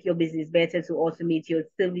to make your business better, to automate your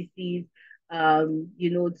services,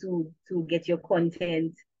 to get your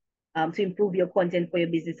content, to improve your content for your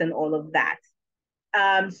business and all of that.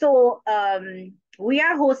 We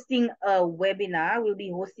are hosting a webinar. We'll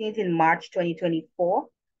be hosting it in March 2024.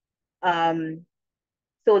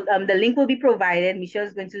 The link will be provided. Michelle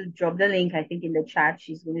is going to drop the link, I think, in the chat.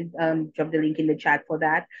 She's going to drop the link in the chat for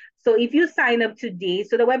that. So if you sign up today,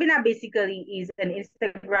 so the webinar basically is an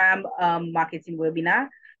Instagram marketing webinar.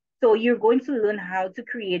 So you're going to learn how to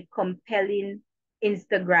create compelling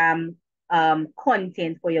Instagram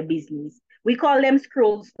content for your business. We call them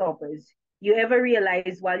scroll stoppers. You ever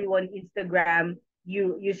realize while you're on Instagram,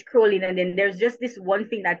 you're scrolling and then there's just this one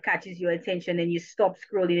thing that catches your attention and you stop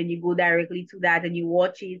scrolling and you go directly to that and you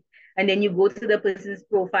watch it and then you go to the person's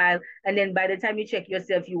profile and then by the time you check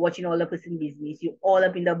yourself, you're watching all the person business. You're all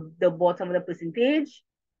up in the bottom of the person page.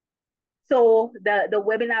 So the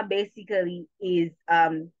webinar basically is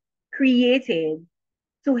created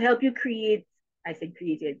to help you create. I said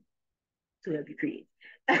created to help you create.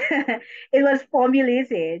 It was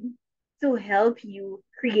formulated to help you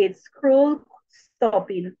create scroll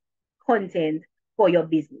stopping content for your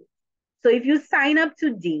business. So if you sign up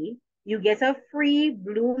today, you get a free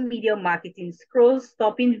Blu Media Marketing scroll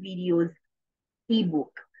stopping videos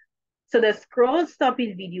ebook. So the scroll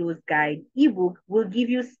stopping videos guide ebook will give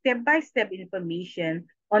you step-by-step information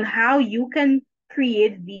on how you can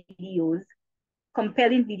create videos,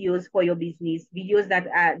 compelling videos for your business, videos that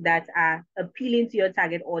are appealing to your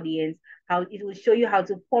target audience, how it will show you how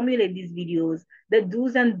to formulate these videos, the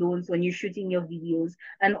do's and don'ts when you're shooting your videos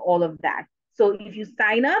and all of that. So if you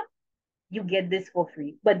sign up, you get this for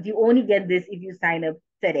free, but you only get this if you sign up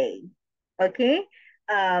today. Okay.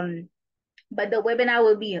 But the webinar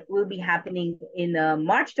will be happening in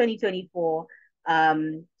March 2024.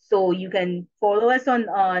 So you can follow us on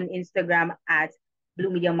Instagram at Blu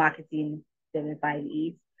Media Marketing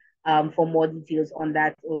 758 for more details on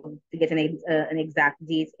that or to get an exact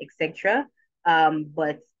date, etc.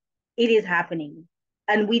 But it is happening.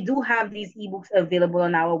 And we do have these ebooks available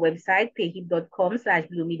on our website,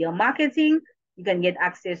 payhip.com/Blu Media Marketing. You can get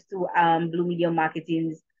access to Blu Media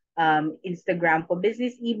Marketing's Instagram for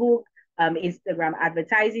Business ebook, Instagram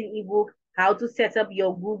advertising ebook, how to set up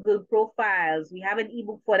your Google profiles. We have an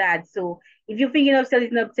ebook for that. So if you're thinking of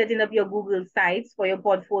setting up your Google sites for your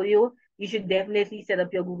portfolio, you should definitely set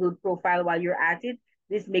up your Google profile while you're at it.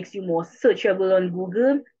 This makes you more searchable on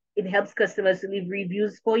Google. It helps customers to leave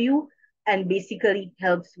reviews for you and basically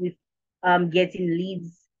helps with getting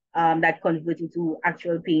leads that convert into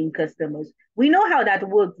actual paying customers. We know how that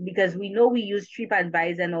works because we know we use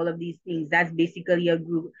TripAdvisor and all of these things. That's basically a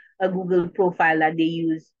Google profile that they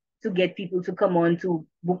use to get people to come on to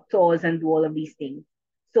book tours and do all of these things.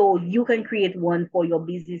 So you can create one for your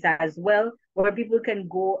business as well, where people can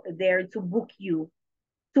go there to book you,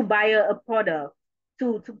 to buy a product,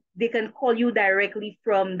 to they can call you directly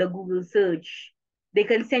from the Google search. They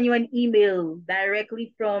can send you an email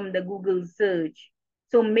directly from the Google search.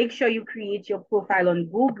 So make sure you create your profile on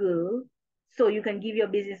Google so you can give your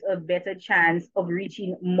business a better chance of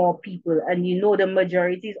reaching more people. And you know the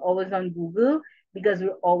majority is always on Google because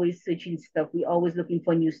we're always searching stuff. We're always looking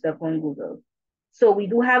for new stuff on Google. So we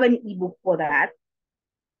do have an ebook for that.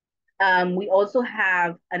 We also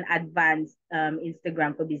have an advanced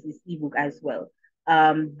Instagram for business ebook as well.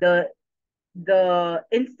 The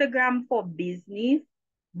Instagram for business,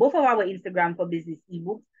 both of our Instagram for business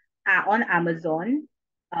ebooks are on Amazon.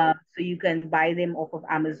 So you can buy them off of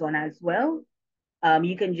Amazon as well.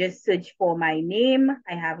 You can just search for my name.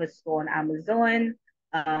 I have a store on Amazon.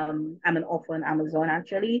 I'm an author on Amazon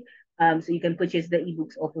actually. So you can purchase the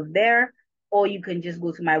ebooks off of there, or you can just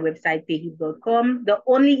go to my website, payhip.com. The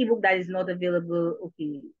only ebook that is not available,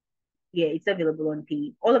 okay, yeah, it's available on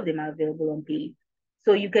Pay. All of them are available on Pay.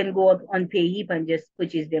 So you can go up on Payhip and just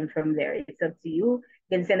purchase them from there. It's up to you.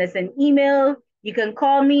 You can send us an email. You can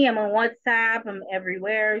call me. I'm on WhatsApp. I'm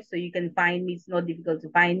everywhere. So you can find me. It's not difficult to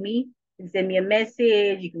find me. You can send me a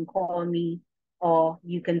message. You can call me, or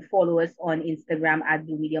you can follow us on Instagram at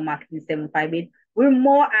Blu Media Marketing 758. We're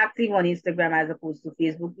more active on Instagram as opposed to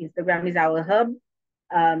Facebook. Instagram is our hub.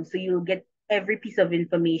 So you'll get every piece of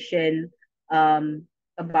information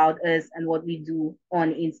about us and what we do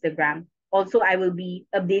on Instagram. Also, I will be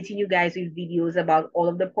updating you guys with videos about all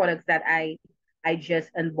of the products that I just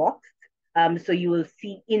unboxed. So you will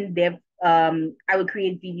see in-depth, I will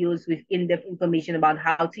create videos with in-depth information about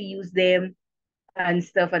how to use them and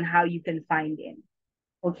stuff and how you can find them.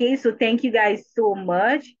 Okay, so thank you guys so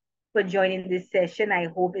much for joining this session. I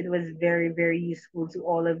hope it was very, very useful to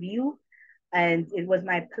all of you. And it was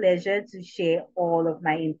my pleasure to share all of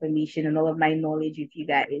my information and all of my knowledge with you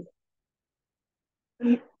guys.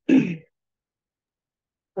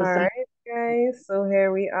 All right, guys. So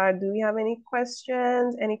here we are. Do we have any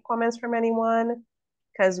questions, any comments from anyone?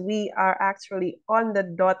 Because we are actually on the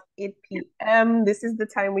dot 8 p.m. This is the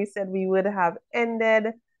time we said we would have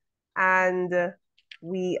ended, and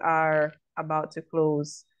we are about to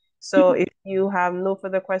close. So if you have no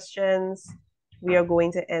further questions, we are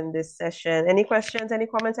going to end this session. Any questions, any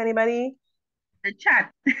comments, anybody? The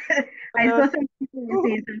chat. I saw some people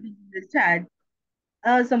saying something in the chat.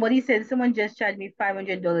 Somebody said someone just charged me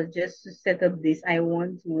 $500 just to set up this. I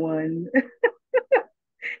want one.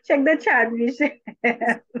 Check the chat, Michelle.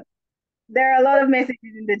 There are a lot of messages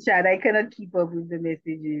in the chat. I cannot keep up with the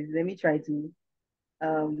messages. Let me try to.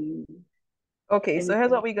 Okay, so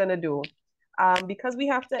here's what we're gonna do. Because we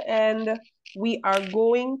have to end, we are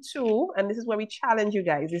going to, and this is where we challenge you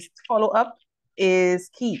guys, this follow-up is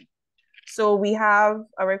key. So we have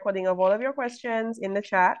a recording of all of your questions in the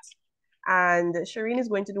chat, and Shireen is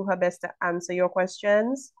going to do her best to answer your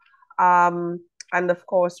questions, and of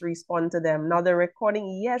course respond to them. Now the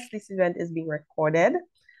recording, yes, this event is being recorded,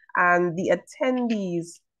 and the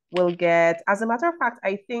attendees will get, as a matter of fact,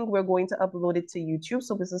 I think we're going to upload it to YouTube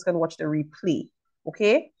so business can watch the replay,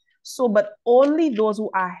 okay? So, but only those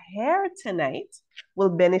who are here tonight will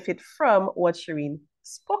benefit from what Shireen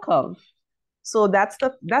spoke of. So that's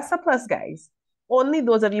the plus, guys. Only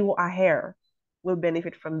those of you who are here will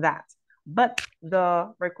benefit from that. But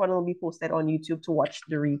the recording will be posted on YouTube to watch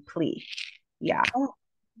the replay. Yeah. Oh,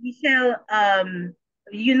 Michelle,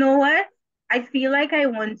 you know what? I feel like I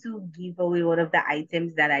want to give away one of the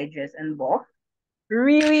items that I just unboxed.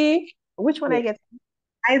 Really? Which one I get?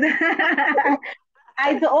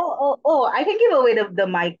 I can give away the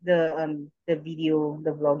mic, the video,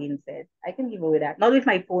 the vlogging set. I can give away that. Not with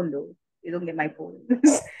my phone though. You don't get my phone.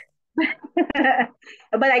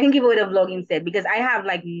 But I can give away the vlogging set because I have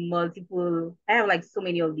like so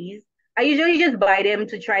many of these. I usually just buy them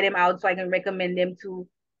to try them out so I can recommend them to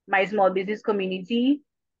my small business community.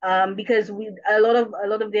 Because a lot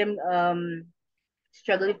of them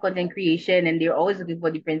struggle with content creation and they're always looking for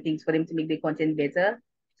different things for them to make their content better.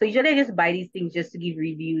 So usually I just buy these things just to give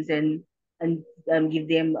reviews and give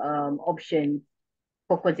them options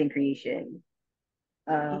for content creation.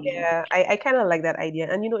 Yeah, I kind of like that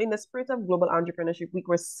idea. And in the spirit of Global Entrepreneurship Week,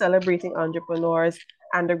 we're celebrating entrepreneurs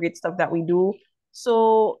and the great stuff that we do.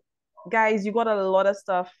 So, guys, you got a lot of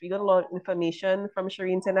stuff. You got a lot of information from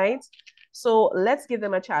Shireen tonight. So let's give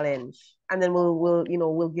them a challenge, and then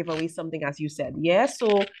we'll give away something as you said. Yeah.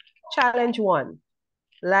 So challenge 1,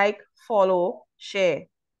 like, follow, share.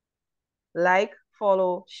 Like,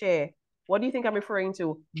 follow, share. What do you think I'm referring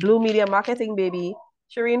to? Blu Media Marketing, baby.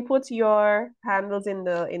 Shireen, put your handles in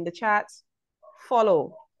the chat.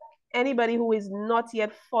 Follow. Anybody who is not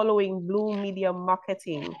yet following Blu Media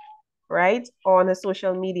Marketing, right, on a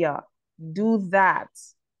social media, do that.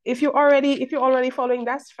 If you're already following,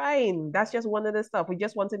 that's fine. That's just one of the stuff. We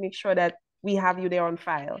just want to make sure that we have you there on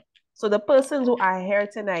file. So the persons who are here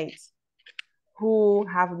tonight who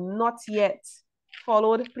have not yet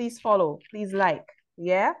followed, please follow, please like.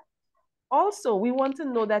 Yeah. Also, we want to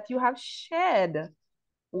know that you have shared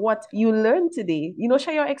what you learned today.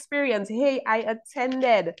 Share your experience. Hey, I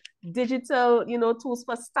attended digital, tools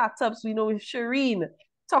for startups, with Shireen.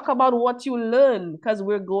 Talk about what you learned, because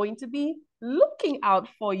we're going to be looking out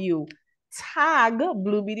for you. Tag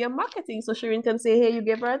Blu Media Marketing so Shireen can say, hey, you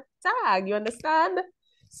gave her a tag. You understand?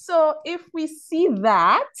 So if we see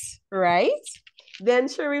that, right, then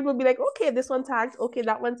Shireen will be like, okay, this one tagged, okay,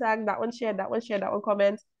 that one tagged, that one shared, that one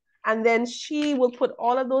comment. And then she will put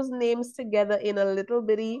all of those names together in a little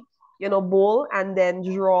bitty, bowl, and then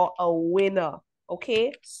draw a winner.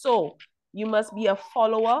 Okay. So you must be a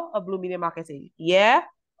follower of Blu Media Marketing. Yeah.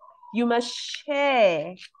 You must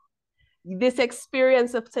share this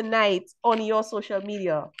experience of tonight on your social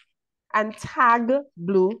media and tag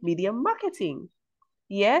Blu Media Marketing.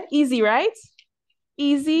 Yeah. Easy, right?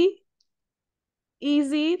 Easy.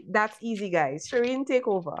 Easy. That's easy, guys. Shireen, take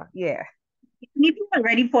over. Yeah. People are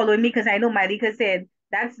already following me, because I know Malika said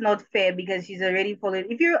that's not fair because she's already following.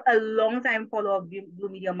 If you're a long time follower of Blu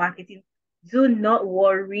Media Marketing, do not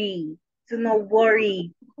worry. Do not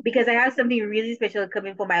worry, because I have something really special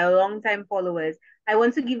coming for my long time followers. I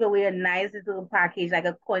want to give away a nice little package, like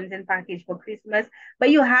a content package for Christmas,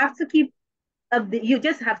 but you have to keep you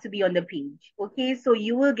just have to be on the page. Okay. So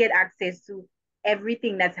you will get access to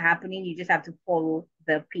everything that's happening. You just have to follow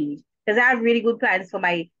the page, because I have really good plans for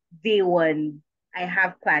my day one. I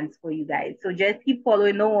have plans for you guys. So just keep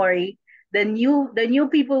following. Don't worry. The new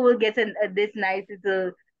people will get this nice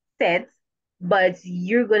little set, but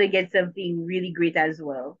you're gonna get something really great as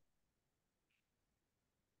well.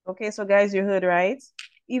 Okay, so guys, you heard, right?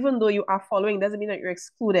 Even though you are following, doesn't mean that you're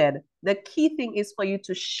excluded. The key thing is for you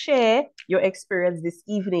to share your experience this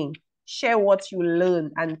evening. Share what you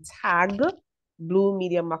learned and tag Blu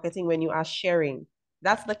Media Marketing when you are sharing.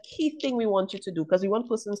 That's the key thing we want you to do, because we want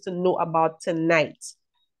persons to know about tonight.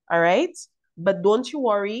 All right? But don't you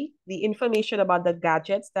worry, the information about the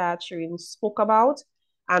gadgets that Shireen spoke about,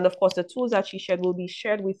 and of course, the tools that she shared will be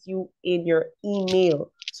shared with you in your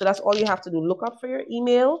email. So that's all you have to do. Look up for your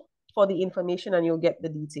email for the information and you'll get the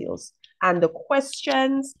details. And the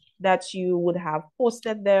questions that you would have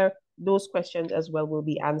posted there, those questions as well will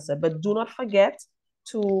be answered. But do not forget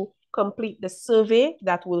to complete the survey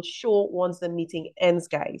that will show once the meeting ends,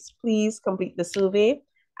 guys. Please complete the survey,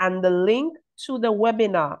 and the link to the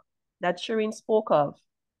webinar that Shireen spoke of.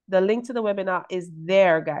 The link to the webinar is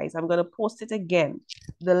there, guys. I'm going to post it again.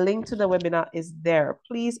 The link to the webinar is there.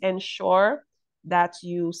 Please ensure that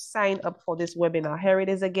you sign up for this webinar. Here it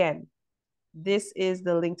is again. This is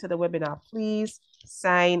the link to the webinar. Please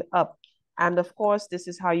sign up. And of course, this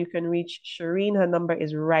is how you can reach Shireen. Her number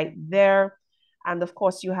is right there. And of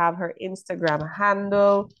course, you have her Instagram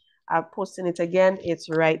handle. I'm posting it again. It's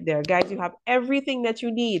right there. Guys, you have everything that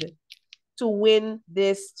you need to win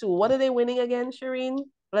this tool. What are they winning again, Shireen?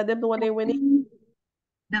 Let them know what they're winning.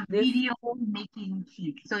 The video making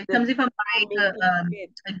kit. So it comes with a mic,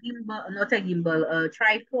 a gimbal, not a gimbal, a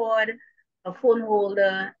tripod, a phone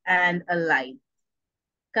holder, and a light.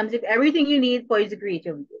 Comes with everything you need for you to create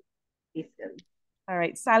your video, basically. All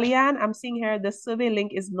right, Sally-Ann, I'm seeing here the survey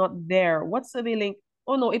link is not there. What survey link?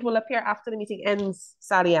 Oh no, it will appear after the meeting ends,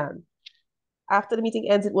 Sally-Ann. After the meeting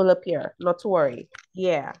ends, it will appear. Not to worry.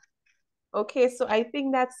 Yeah. Okay, so I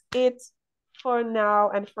think that's it for now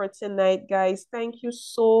and for tonight, guys. Thank you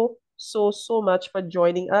so much for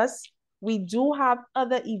joining us. We do have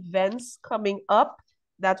other events coming up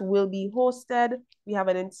that will be hosted. We have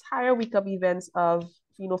an entire week of events for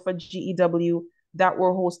GEW that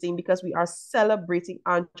we're hosting, because we are celebrating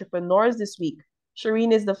entrepreneurs this week.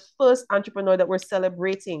 Shireen is the first entrepreneur that we're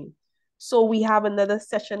celebrating. So we have another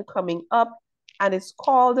session coming up, and it's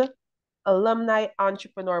called Alumni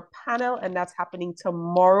Entrepreneur Panel, and that's happening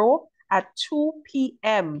tomorrow at 2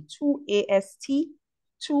 p.m. 2 AST,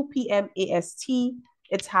 2 p.m. AST.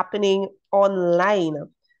 It's happening online,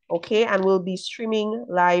 okay? And we'll be streaming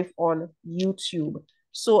live on YouTube.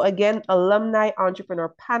 So again, Alumni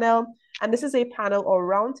Entrepreneur Panel. And this is a panel or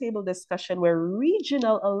roundtable discussion where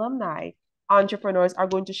regional alumni entrepreneurs are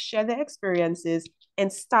going to share their experiences in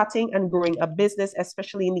starting and growing a business,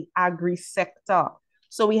 especially in the agri sector.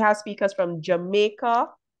 So we have speakers from Jamaica,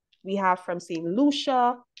 we have from St.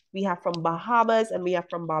 Lucia, we have from Bahamas, and we have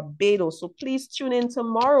from Barbados. So please tune in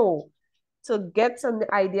tomorrow to get some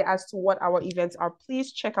idea as to what our events are.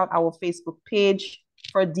 Please check out our Facebook page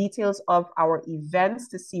for details of our events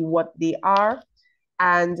to see what they are.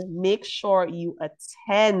 And make sure you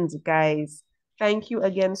attend, guys. Thank you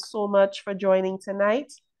again so much for joining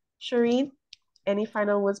tonight. Shireen, any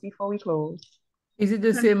final words before we close? Is it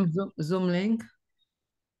the same Zoom link?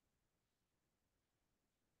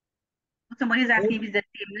 Somebody's asking if it's the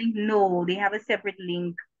same link. No, they have a separate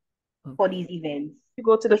link for these events. If you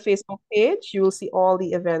go to the Facebook page, you will see all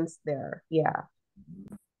the events there. Yeah.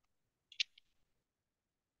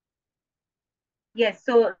 Yes,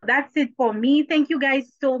 so that's it for me. Thank you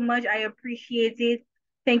guys so much. I appreciate it.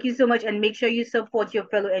 Thank you so much. And make sure you support your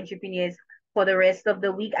fellow entrepreneurs for the rest of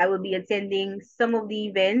the week. I will be attending some of the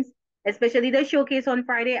events, especially the showcase on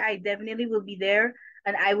Friday. I definitely will be there.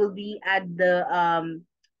 And I will be at the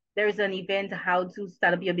there's an event, how to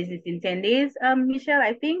start up your business in 10 days, Michelle,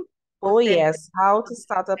 I think. Oh yes, how to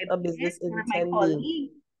start up a business in for my 10 days. colleague.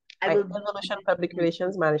 I By will be Evolution Public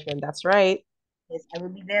Relations Management. That's right. Yes, I will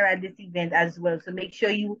be there at this event as well. So make sure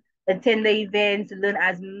you attend the event, learn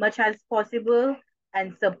as much as possible,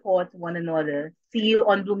 and support one another. See you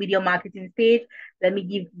on Blu Media Marketing page. Let me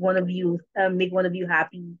give one of you, make one of you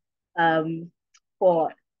happy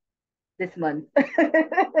for this month.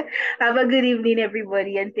 Have a good evening,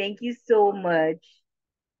 everybody, and thank you so much.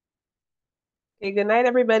 Okay, good night,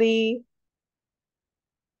 everybody.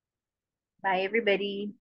 Bye, everybody.